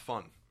that's not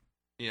fun.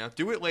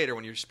 Do it later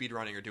when you're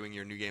speedrunning or doing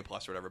your New Game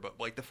Plus or whatever. But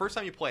like the first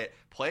time you play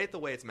it the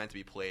way it's meant to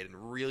be played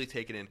and really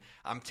take it in.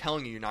 I'm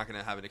telling you, you're not going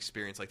to have an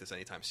experience like this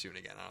anytime soon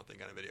again. I don't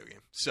think on a video game.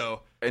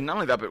 So And not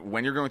only that, but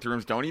when you're going through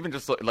rooms, don't even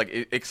just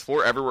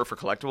explore everywhere for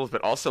collectibles,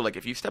 but also like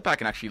if you step back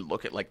and actually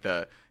look at like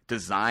the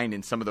design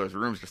in some of those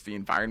rooms, just the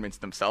environments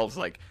themselves,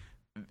 like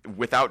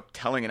without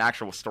telling an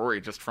actual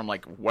story, just from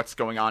like what's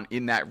going on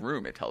in that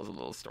room, it tells a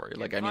little story.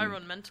 Like I mean,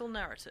 Environmental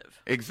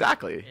narrative.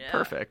 exactly, Yeah.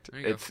 perfect.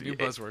 There you go. It's New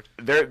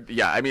buzzword.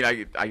 Yeah, I mean,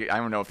 I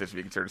don't know if this would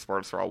be considered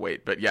spoilers, so I'll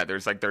wait. But yeah,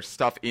 there's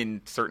stuff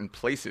in certain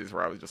places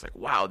where I was just like,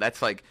 wow,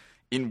 that's like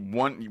in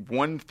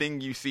one thing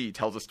you see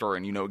tells a story,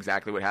 and you know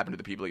exactly what happened to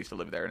the people who used to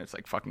live there, and it's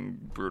like fucking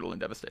brutal and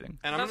devastating.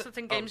 and That's the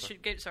thing games should.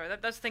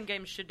 That's the thing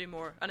games should do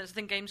more, and it's the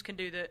thing games can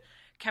do that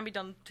can be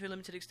done to a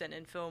limited extent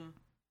in film,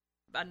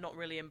 and not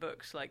really in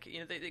books. Like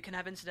they can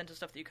have incidental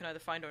stuff that you can either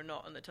find or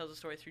not, and that tells a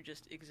story through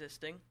just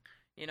existing.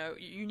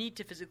 You need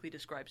to physically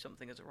describe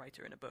something as a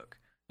writer in a book.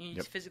 You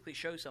need to physically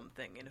show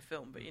something in a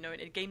film, but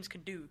games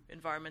can do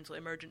environmental,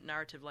 emergent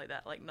narrative like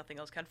that, like nothing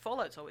else can.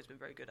 Fallout's always been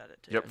very good at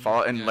it too. Yep,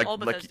 Fallout and all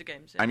Bethesda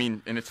games. Yeah. I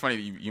mean, and it's funny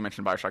that you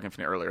mentioned BioShock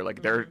Infinite earlier.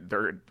 Like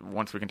they're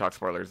once we can talk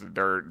spoilers,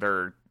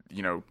 they're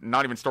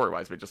not even story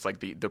wise, but just like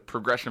the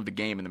progression of the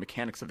game and the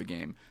mechanics of the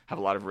game have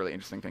a lot of really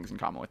interesting things in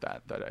common with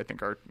that I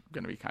think are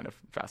going to be kind of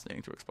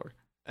fascinating to explore.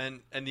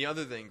 And the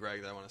other thing,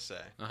 Greg, that I want to say,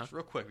 just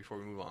real quick before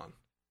we move on,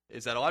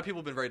 is that a lot of people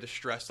have been very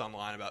distressed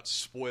online about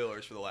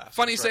spoilers for The Last of Us.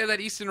 Funny you say that.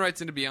 Easton writes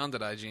into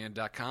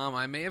beyond.ign.com,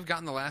 I may have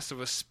gotten The Last of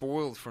Us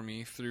spoiled for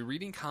me through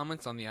reading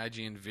comments on the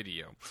IGN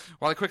video.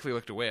 While I quickly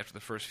looked away after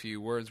the first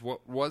few words,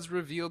 what was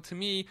revealed to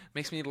me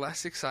makes me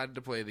less excited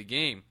to play the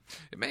game.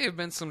 It may have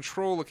been some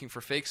troll looking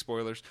for fake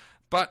spoilers,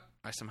 but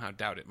I somehow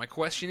doubt it. My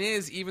question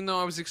is, even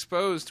though I was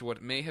exposed to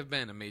what may have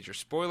been a major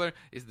spoiler,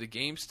 is the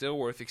game still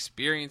worth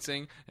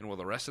experiencing, and will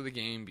the rest of the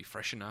game be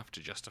fresh enough to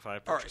justify a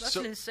purchase? That's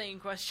an insane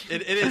question.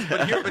 It is,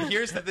 but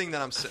here's the thing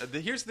that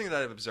here's the thing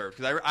that I've observed,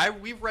 because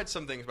we've read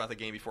some things about the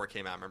game before it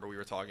came out. Remember, we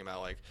were talking about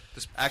like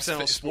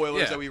accidental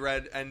spoilers that we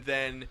read, and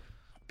then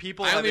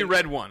people. I only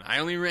read one. I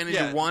only ran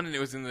into one, and it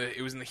was in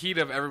the heat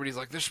of everybody's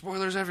like, "There's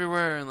spoilers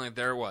everywhere," and like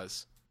there it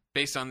was.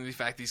 Based on the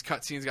fact these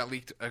cutscenes got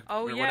leaked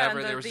or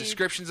whatever, there was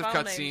descriptions of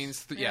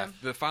cutscenes.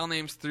 The file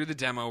names through the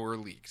demo were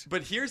leaked.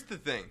 But here's the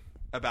thing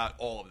about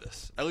all of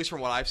this, at least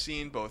from what I've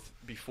seen, both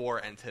before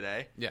and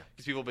today. Yeah.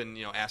 Because people have been,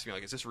 asking me,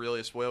 like, is this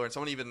really a spoiler? And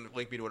someone even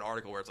linked me to an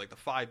article where it's like the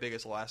 5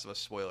 biggest Last of Us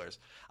spoilers.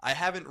 I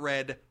haven't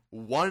read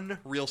one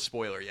real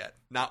spoiler yet.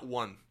 Not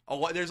one.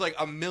 There's like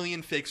a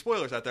million fake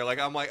spoilers out there.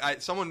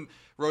 Like someone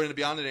wrote into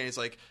Beyond today, and it's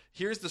like,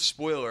 here's the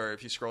spoiler.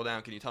 If you scroll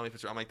down, can you tell me if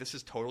it's real? I'm like, this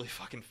is totally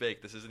fucking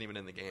fake. This isn't even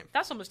in the game.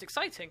 That's almost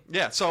exciting.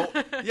 Yeah. So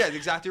yeah,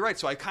 exactly right.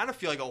 So I kind of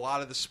feel like a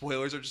lot of the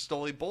spoilers are just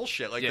totally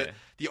bullshit. Like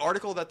the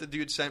article that the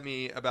dude sent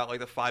me about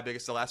like the 5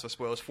 biggest The Last of Us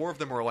spoilers, 4 of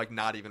them were like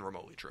not even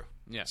remotely true.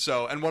 Yeah.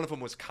 So and one of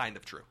them was kind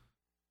of true.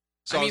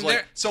 So I was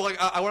like,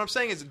 what I'm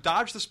saying is,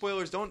 dodge the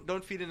spoilers.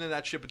 Don't feed into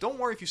that shit. But don't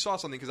worry if you saw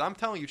something, because I'm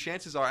telling you,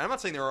 chances are. And I'm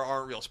not saying there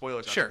aren't real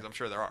spoilers. Sure, because I'm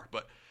sure there are.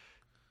 But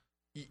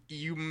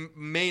you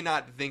may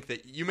think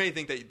that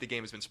the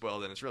game has been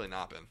spoiled, and it's really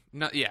not been.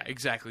 No, yeah,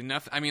 exactly.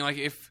 Nothing. I mean, like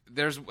if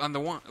there's on the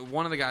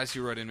one of the guys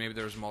who wrote in, maybe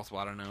there was multiple.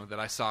 I don't know, that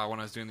I saw when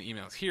I was doing the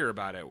emails here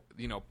about it.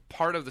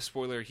 Part of the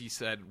spoiler he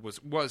said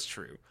was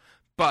true.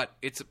 But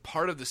it's a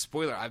part of the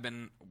spoiler.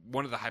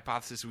 One of the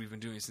hypotheses we've been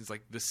doing since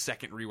like the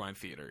second Rewind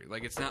Theater.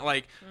 Like it's not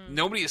like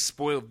nobody has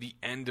spoiled the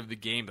end of the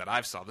game that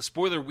I've saw. The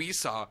spoiler we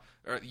saw,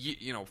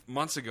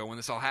 months ago when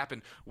this all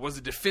happened, was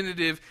a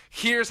definitive.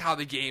 Here's how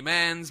the game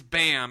ends.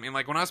 Bam! And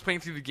like when I was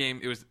playing through the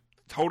game, it was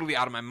totally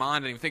out of my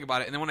mind. I didn't even think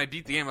about it. And then when I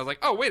beat the game, I was like,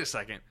 oh, wait a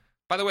second.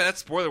 By the way, that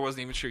spoiler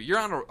wasn't even true. You're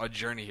on a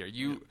journey here.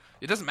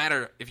 It doesn't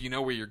matter if you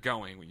know where you're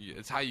going.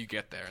 It's how you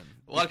get there.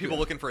 A lot of people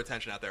looking for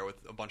attention out there with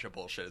a bunch of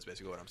bullshit is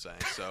basically what I'm saying.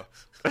 So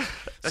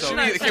that's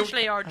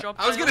essentially our job.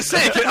 I was going to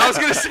say, can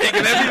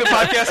that be the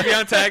Podcast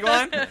Beyond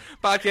tagline?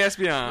 Podcast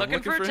Beyond.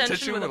 Looking for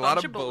attention with a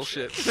lot of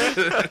bullshit.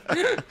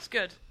 It's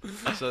good.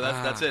 So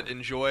that's it.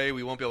 Enjoy.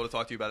 We won't be able to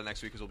talk to you about it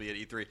next week because we'll be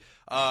at E3.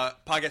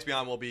 Podcast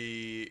Beyond will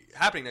be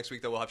happening next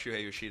week, though. We'll have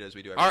Shuhei Yoshida as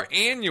we do every Our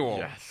annual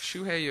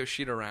Shuhei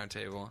Yoshida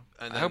roundtable.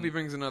 I hope he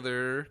brings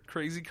another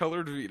crazy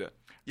colored Vita.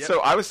 Yep.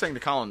 So I was saying to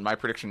Colin, my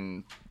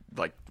prediction,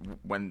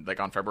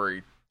 on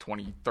February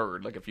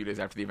 23rd, like a few days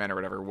after the event or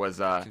whatever, was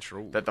that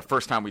the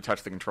first time we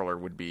touched the controller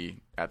would be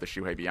at the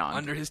Shuhei Beyond.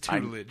 Under his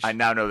tutelage. I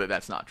now know that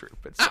that's not true,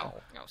 but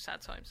still. Oh,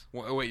 sad times.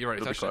 Wait, you're right.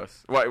 It'll be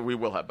close. Well, we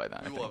will have by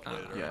then. We will have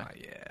played it. Yeah.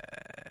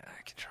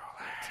 Controller.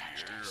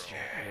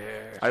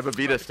 I have a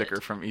Vita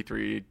sticker from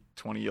E3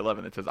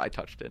 2011 that says I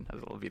touched it. Has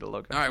a little Vita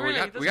logo. All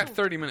right, we got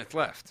 30 minutes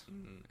left,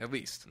 at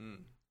least.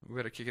 We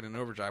better kick it in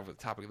overdrive with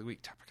the topic of the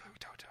week.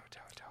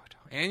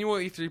 Annual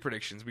E3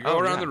 predictions. We go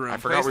around the room.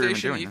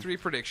 PlayStation E3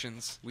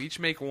 predictions. We each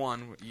make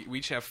one. We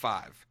each have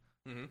 5.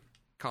 Mm-hmm.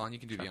 Colin, you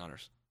can do the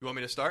honors. You want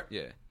me to start?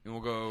 Yeah, and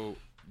we'll go.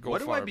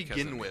 What do I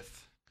begin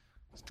with?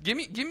 Give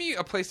me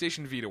a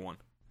PlayStation Vita one.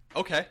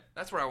 Okay,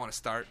 that's where I want to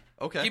start.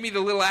 Okay, give me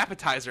the little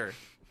appetizer.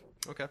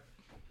 Okay,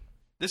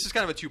 this is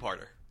kind of a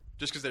 2-parter.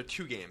 Just because they're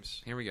 2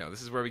 games. Here we go.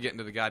 This is where we get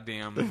into the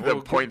goddamn.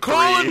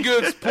 Colin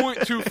gets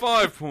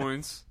 0.25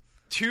 points.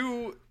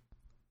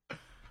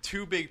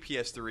 Two big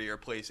PS3 or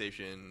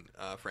PlayStation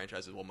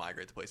franchises will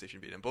migrate to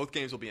PlayStation Vita, and both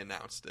games will be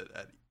announced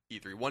at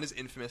E3. One is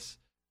Infamous,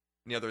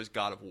 and the other is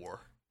God of War.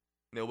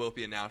 And they will both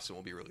be announced and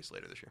will be released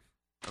later this year.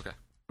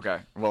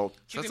 Okay. Well,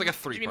 so that's like a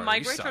 3-part. Do you mean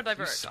migrate or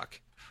divert? You suck.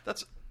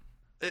 That's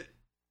it.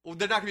 Well,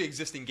 they're not going to be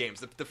existing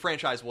games. The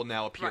franchise will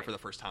now appear for the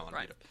first time on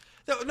Vita.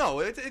 No,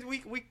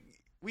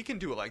 we can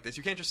do it like this.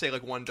 You can't just say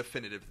like one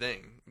definitive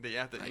thing.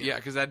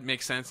 Because that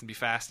makes sense and be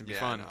fast and be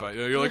fun. No. But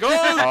you're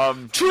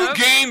like, 2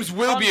 games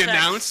will be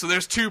announced, so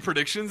there's 2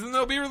 predictions, and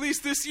they'll be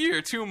released this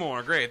year. 2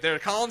 more. Great. There,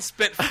 Colin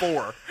spent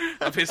 4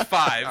 of his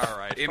 5 all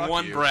right, in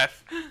one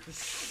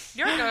breath.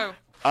 Your go.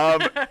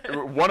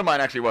 One of mine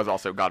actually was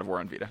also God of War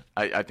on Vita.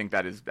 I think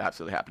that is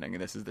absolutely happening,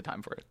 and this is the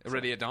time for it.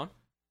 Ready at dawn?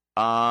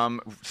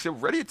 So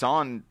Ready at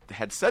Dawn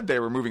had said they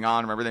were moving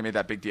on. Remember, they made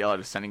that big deal out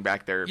of sending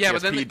back their Yeah, PSP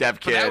but then dev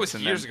but kits. that was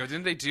and years then, ago.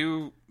 Didn't they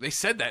do? They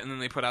said that, and then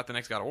they put out the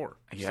next God of War.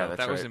 Yeah, So that's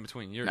that was right. in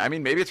between years. I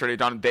mean, maybe it's Ready at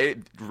Dawn.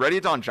 Ready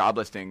at Dawn job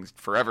listings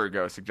forever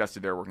ago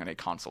suggested they were working on a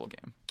console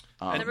game.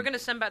 And they were going to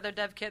send back their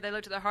dev kit. They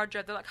looked at their hard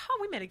drive. They're like, "Oh,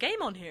 we made a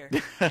game on here. We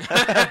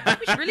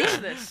should release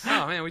this."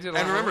 Oh man, we did. A lot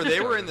And of remember, work they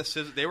on were it. in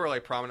the they were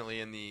like prominently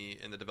in the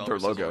developer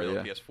Their logo, sizzle reel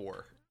yeah. of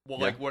PS4. Well,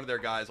 Yeah. like one of their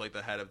guys, like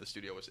the head of the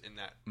studio, was in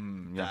that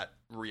yeah. that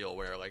reel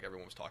where like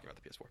everyone was talking about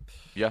the PS4.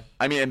 Yeah,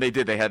 I mean, and they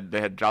did. They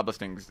had job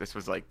listings. This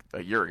was like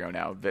a year ago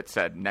now that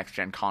said next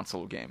gen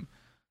console game.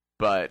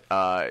 But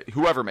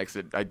whoever makes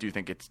it, I do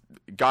think it's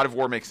God of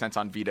War makes sense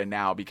on Vita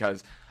now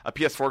because a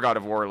PS4 God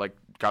of War, like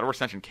God of War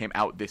Ascension, came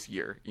out this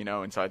year,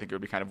 and so I think it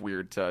would be kind of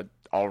weird to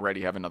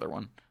already have another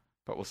one.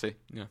 But we'll see.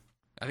 Yeah,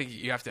 I think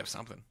you have to have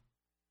something.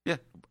 Yeah,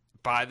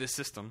 Buy this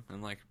system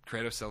and like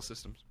Kratos sells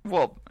systems.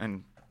 well,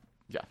 and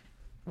yeah,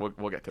 we'll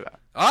get to that.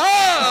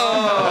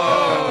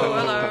 Oh,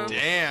 hello.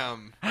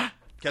 Damn,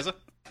 Keza.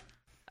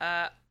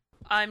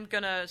 I'm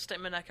gonna stick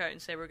my neck out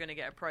and say we're gonna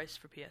get a price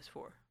for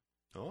PS4.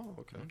 Oh,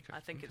 okay. I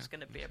think it's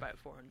gonna be about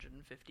 $450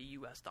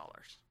 US.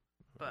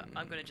 But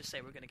I'm gonna just say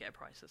we're gonna get a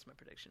price. That's my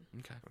prediction.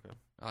 Okay,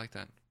 I like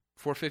that.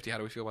 $450. How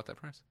do we feel about that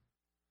price?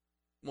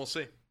 We'll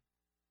see.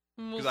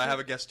 Because I have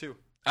a guess too.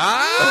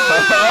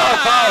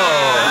 Ah!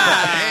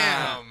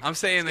 Damn. I'm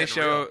saying they It's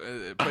show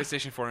getting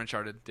PlayStation 4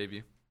 Uncharted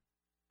debut.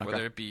 Okay.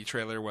 Whether it be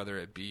trailer, whether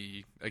it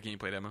be a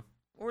gameplay demo.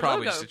 Or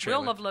Probably logo. just a We all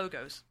trailer. love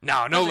logos.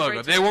 No That's a logo.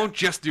 great They trailer. won't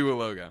just do a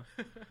logo.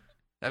 Evan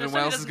somebody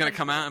Wells is doesn't going like to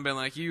come out and be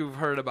like, "You've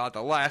heard about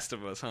The Last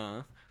of Us,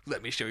 huh?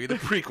 Let me show you the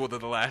prequel to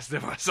The Last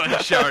of Us,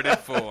 Uncharted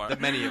 4. The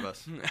many of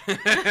us.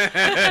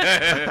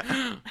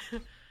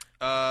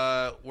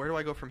 Where do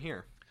I go from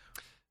here?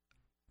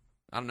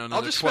 I don't know.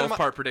 Another just spend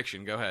 12-part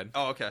prediction. Go ahead.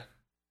 Oh, okay.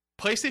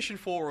 PlayStation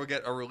 4 will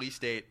get a release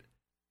date,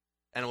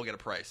 and it will get a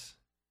price.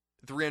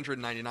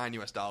 $399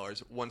 US,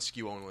 one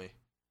SKU only.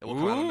 It will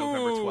come out on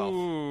November 12th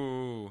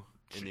Ooh.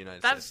 in the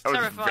United That's States. That was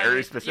terrifying.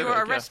 very specific, You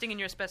are yeah. arresting in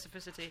your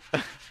specificity.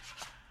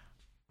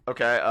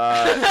 Okay.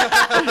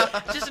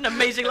 Just an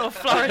amazing little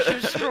flourish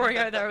of scoring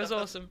out there. It was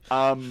awesome.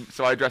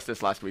 So I addressed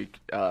this last week,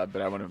 but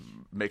I want to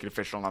make it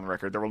official on the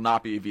record. There will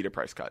not be a Vita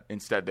price cut.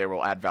 Instead, they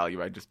will add value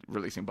by just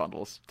releasing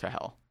bundles to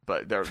hell.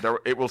 But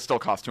it will still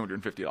cost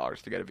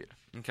 $250 to get a Vita.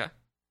 Okay.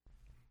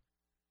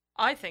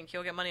 I think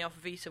you'll get money off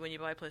Vita when you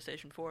buy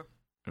PlayStation 4.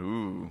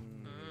 Ooh.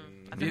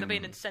 I think there'll be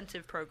an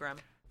incentive program.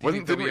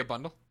 Wasn't there didn't be we- a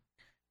bundle?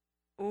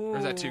 Ooh,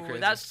 is that too crazy?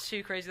 That's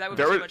too crazy. That would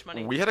be There too was, much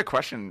money. we had a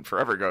question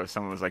forever ago.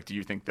 Someone was like, "Do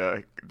you think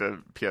the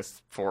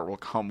PS4 will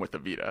come with the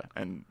Vita?"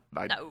 And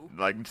No.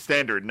 like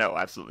standard, no,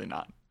 absolutely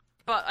not.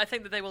 But I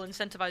think that they will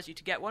incentivize you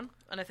to get one,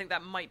 and I think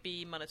that might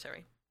be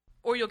monetary.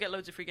 Or you'll get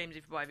loads of free games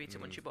if you buy Vita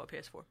once you bought a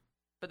PS4.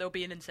 But there'll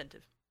be an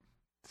incentive.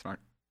 Smart.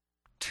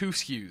 2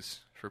 SKUs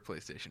for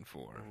PlayStation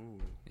 4.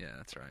 Yeah,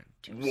 that's right.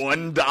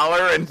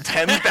 $1 and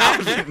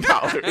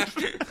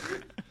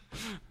 $10,000.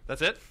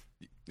 That's it?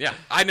 Yeah,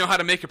 I know how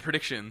to make a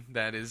prediction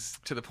that is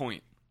to the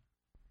point.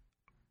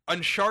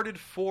 Uncharted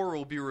 4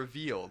 will be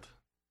revealed.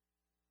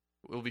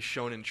 It will be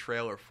shown in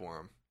trailer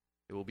form.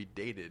 It will be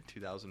dated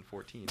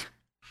 2014.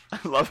 I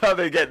love how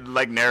they get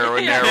like narrower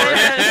and Yeah, narrower.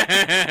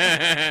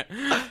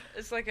 yeah.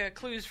 It's like a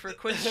clues for a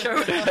quiz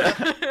show.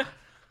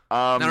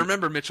 Now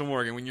remember, Mitchell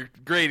Morgan, when you're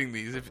grading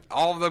these, if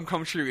all of them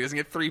come true, he doesn't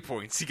get 3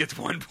 points. He gets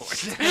 1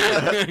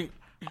 point.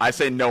 I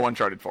say no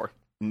Uncharted 4.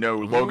 No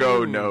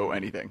logo, Ooh. no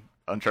anything.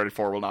 Uncharted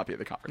 4 will not be at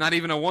the conference. Not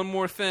even a one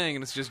more thing,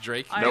 and it's just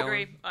Drake. I yelling.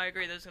 agree. I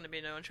agree. There's going to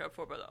be no Uncharted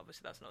 4, but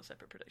obviously that's not a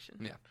separate prediction.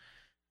 Yeah.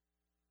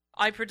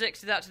 I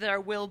predict that there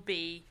will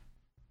be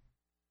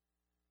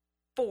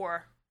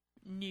 4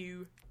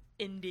 new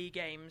indie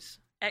games,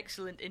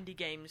 excellent indie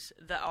games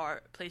that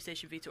are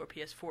PlayStation Vita or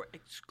PS4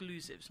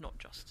 exclusives, not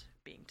just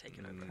being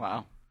taken over.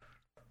 Wow.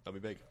 That'll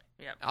be big.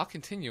 Yeah. I'll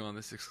continue on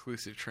this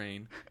exclusive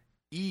train.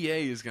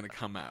 EA is going to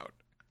come out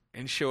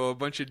and show a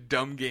bunch of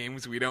dumb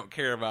games we don't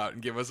care about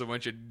and give us a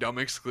bunch of dumb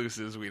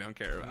exclusives we don't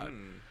care about.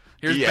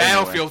 Here's EA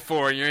Battlefield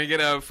 4, and you're going to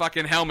get a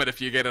fucking helmet if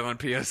you get it on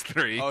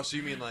PS3. Oh, so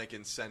you mean like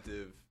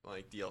incentive,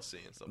 like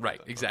DLC and stuff Right,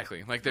 like that?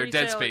 exactly. Like their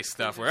Retail Dead Space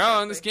stuff, exclusive where,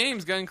 stuff, and this right.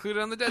 game's got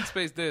included on the Dead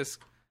Space disc.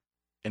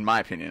 In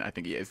my opinion, I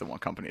think EA is the one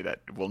company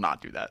that will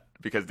not do that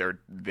because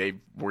they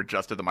were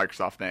just at the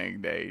Microsoft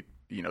thing. They,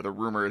 the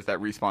rumor is that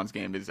Respawn's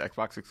game is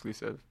Xbox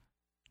exclusive.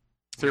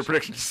 So your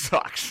prediction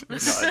sucks. No, I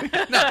think-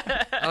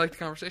 I like the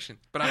conversation,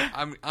 but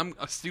I'm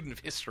a student of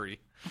history,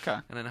 okay.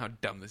 and I know how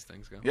dumb these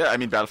things go. Yeah, I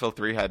mean, Battlefield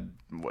 3 had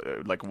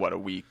a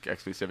week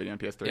exclusivity on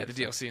PS3. Yeah, the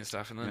DLC and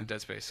stuff, and then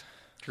Dead Space.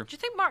 Do you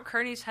think Mark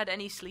Kearney's had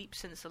any sleep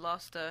since the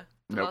last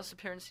Nope. last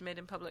appearance he made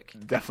in public?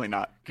 Definitely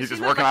not. He's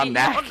just He working looked on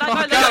like Knack. that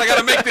guy God, I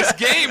gotta make this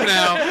game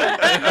now.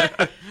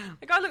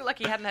 The guy looked like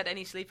he hadn't had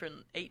any sleep for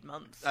 8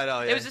 months. I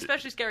know, It yeah. was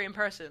especially scary in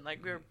person.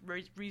 Like, we were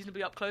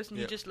reasonably up close, and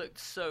Yeah. he just looked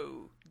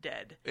so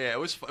dead. Yeah, it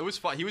was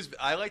fun.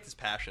 I liked his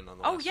passion on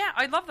the Oh, yeah,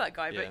 I love that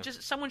guy, Yeah. but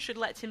just someone should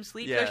let him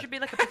sleep. Yeah. There should be,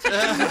 like, a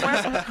petition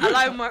somewhere.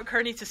 Allow Mark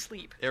Kearney to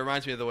sleep. It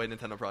reminds me of the way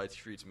Nintendo probably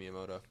treats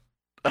Miyamoto.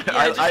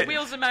 Yeah, just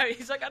wheels him out.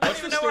 He's like, I don't What's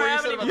even the know where story I you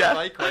am said about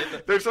anymore. the bike,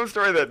 right? There's some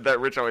story that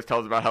Rich always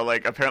tells about how,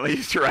 like, apparently he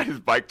used to ride his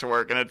bike to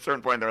work, and at a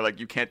certain point they're like,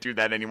 you can't do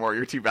that anymore,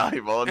 you're too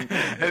valuable.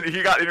 And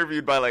he got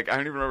interviewed by, like, I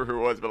don't even remember who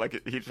it was, but,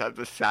 like, he just had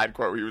this sad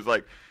quote where he was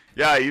like,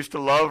 yeah, I used to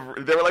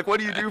love, they were like, what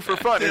do you do for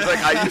fun? He's like,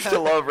 I used to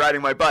love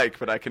riding my bike,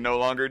 but I can no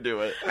longer do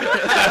it.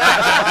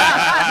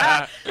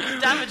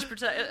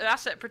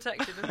 Asset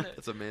protection, isn't it?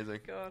 That's amazing.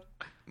 God.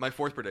 My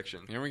fourth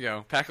prediction. Here we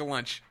go. Pack a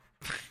lunch.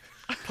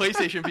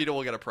 PlayStation Vita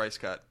will get a price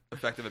cut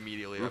effective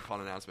immediately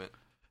upon announcement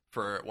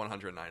for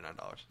 $199.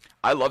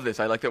 I love this.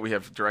 I like that we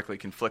have directly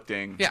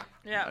conflicting. Yeah.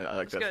 Yeah, I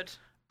like it's this.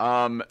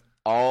 good.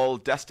 All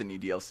Destiny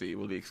DLC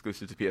will be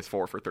exclusive to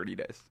PS4 for 30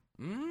 days.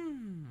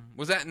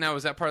 Was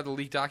that part of the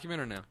leaked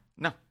document or no?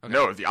 No,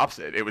 no, it was the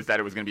opposite. It was that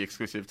it was going to be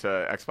exclusive to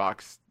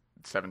Xbox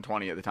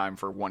 720 at the time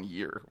for 1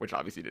 year, which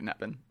obviously didn't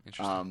happen.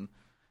 Interesting.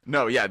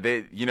 No, yeah,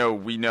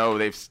 we know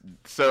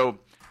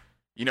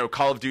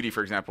Call of Duty,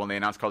 for example, when they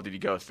announced Call of Duty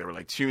Ghosts, they were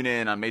like, tune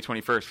in on May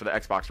 21st for the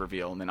Xbox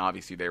reveal, and then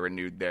obviously they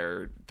renewed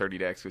their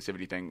 30-day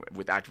exclusivity thing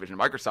with Activision and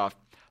Microsoft.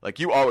 Like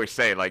you always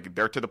say, like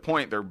they're to the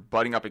point, they're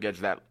butting up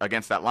against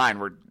that line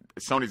where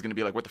Sony's going to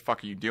be like, what the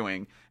fuck are you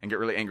doing, and get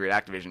really angry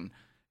at Activision.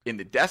 In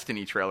the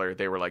Destiny trailer,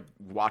 they were like,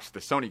 watch the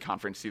Sony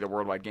conference, see the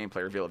worldwide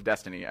gameplay reveal of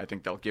Destiny. I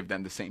think they'll give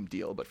them the same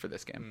deal, but for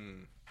this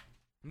game.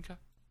 Okay.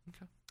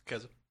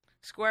 Keza.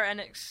 Square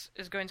Enix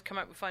is going to come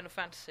out with Final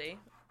Fantasy,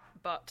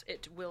 but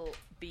it will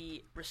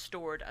be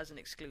restored as an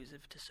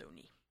exclusive to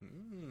Sony.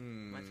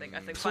 I think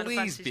Final Please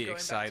Fantasy's be going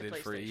excited back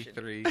to for PlayStation.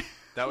 E3.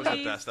 That was the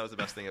Please. best. That was the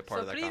best thing at part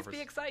So of that please conference.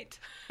 be excited.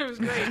 It was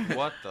great.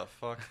 What the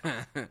fuck?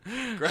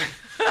 Great.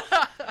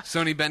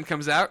 Sony Bend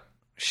comes out,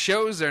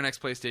 shows their next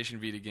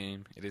PlayStation Vita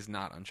game. It is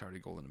not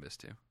Uncharted Golden Abyss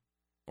 2.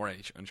 Or any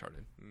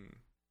Uncharted.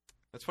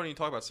 That's funny you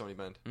talk about Sony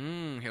Bend.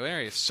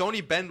 Hilarious.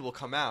 Sony Bend will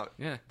come out.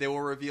 Yeah. They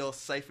will reveal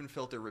Siphon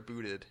Filter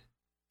Rebooted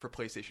for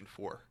PlayStation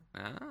 4.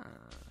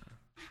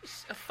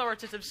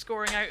 Authoritative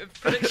scoring out of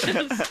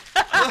predictions.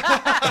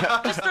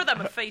 Just throw that in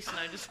my face now.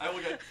 I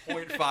will get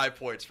 0.5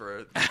 points for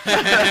it.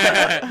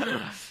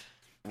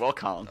 Well,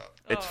 Colin,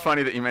 it's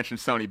funny that you mentioned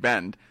Sony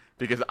Bend,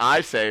 because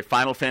I say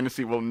Final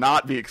Fantasy will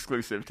not be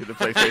exclusive to the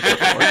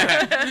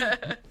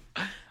PlayStation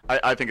 4.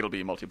 I think it'll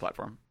be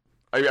multi-platform.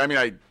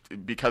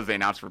 Because they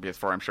announced for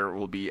PS4, I'm sure it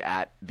will be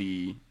at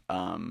the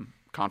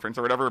conference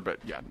or whatever. But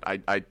yeah,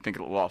 I think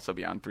it will also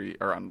be on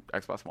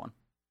Xbox One.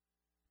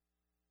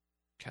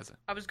 Keza.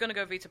 I was going to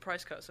go Vita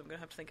price cut, so I'm going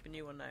to have to think of a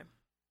new one now.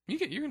 You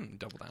can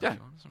double down. Yeah, if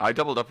you want. I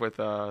doubled up with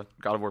God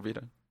of War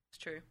Vita. It's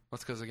true.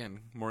 That's because,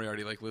 again,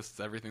 Moriarty lists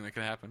everything that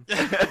could happen.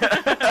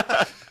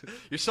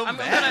 You're so I'm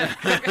mad.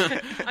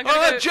 gonna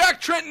go.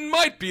 Jack Trenton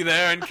might be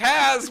there, and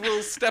Kaz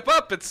will step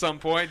up at some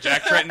point.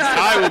 Jack Trenton's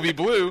tie will be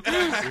blue.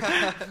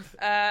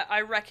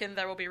 I reckon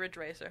there will be Ridge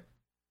Racer.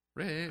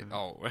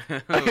 Oh.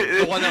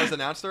 The one that was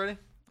announced already?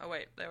 Oh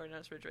wait, they were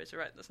announced Ridge Racer.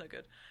 Right, that's no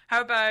good.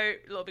 How about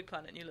Little Big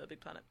Planet? New Little Big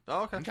Planet.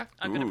 Oh, okay.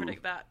 I'm going to Ooh.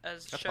 predict that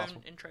as That's shown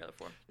possible. in trailer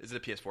form. Is it a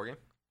PS4 game?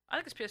 I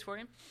think it's a PS4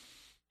 game.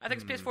 I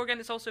think it's a PS4 game.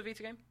 It's also a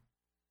Vita game.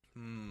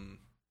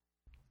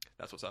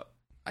 That's what's up.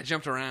 I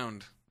jumped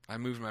around. I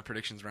moved my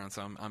predictions around,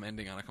 so I'm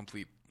ending on a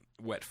complete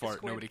wet fart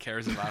Squid. nobody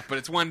cares about. But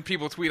it's one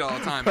people tweet all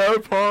the time.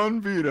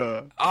 Upon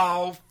Vita.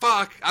 Oh,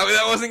 fuck.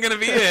 That wasn't going to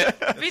be it.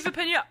 Viva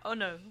Pinata. Oh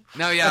no.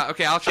 No, yeah,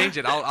 okay, I'll change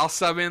it. I'll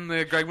sub in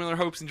the Greg Miller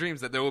hopes and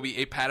dreams that there will be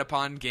a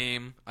Patapon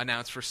game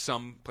announced for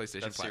some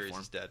PlayStation That series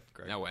platform. is dead,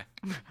 Greg. No way.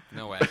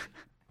 No way.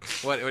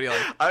 What do you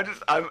like?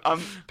 I'm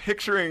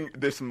picturing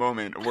this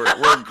moment where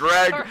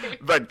Greg, Sorry.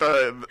 like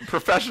the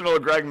professional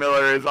Greg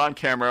Miller, is on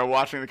camera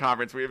watching the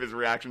conference. We have his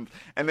reactions,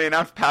 and they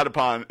announce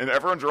Patapon, and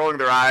everyone's rolling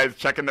their eyes,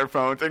 checking their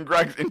phones, and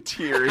Greg's in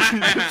tears.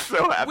 He's just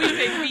so happy.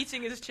 Weeping,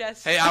 beating his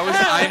chest. Hey,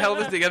 I held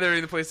this together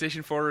in the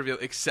PlayStation 4 reveal,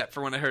 except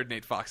for when I heard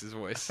Nate Fox's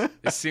voice.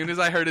 As soon as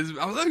I heard his,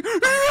 I was like,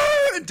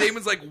 "Ah!" And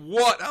Damon's like,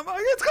 "What?" I'm like,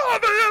 "It's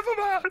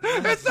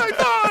coming, it's Nate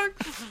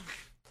Fox."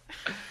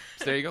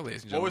 So there you go,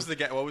 ladies and What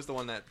gentlemen. was the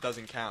one that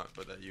doesn't count,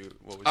 but that you?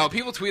 What was Oh, it?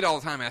 people tweet all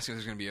the time asking if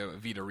there's going to be a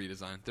Vita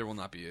redesign. There will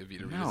not be a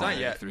Vita redesign. Not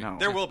yet. E3. No.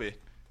 There will be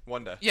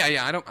one day.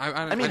 Yeah, I don't.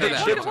 I mean, know they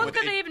that. should- What with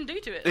did the- they even do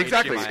to it?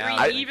 Exactly. Like, the HDMI screen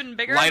out. even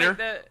bigger. Lighter. Like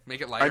the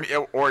Make it I lighter.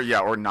 mean,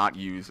 or not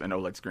use an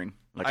OLED screen.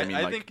 I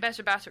like, think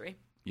better battery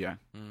yeah.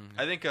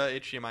 I think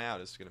HDMI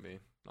out is going to be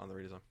on the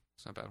redesign.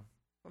 It's not bad.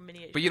 or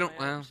mini. But you don't- HDMI,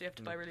 well, so you have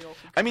to buy really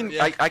awful. I mean,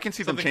 Yeah. I can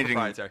see them Something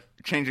proprietary.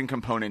 changing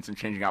components and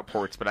changing out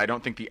ports, but I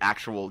don't think the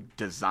actual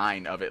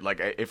design of it. Like,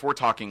 if we're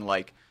talking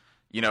like,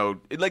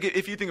 like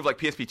if you think of like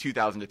PSP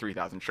 2000 to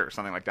 3000, sure,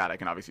 something like that, I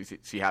can obviously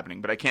see happening.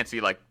 But I can't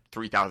see like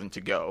 3000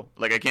 to go.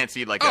 Like, I can't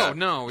see like Oh a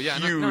no, yeah,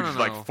 huge no.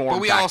 like form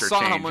But we all factor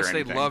saw how change much or they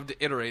anything. loved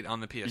to iterate on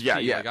the PSP. Yeah.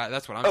 Like,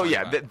 that's what I'm. Oh talking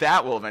yeah, about.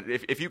 that will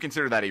if you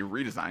consider that a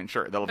redesign,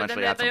 sure, they'll But then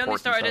eventually add they some only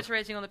ports and started stuff.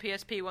 iterating on the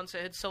PSP once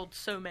it had sold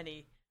so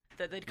many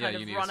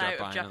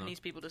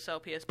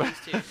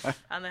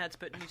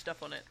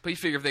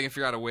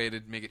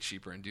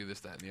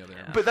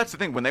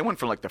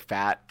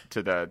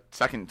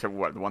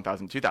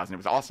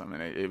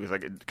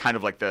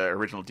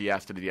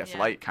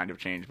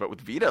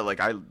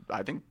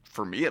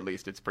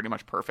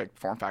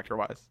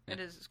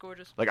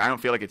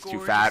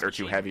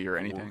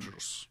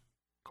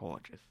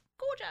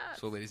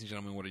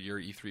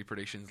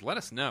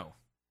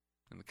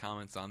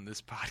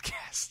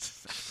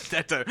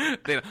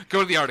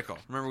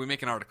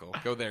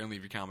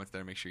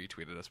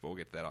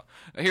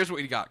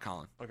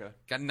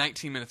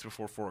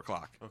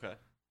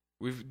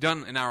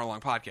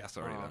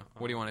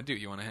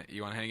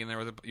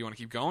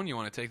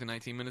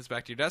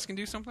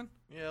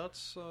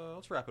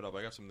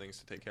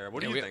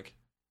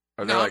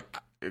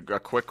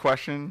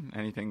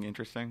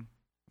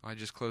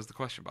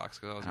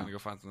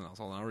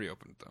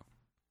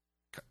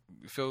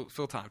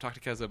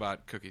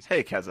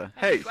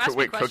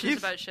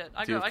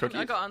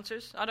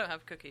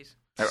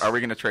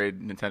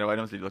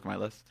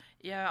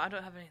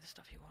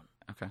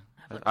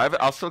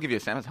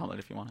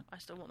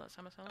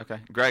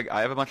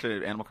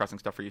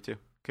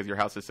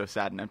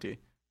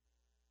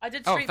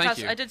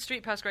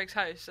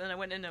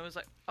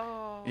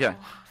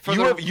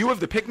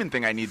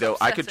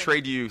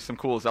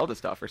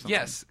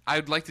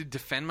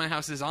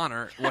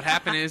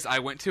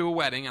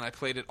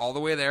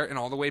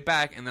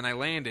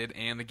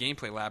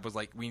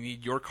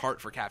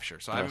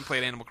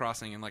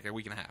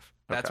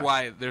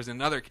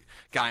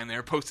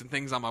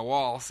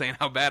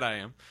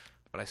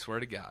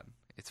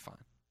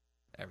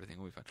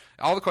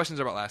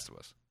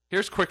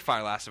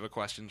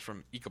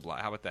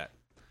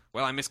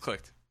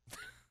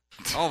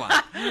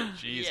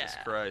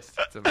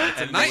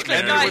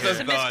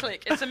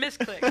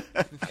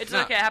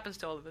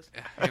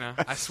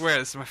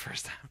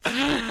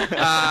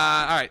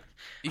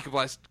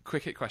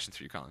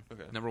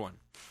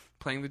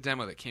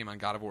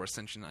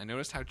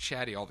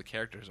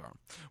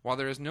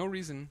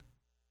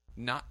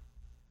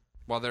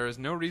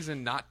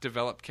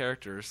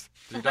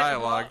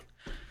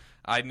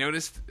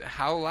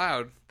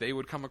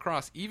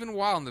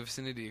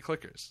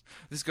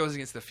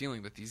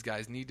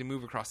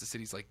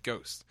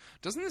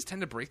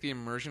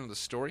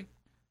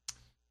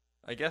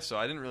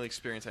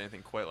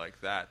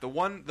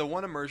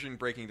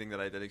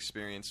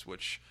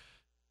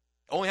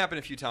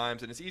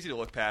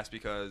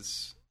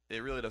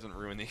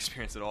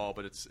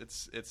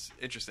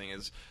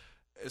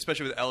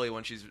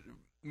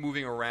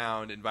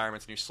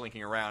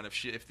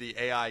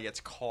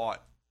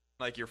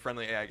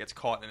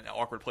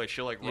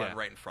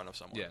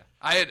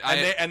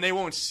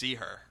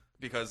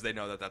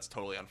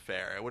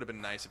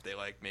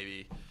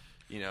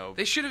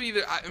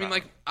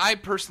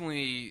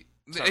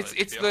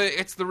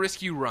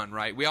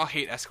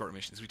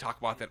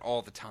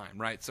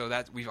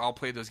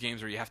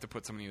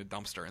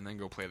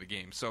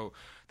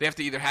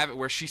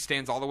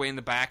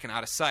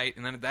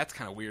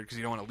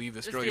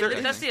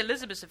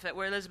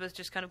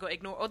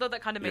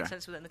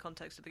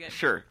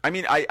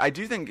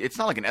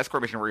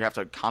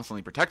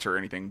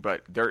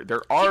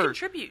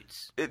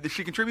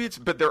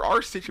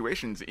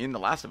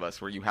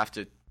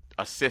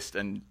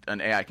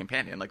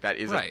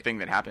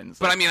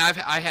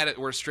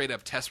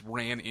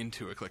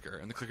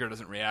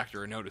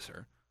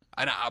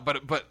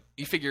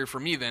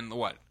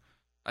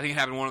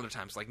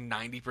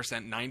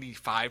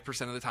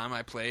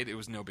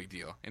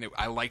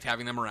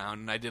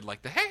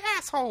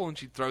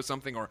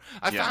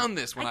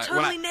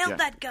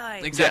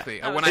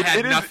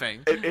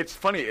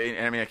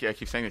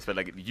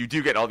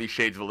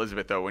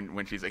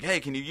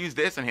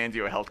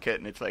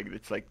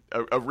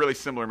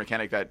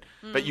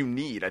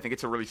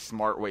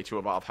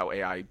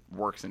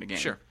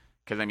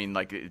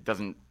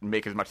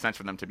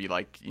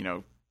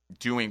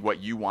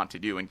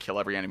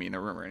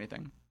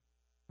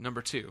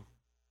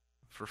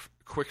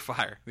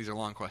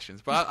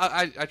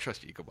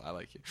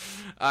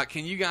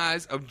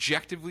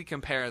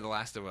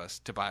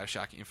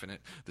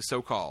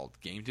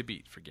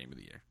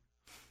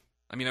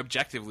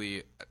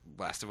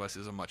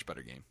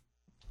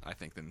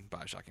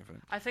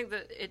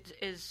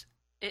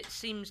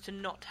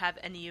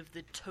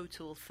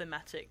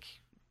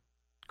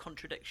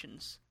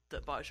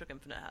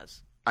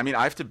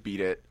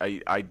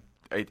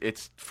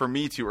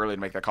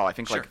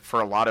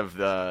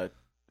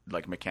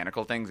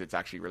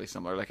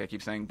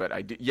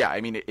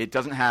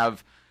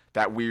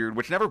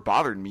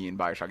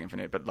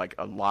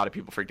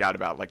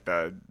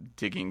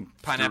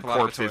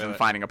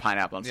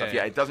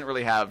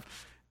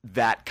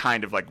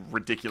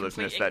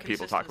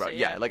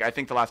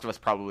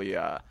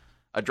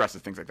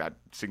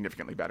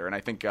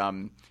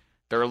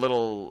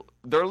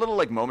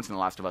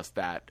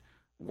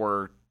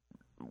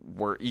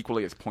were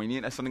equally as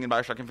poignant as something in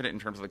Bioshock Infinite in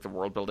terms of like the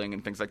world building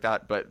and things like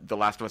that. But The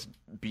Last of Us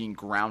being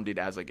grounded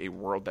as like a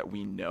world that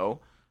we know,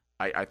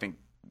 I think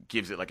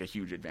gives it like a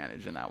huge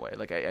advantage in that way.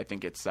 Like I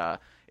think it's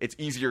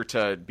easier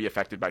to be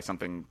affected by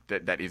something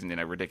that isn't in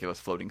a ridiculous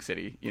floating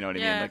city. You know what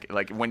I mean?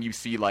 Like when you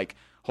see like,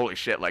 holy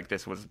shit, like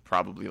this was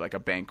probably like a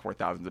bank where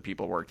thousands of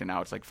people worked and now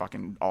it's like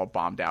fucking all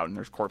bombed out and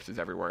there's corpses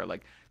everywhere.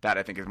 Like that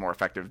I think is more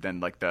effective than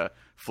like the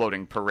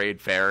floating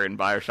parade fair in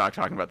Bioshock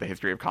talking about the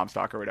history of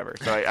Comstock or whatever.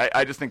 So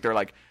I just think they're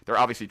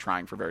obviously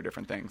trying for very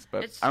different things.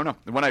 But I don't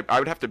know. When I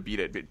would have to beat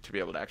it to be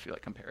able to actually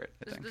like compare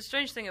it. The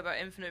strange thing about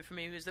Infinite for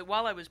me was that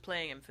while I was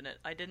playing Infinite,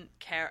 I didn't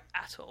care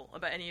at all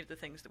about any of the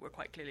things that were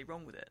quite clearly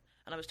wrong with it.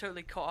 And I was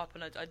totally caught up,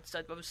 and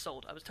I was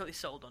sold. I was totally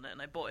sold on it,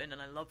 and I bought in,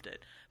 and I loved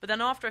it. But then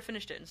after I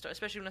finished it, and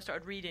especially when I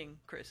started reading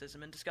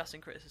criticism and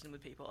discussing criticism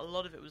with people, a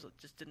lot of it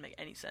just didn't make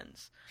any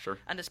sense. Sure.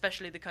 And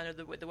especially the kind of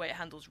the way it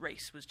handles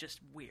race was just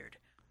weird.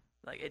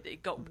 Like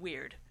it got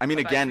weird. I mean,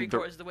 about again,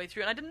 3/4 of the way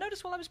through, and I didn't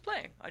notice while I was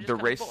playing. I just the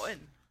kind race. of bought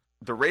in.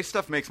 The race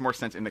stuff makes more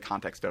sense in the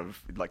context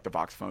of like the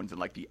Vox phones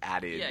and like the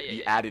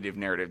additive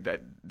narrative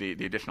that the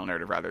additional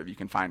narrative rather you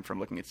can find from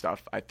looking at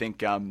stuff. I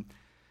think I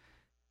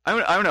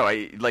don't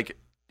know.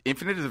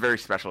 Infinite is a very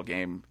special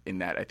game in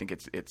that I think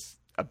it's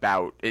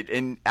about it,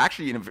 and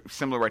actually in a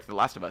similar way to The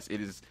Last of Us, it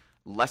is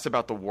less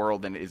about the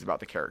world than it is about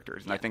the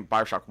characters. And I think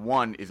Bioshock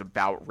 1 is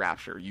about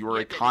Rapture. You are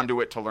a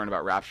conduit to learn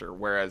about Rapture,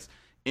 whereas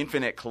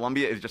Infinite,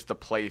 Columbia is just the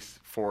place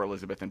for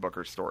Elizabeth and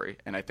Booker's story.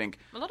 And I think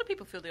a lot of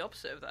people feel the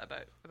opposite of that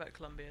about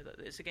Columbia, that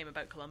it's a game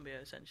about Columbia,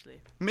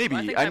 essentially.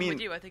 Maybe. But I mean, with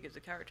you, I think it's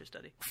a character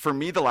study. For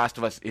me, The Last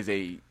of Us is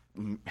a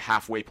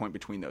halfway point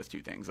between those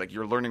two things. Like,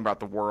 you're learning about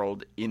the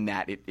world in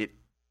that it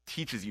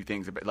teaches you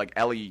things about, like,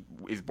 Ellie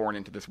is born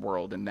into this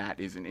world, and that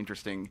is an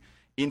interesting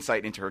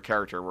insight into her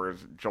character,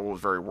 whereas Joel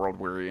is very world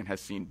weary and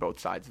has seen both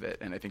sides of it.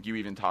 And I think you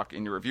even talk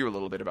in your review a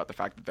little bit about the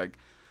fact that, like,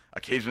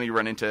 occasionally you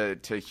run into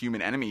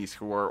human enemies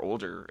who are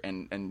older,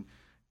 and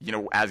you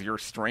know, as you're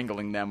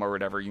strangling them or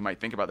whatever, you might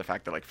think about the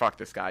fact that, like, fuck,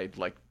 this guy,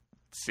 like,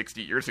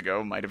 60 years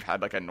ago might have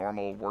had like a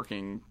normal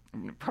working,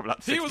 probably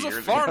not 60 years ago. He was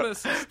a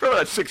pharmacist. Probably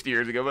not 60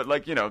 years ago, but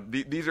like, you know,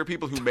 these are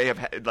people who may have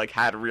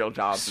had real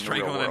jobs in the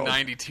real world.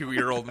 Strangling a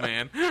 92-year-old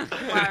man.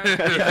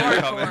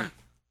 Wow.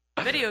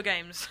 Video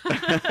games.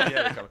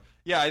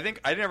 Yeah, I think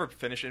I never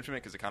finished Infinite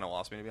because it kind of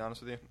lost me, to be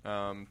honest with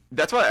you.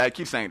 That's why I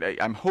keep saying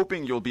I'm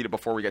hoping you'll beat it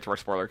before we get to our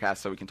spoiler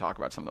cast, so we can talk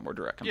about some of the more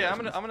direct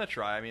comparisons. Yeah, I'm gonna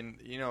try. I mean,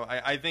 you know,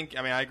 I think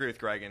I agree with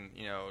Greg, and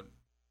you know,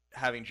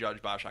 having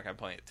judged Bioshock, I'm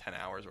playing it 10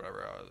 hours or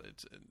whatever.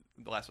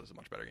 The Last of Us is a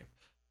much better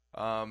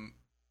game.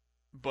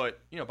 But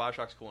you know,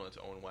 Bioshock's cool in its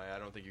own way. I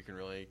don't think you can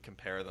really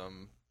compare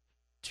them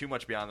too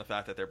much beyond the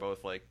fact that they're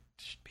both like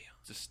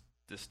just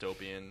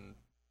dystopian,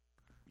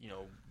 you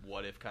know,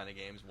 what if kind of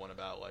games. One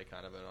about like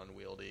kind of an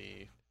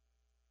unwieldy,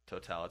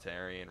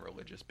 totalitarian,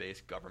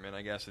 religious-based government,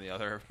 I guess, and the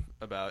other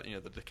about, you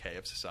know, the decay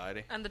of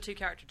society. And the two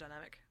character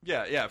dynamic.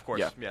 Yeah, of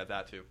course. Yeah,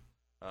 that too.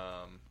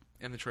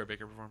 And the Troy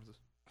Baker performances.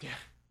 Yeah,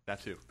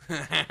 that too.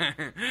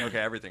 Okay,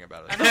 everything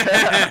about it.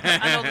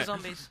 And all the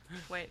zombies.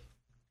 Wait.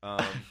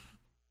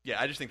 Yeah,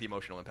 I just think the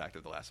emotional impact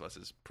of The Last of Us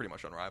is pretty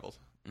much unrivaled.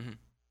 Mm-hmm.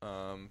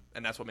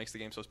 And that's what makes the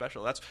game so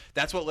special.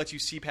 That's what lets you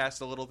see past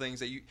the little things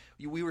that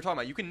we were talking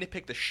about. You can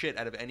nitpick the shit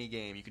out of any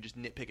game. You can just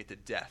nitpick it to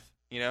death,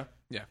 you know?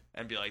 Yeah.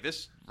 And be like,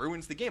 this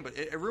ruins the game. But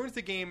it ruins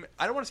the game.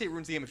 I don't want to say it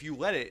ruins the game if you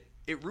let it.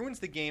 It ruins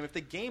the game if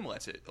the game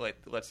lets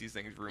these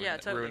things ruin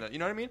it. Totally. Ruin it. You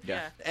know what I mean?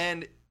 Yeah.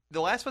 And The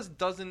Last of Us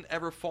doesn't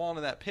ever fall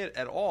into that pit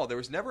at all. There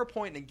was never a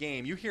point in a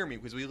game. You hear me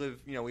because we live,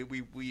 you know,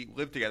 we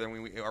live together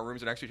and our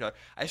rooms are next to each other.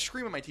 I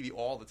scream at my TV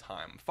all the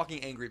time. I'm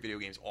fucking angry at video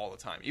games all the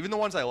time, even the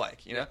ones I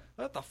like. You know,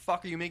 what the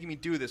fuck are you making me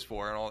do this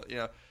for? And all, you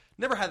know,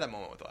 never had that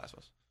moment with The Last of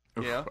Us.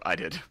 You know? I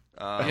did.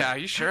 Yeah, are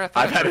you sure?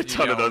 I've had a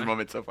ton of those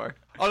moments so far.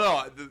 Oh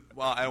no,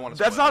 well, I don't want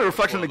to. That's not a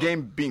reflection of the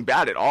game being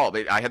bad at all.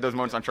 I had those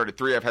moments on Uncharted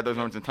 3. I've had those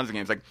moments in tons of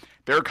games. Like,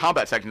 there are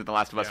combat sections in The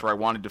Last of Us where I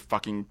wanted to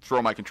fucking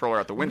throw my controller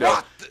out the window.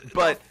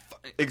 But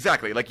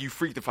exactly, like, you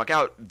freak the fuck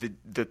out.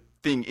 The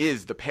thing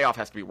is, the payoff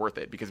has to be worth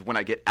it, because when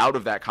I get out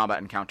of that combat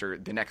encounter,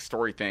 the next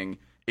story thing,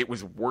 it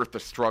was worth the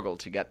struggle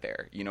to get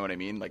there. You know what I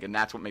mean? Like, and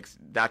that's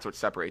what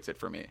separates it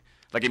for me.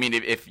 Like, I mean,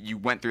 if you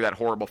went through that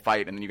horrible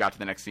fight and then you got to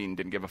the next scene,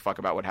 didn't give a fuck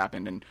about what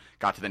happened, and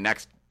got to the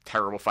next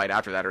terrible fight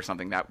after that or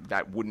something,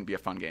 that wouldn't be a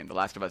fun game. The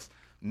Last of Us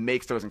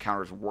makes those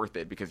encounters worth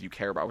it because you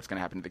care about what's going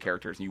to happen to the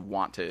characters and you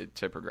want to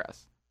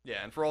progress.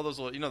 Yeah, and for all those,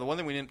 you know, the one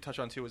thing we didn't touch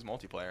on too was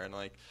multiplayer, and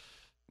like,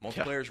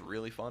 multiplayer is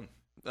really fun.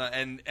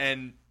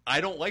 And I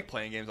don't like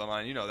playing games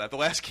online. You know that. The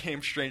last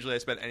game, strangely, I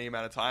spent any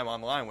amount of time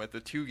online with, the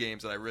two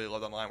games that I really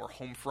loved online were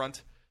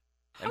Homefront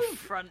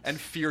and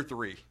Fear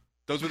 3.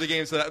 Those were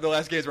the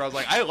last games where I was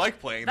like, I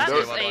like playing this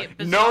game. That is a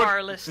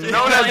bizarre list.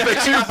 Known as the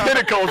two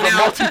pinnacles of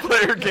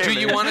multiplayer gaming. Do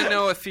you want to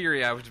know a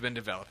theory I've been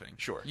developing?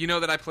 Sure. You know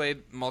that I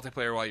played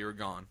multiplayer while you were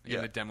gone in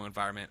the demo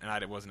environment, and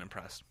I wasn't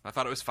impressed. I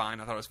thought it was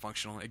fine. I thought it was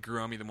functional. It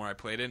grew on me the more I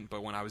played it,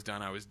 but when I was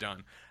done, I was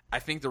done. I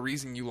think the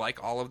reason you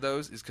like all of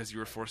those is because you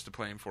were forced to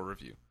play them for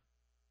review.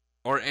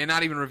 And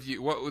not even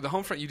review. The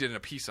Homefront you did in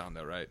a piece on,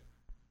 though, right?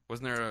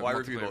 Wasn't there a Well, I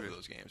reviewed multiplayer both of video?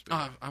 those games.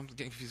 I'm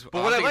getting confused. But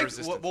I'm what I thinking liked,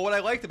 Resistance. what I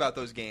liked about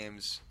those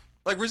games,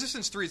 like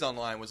Resistance 3's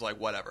online was like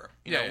whatever.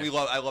 You know,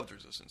 Yeah. I loved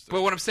Resistance 3.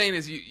 But what I'm saying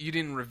is, you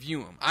didn't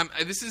review them. I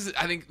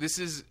think this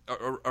is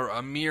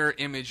a mirror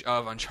image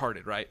of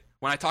Uncharted, right?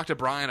 When I talked to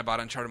Brian about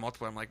Uncharted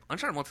multiplayer, I'm like,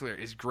 Uncharted multiplayer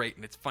is great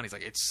and it's fun. He's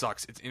like, it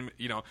sucks.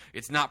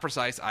 It's not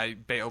precise. I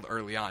bailed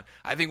early on.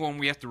 I think when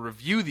we have to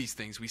review these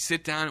things, we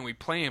sit down and we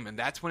play them, and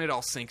that's when it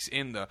all sinks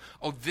in.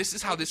 This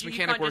is how this You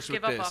mechanic can't works just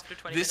with give up this. after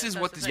 20 This minutes,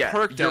 is what that's this the thing.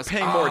 perk You're does.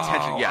 paying more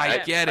attention. Yeah, I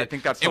get it. I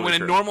think that's and when totally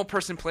a true. normal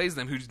person plays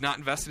them who's not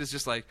invested, is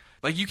just like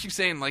you keep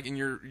saying, like in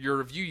your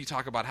review, you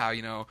talk about how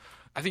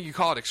I think you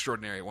call it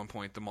extraordinary at one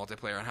point, the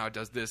multiplayer, and how it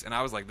does this. And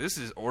I was like, this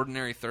is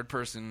ordinary third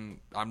person.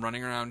 I'm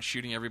running around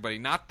shooting everybody.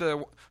 Not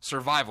the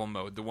survival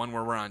mode, the one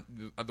where we're on.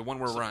 The one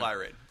where we're on. Supply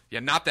raid. Yeah,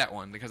 not that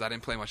one, because I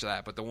didn't play much of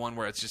that. But the one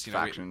where it's just,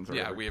 Factions or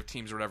whatever. we have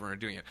teams or whatever and are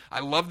doing it. I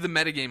love the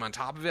metagame on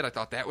top of it. I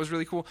thought that was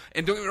really cool.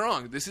 And don't get me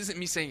wrong, this isn't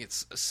me saying it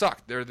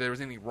sucked. There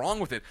was anything wrong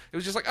with it. It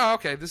was just like, oh,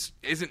 okay, this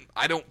isn't.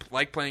 I don't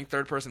like playing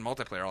third person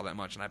multiplayer all that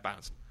much, and I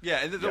bounced.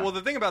 Yeah, and well,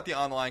 the thing about the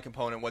online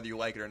component, whether you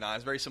like it or not,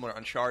 is very similar to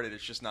Uncharted.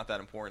 It's just not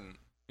that important.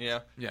 You know?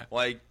 Yeah.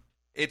 Like,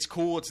 it's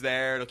cool, it's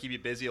there, it'll keep you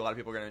busy. A lot of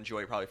people are going to enjoy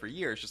it probably for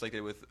years, just like they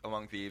did with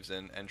Among Thieves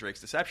and Drake's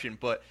Deception,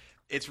 but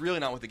it's really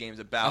not what the game's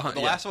about.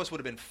 The Last of Us would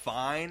have been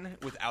fine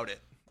without it.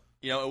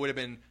 You know, it would have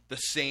been the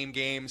same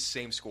game,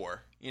 same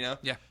score, you know?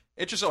 Yeah.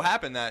 It just so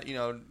happened that,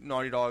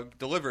 Naughty Dog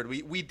delivered.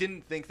 We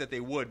didn't think that they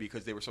would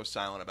because they were so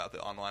silent about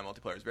the online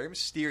multiplayer. It's very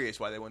mysterious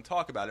why they wouldn't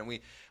talk about it. And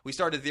we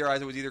started to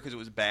theorize it was either because it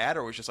was bad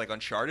or it was just like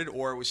Uncharted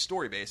or it was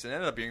story-based. And it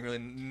ended up being really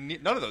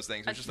none of those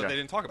things. It was just that they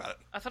didn't talk about it.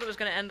 I thought it was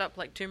going to end up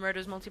like Tomb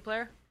Raider's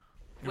multiplayer,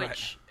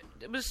 which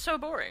it was so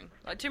boring.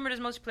 Like Tomb Raider's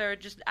multiplayer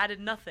just added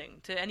nothing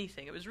to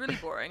anything. It was really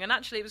boring, and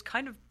actually it was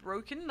kind of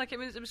broken. Like it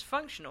was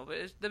functional,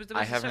 but there was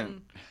I a haven't-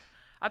 certain.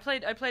 I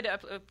played it.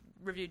 I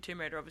reviewed Tomb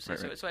Raider, obviously,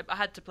 Right. so I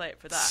had to play it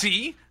for that.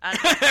 See? And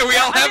we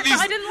all have these.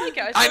 I didn't like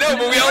it. I know,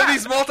 but we all have have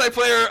these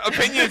multiplayer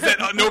opinions that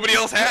nobody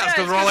else has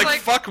because we're all like,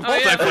 fuck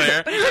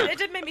multiplayer. But it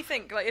did make me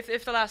think, like,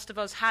 if The Last of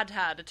Us had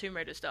a Tomb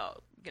Raider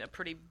style,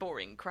 pretty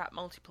boring crap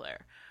multiplayer,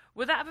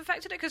 would that have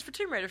affected it? Because for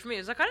Tomb Raider, for me, it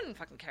was like, I didn't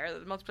fucking care that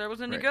the multiplayer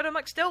wasn't any good. I'm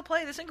like, still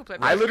play the single player.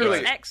 I because literally-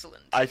 it's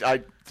excellent.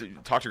 I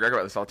talk to Greg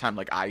about this all the time.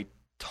 Like, I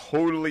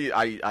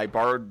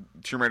borrowed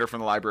Tomb Raider from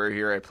the library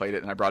here. I played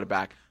it and I brought it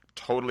back.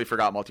 Totally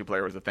forgot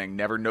multiplayer was a thing.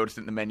 Never noticed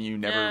it in the menu.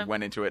 Never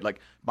went into it. Like,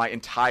 my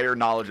entire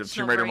knowledge of It's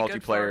Tomb not Raider very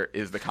good multiplayer for-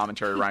 is the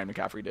commentary Ryan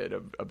McCaffrey did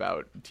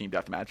about Team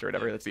Deathmatch or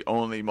whatever. That's the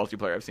only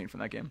multiplayer I've seen from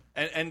that game.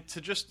 And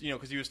to just,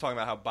 because he was talking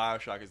about how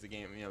BioShock is the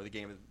game, the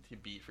game he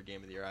beat for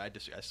Game of the Year. I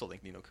still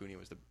think Ni no Kuni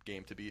was the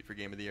game to beat for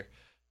Game of the Year.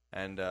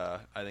 And I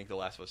think The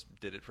Last of Us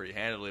did it pretty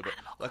handily.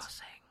 But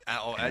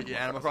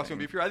Animal Crossing would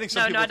be pure. I think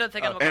some people, I don't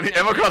think Animal And Crossing.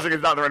 Animal Crossing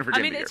is not the running for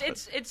I Game mean, of the Year.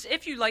 it's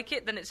if you like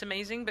it, then it's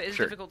amazing. But it's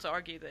Sure. difficult to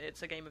argue that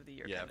it's a Game of the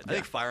Year. yeah, kind of I thing.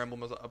 think Fire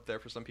Emblem was up there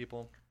for some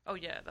people. Oh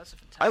yeah, that's a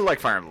fantastic. I like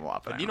Fire Emblem a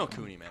lot, But but Ni no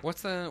Kuni, man.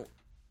 What's the?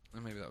 Oh,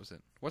 maybe that was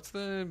it. What's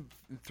the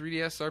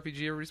 3DS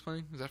RPG everybody's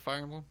playing? Is that Fire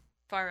Emblem?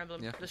 Fire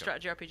Emblem, Yeah, the okay.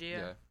 strategy RPG. Yeah.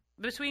 Yeah.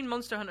 Between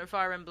Monster Hunter,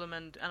 Fire Emblem,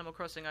 and Animal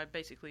Crossing, I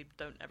basically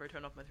don't ever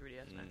turn off my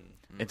 3DS now.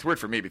 It's weird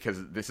for me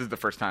because this is the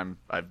first time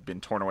I've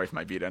been torn away from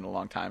my Vita in a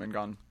long time and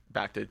gone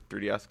back to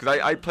 3DS. Because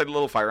I played a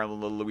little Fire Emblem,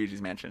 a little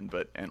Luigi's Mansion,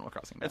 but Animal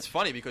Crossing. It's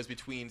funny because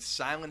between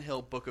Silent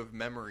Hill, Book of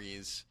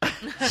Memories,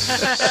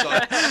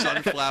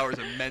 Sunflowers,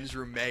 and Men's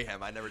Room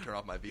Mayhem, I never turn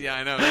off my Vita. Yeah,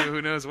 I know.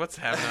 Who knows what's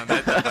happening on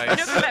that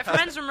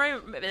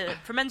device?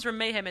 For Men's Room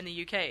Mayhem in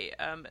the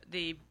UK,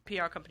 the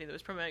PR company that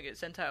was promoting it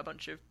sent out a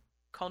bunch of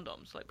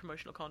condoms, like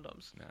promotional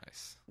condoms,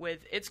 Nice. with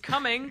 "It's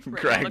coming"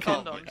 written on the Greg.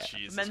 condoms.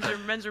 Jesus.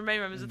 Men's Room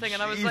Mayhem is a thing,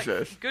 and I was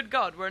Jesus. like, "Good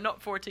God, we're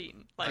not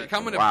 14." Like,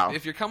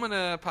 If you're coming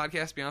to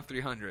Podcast Beyond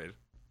 300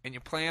 and you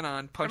plan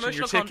on punching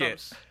your Promotional ticket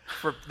condoms.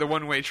 for the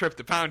one-way trip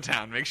to Pound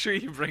Town, make sure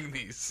you bring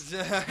these.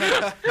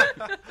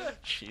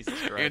 Jesus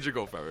Christ. Andrew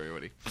Goldfarb,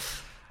 everybody.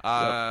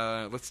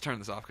 Let's turn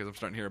this off because I'm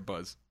starting to hear a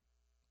buzz.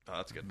 Oh,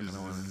 that's good.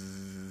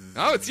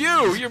 Oh, it's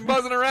you! You're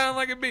buzzing around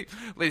like a bee.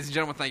 Ladies and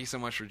gentlemen, thank you so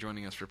much for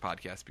joining us for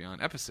Podcast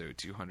Beyond, episode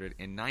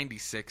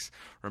 296.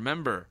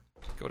 Remember,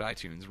 go to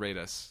iTunes, rate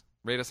us.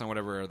 Rate us on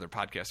whatever other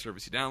podcast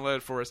service you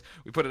download for us.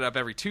 We put it up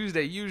every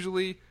Tuesday,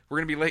 usually. We're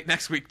going to be late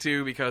next week,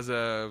 too, because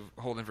of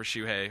holding for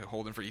Shuhei,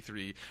 holding for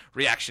E3,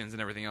 reactions,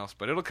 and everything else.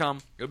 But it'll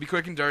come. It'll be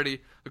quick and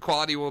dirty. The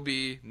quality will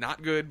be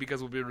not good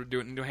because we'll be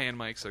doing it into hand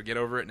mic, so get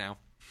over it now.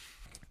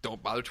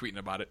 Don't bother tweeting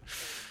about it.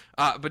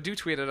 But do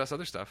tweet at us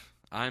other stuff.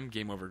 I'm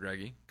Game Over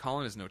Greggy.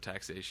 Colin is No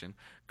Taxation.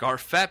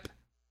 Garfep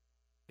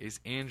is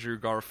Andrew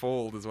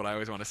Garfold, is what I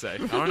always want to say. I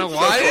don't know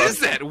why is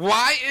that.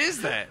 Why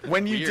is that?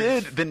 When you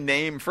Weird. did the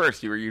name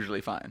first, you were usually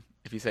fine.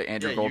 If you say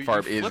Andrew Yeah,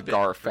 Goldfarb you is flip it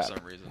Gar for Fep.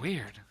 some reason.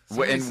 Weird.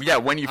 When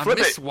you I'm flip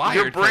it, miswired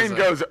your brain 'cause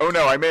goes, "Oh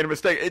no, I made a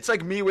mistake." It's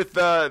like me with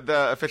the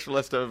official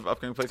list of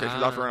upcoming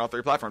PlayStation offer on all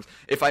 3 platforms.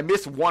 If I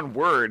miss one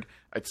word,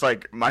 it's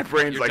like my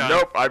brain's You're like, done.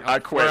 "Nope, I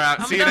quit." We're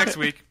out. See you done. next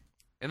week.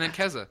 And then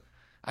Keza.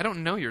 I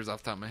don't know yours off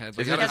the top of my head.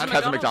 Isn't it Keza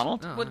Keza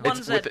McDonald? Oh. With It's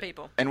one Z, with-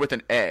 people. And with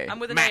an A. I'm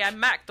with an Mac. A. I'm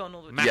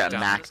MacDonald. which Yeah, is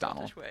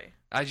MacDonald. the Scottish way.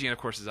 IGN, of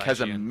course, is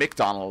Keza IGN.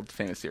 McDonald,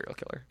 famous serial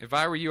killer. If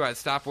I were you, I'd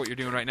stop what you're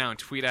doing right now and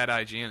tweet at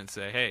IGN and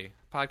say, hey,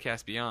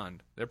 Podcast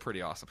Beyond, they're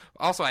pretty awesome.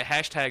 Also, I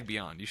hashtag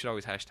Beyond. You should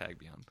always hashtag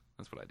Beyond.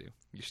 That's what I do.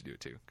 You should do it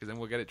too, because then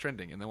we'll get it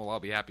trending, and then we'll all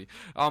be happy.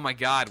 Oh my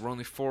God, we're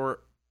only 5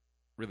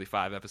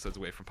 episodes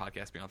away from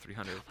Podcast Beyond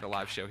 300, the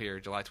live show here,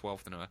 July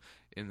 12th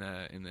in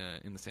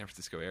the San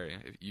Francisco area.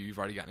 You've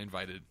already gotten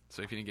invited,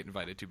 so if you didn't get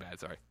invited, too bad.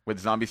 Sorry. With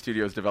Zombie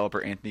Studios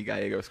developer Anthony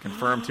Gallegos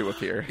confirmed to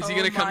appear. Is he Oh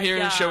going to come my here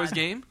and show his God.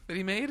 game that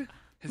he made?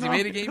 Has he No,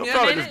 made a game he'll yet?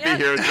 probably Made just it, be yeah.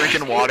 here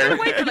drinking He's water. been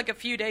away for like a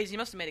few days. He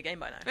must have made a game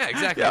by now. Yeah,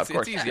 exactly. Yeah, it's, of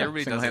course. it's easy. Yeah,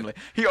 Everybody does it.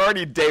 single-handedly. He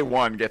already day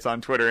one gets on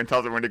Twitter and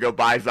tells everyone to go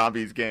buy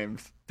Zombies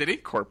games. Did he?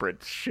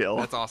 Corporate shill.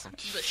 That's awesome.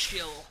 The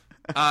shill.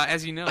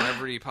 As you know,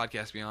 every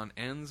Podcast Beyond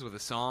ends with a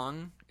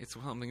song. It's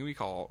something we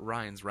call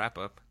Ryan's Wrap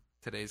Up.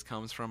 Today's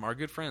comes from our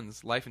good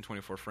friends, Life in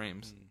 24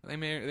 Frames. They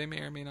may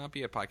or may not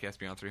be a Podcast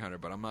Beyond 300,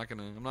 but I'm not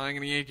gonna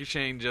yank your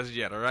chain just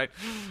yet. All right.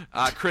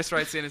 Chris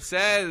writes in and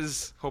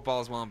says, "Hope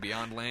all is well in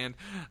Beyond Land.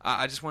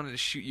 I just wanted to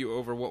shoot you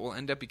over what will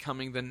end up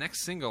becoming the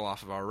next single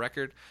off of our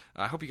record.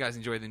 I hope you guys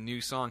enjoy the new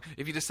song.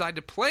 If you decide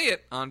to play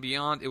it on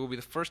Beyond, it will be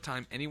the first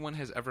time anyone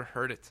has ever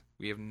heard it.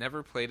 We have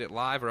never played it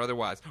live or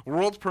otherwise.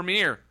 World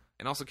premiere.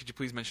 And also, could you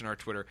please mention our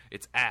Twitter?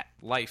 It's at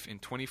Life in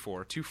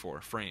 24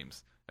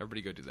 frames.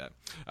 Everybody go do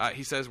that.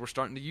 He says we're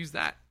starting to use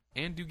that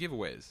and do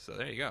giveaways. So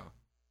there you go.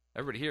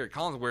 Everybody here.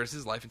 Collins wears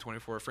his Life in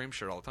 24 frame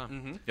shirt all the time.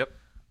 Mm-hmm. Yep.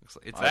 It's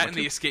I that want and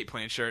the to. Escape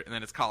Plan shirt, and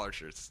then it's collared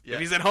shirts. Yeah.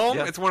 If he's at home,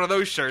 Yeah. it's one of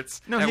those shirts.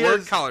 No, at he work,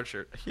 has- collared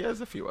shirt. He has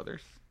a few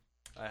others.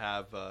 I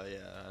have, I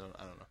don't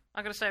know.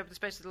 I'm gonna say over the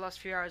space of the last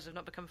few hours, I've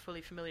not become fully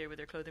familiar with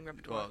your clothing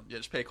repertoire. Well, yeah,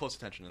 just pay close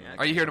attention. Yeah.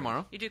 Are you here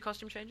tomorrow? You do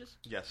costume changes?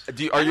 Yes. Are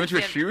you into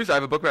his Yeah. shoes? I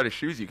have a book about his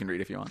shoes you can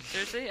read if you want.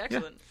 Seriously?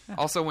 Excellent.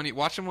 Also,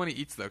 watch him when he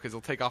eats though, because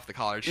he'll take off the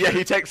collared shirt. Yeah,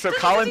 he takes. So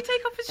Does Colin. he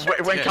take off his when-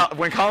 shirt? When, Yeah.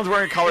 when Colin's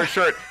wearing a collared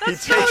shirt, he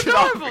That's so takes it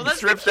off adorable. and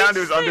That's the strips down to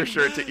his cutest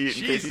thing. undershirt to eat in case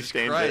he Jesus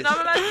stains Christ. it. No,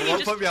 I'm imagining Don't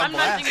you put me just, on I'm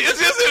blast. imagining It's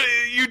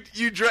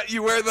just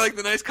you wear like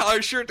the nice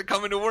collared shirt to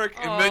come into work,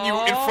 and then you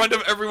in Aw. front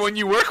of everyone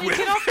you work Take with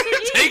it off to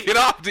eat. take it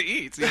off to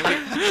eat. So you're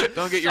like,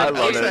 don't get your. I love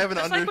At least it. I have an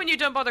It's under. like when you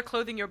don't bother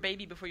clothing your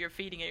baby before you're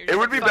feeding it. You're It just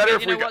would like, be "Fuck better it,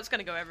 if you we know got- what's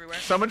gonna go everywhere.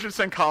 Someone should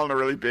send Colin a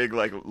really big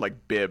like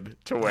bib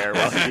to wear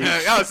while he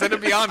eats. Oh, send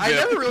it beyond. I Bib.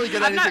 never really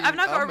get I've anything. not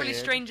got a on really me.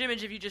 strange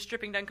image of you just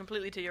stripping down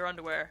completely to your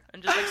underwear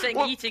and just like sitting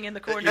Well, eating in the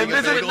corner and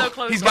with, this is- no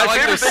clothes He's on. got like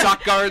favorite those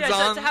sock guards yeah,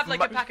 on. to have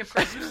like a pack of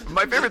crisps.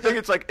 My favorite thing,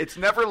 it's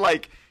never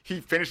like he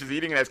finishes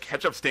eating and has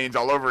ketchup stains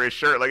all over his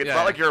shirt. Like it's Yeah.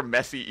 not like you're a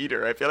messy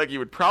eater. I feel like you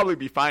would probably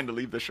be fine to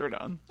leave the shirt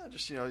on.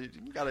 Just you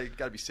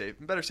gotta be safe.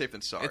 Better safe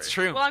than sorry. It's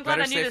true. Well, I'm glad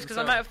Better I knew safe this than because I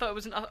sorry. might have thought it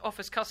was an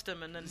office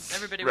custom, and then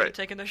everybody would Right. have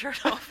taken their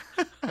shirt off.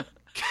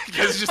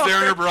 Because it's just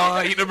there in a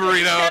bra eating a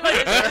burrito. Yeah,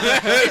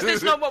 like, is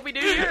this not what we do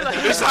here? Like,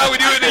 This is how we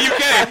do it in the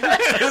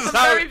UK. This is I'm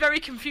how very, very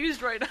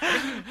confused right now.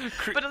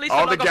 But at least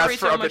All I'm the not got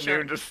guests burrito are on up my at noon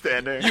shirt. just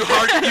standing.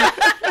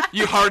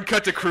 you hard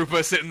cut to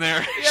Krupa sitting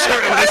there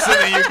shirtless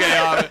in the UK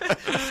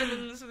office.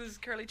 Simmons with his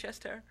curly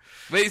chest hair.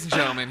 Ladies and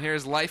gentlemen,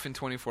 here's Life in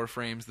 24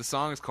 frames. The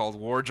song is called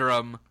War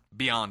Drum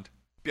Beyond.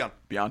 Beyond.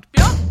 Beyond.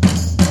 Yeah.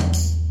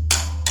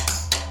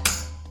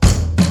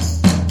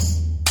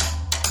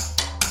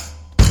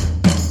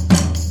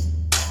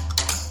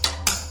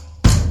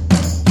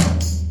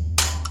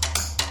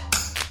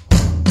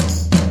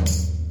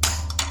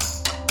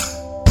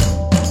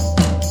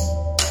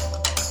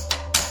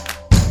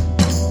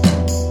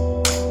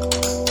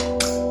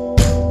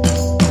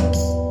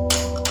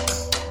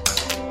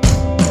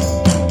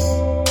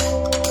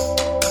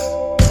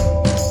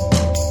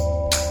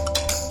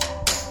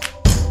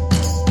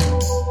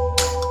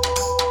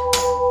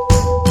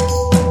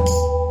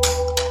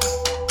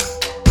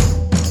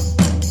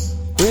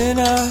 When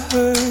I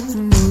heard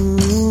the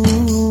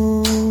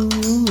news,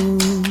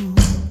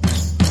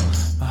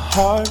 my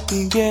heart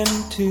began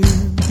to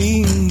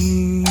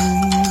beat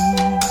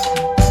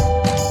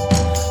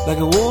like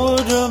a war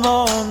drum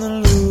on the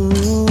loose.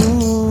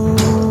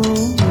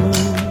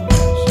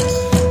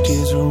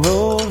 Tears were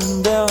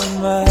rolling down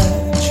my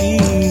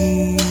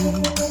cheeks.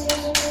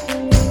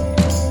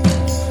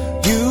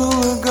 You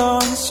were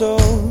gone so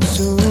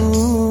soon.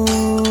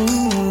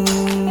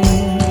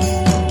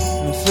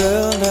 I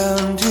fell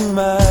down to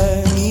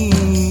my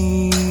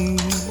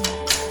knees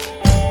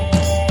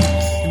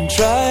and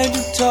tried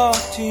to talk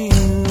to you,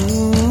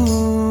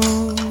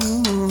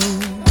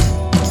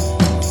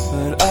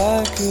 but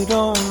I could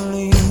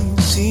only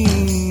see.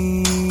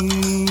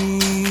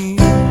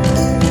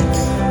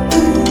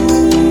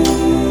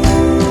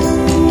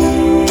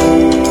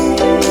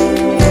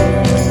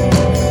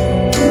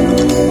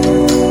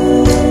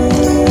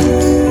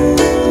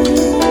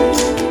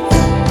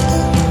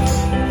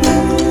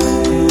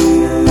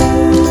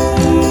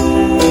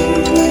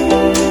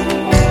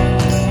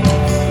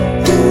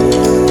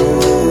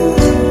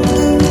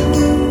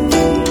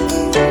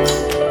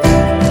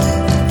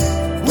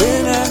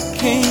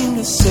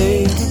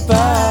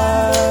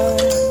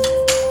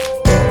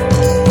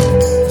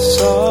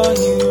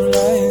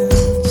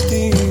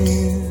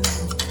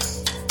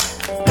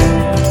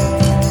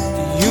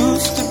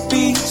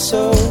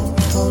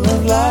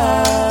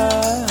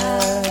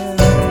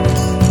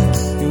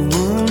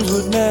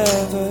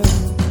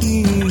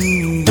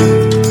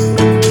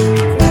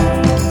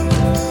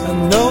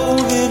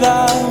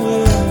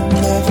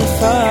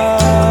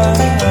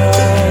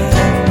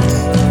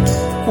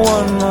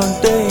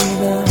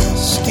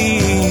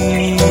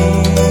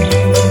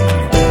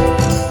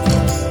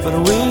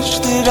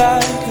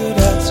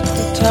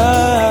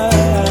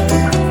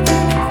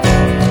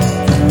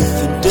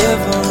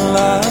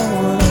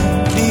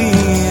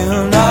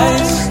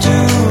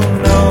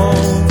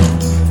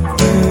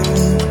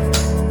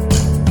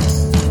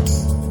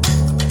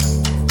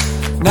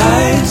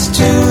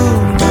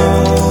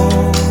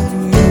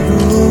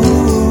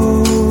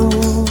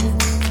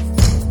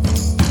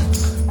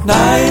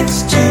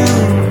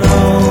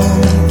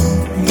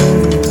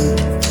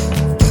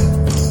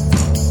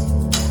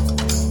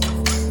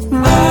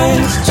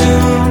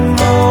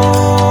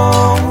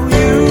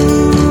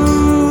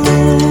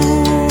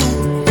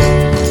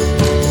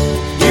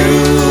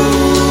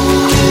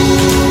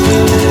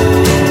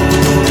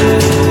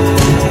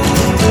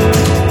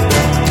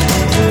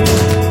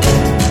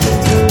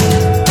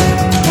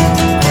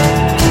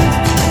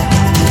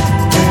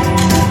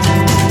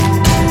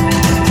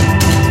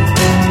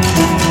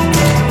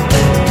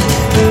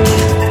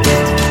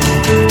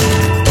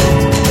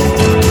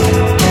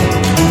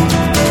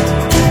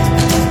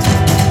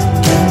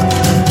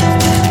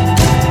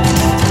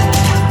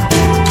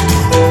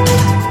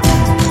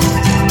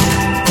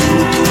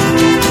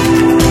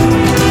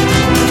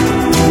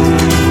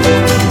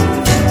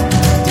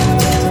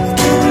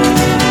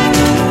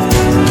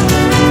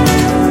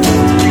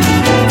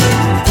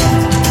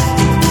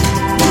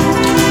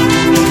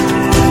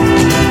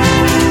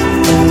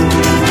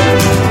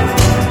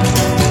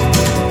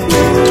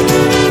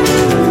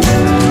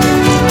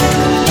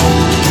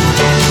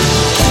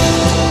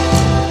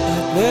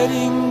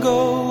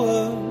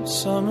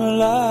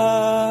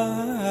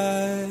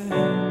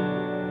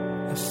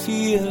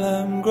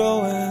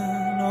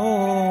 growing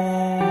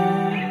old.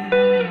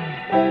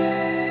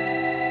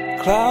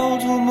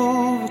 Clouds will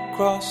move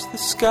across the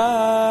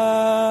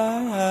sky,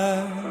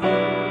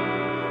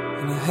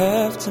 and I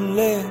have to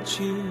let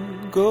you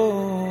go.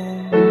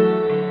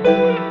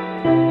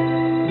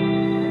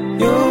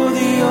 You're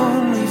the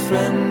only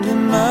friend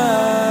in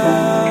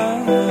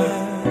mine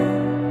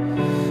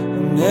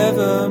who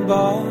never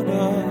bought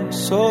a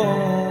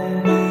soul.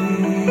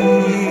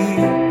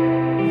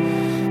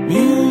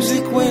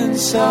 Music when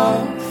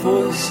soft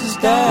voices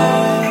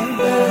die,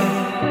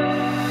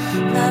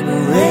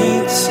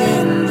 vibrates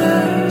in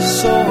the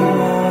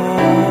soul.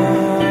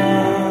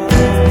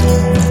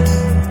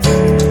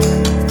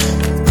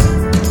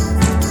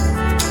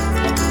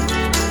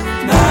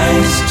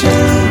 Nice to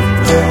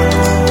know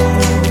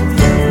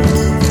you.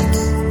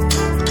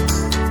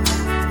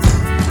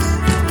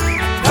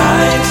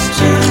 Nice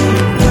to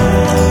know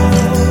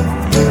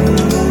you.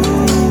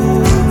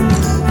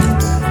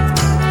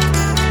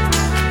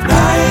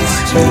 Nice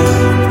to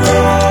know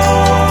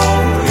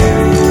you.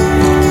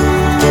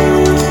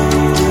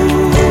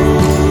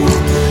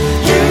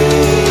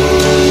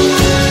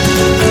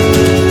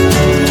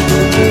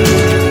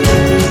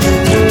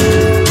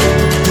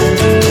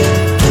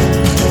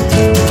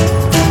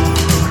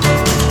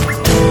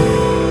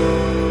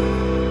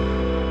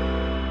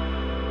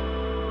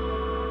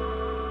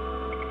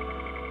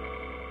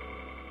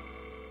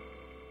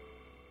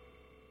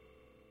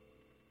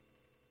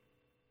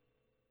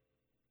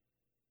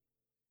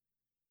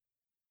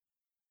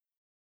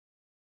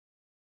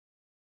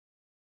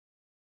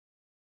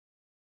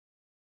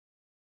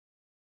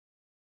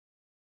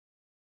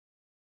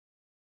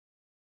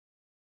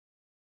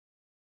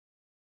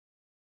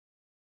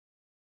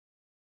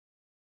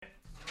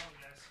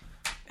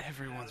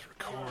 Everyone's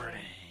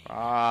recording.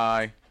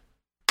 Bye.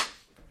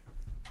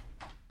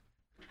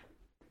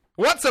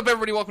 What's up,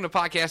 everybody? Welcome to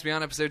Podcast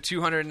Beyond, episode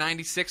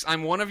 296.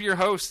 I'm one of your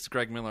hosts,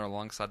 Greg Miller,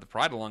 alongside the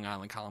Pride of Long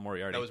Island, Colin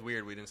Moriarty. That was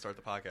weird. We didn't start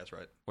the podcast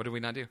right. What did we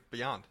not do?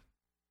 Beyond.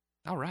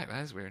 Oh, right.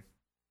 That is weird.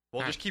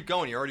 Well, just keep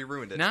going. You already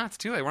ruined it. No, it's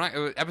too late. We're not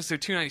episode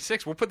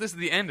 296. We'll put this at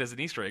the end as an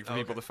Easter egg for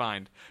people to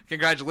find.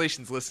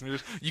 Congratulations,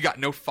 listeners. You got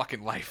no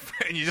fucking life.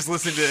 And you just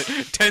listened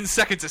to 10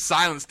 seconds of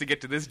silence to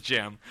get to this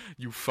gem.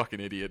 You fucking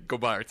idiot. Go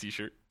buy our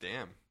t-shirt.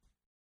 Damn.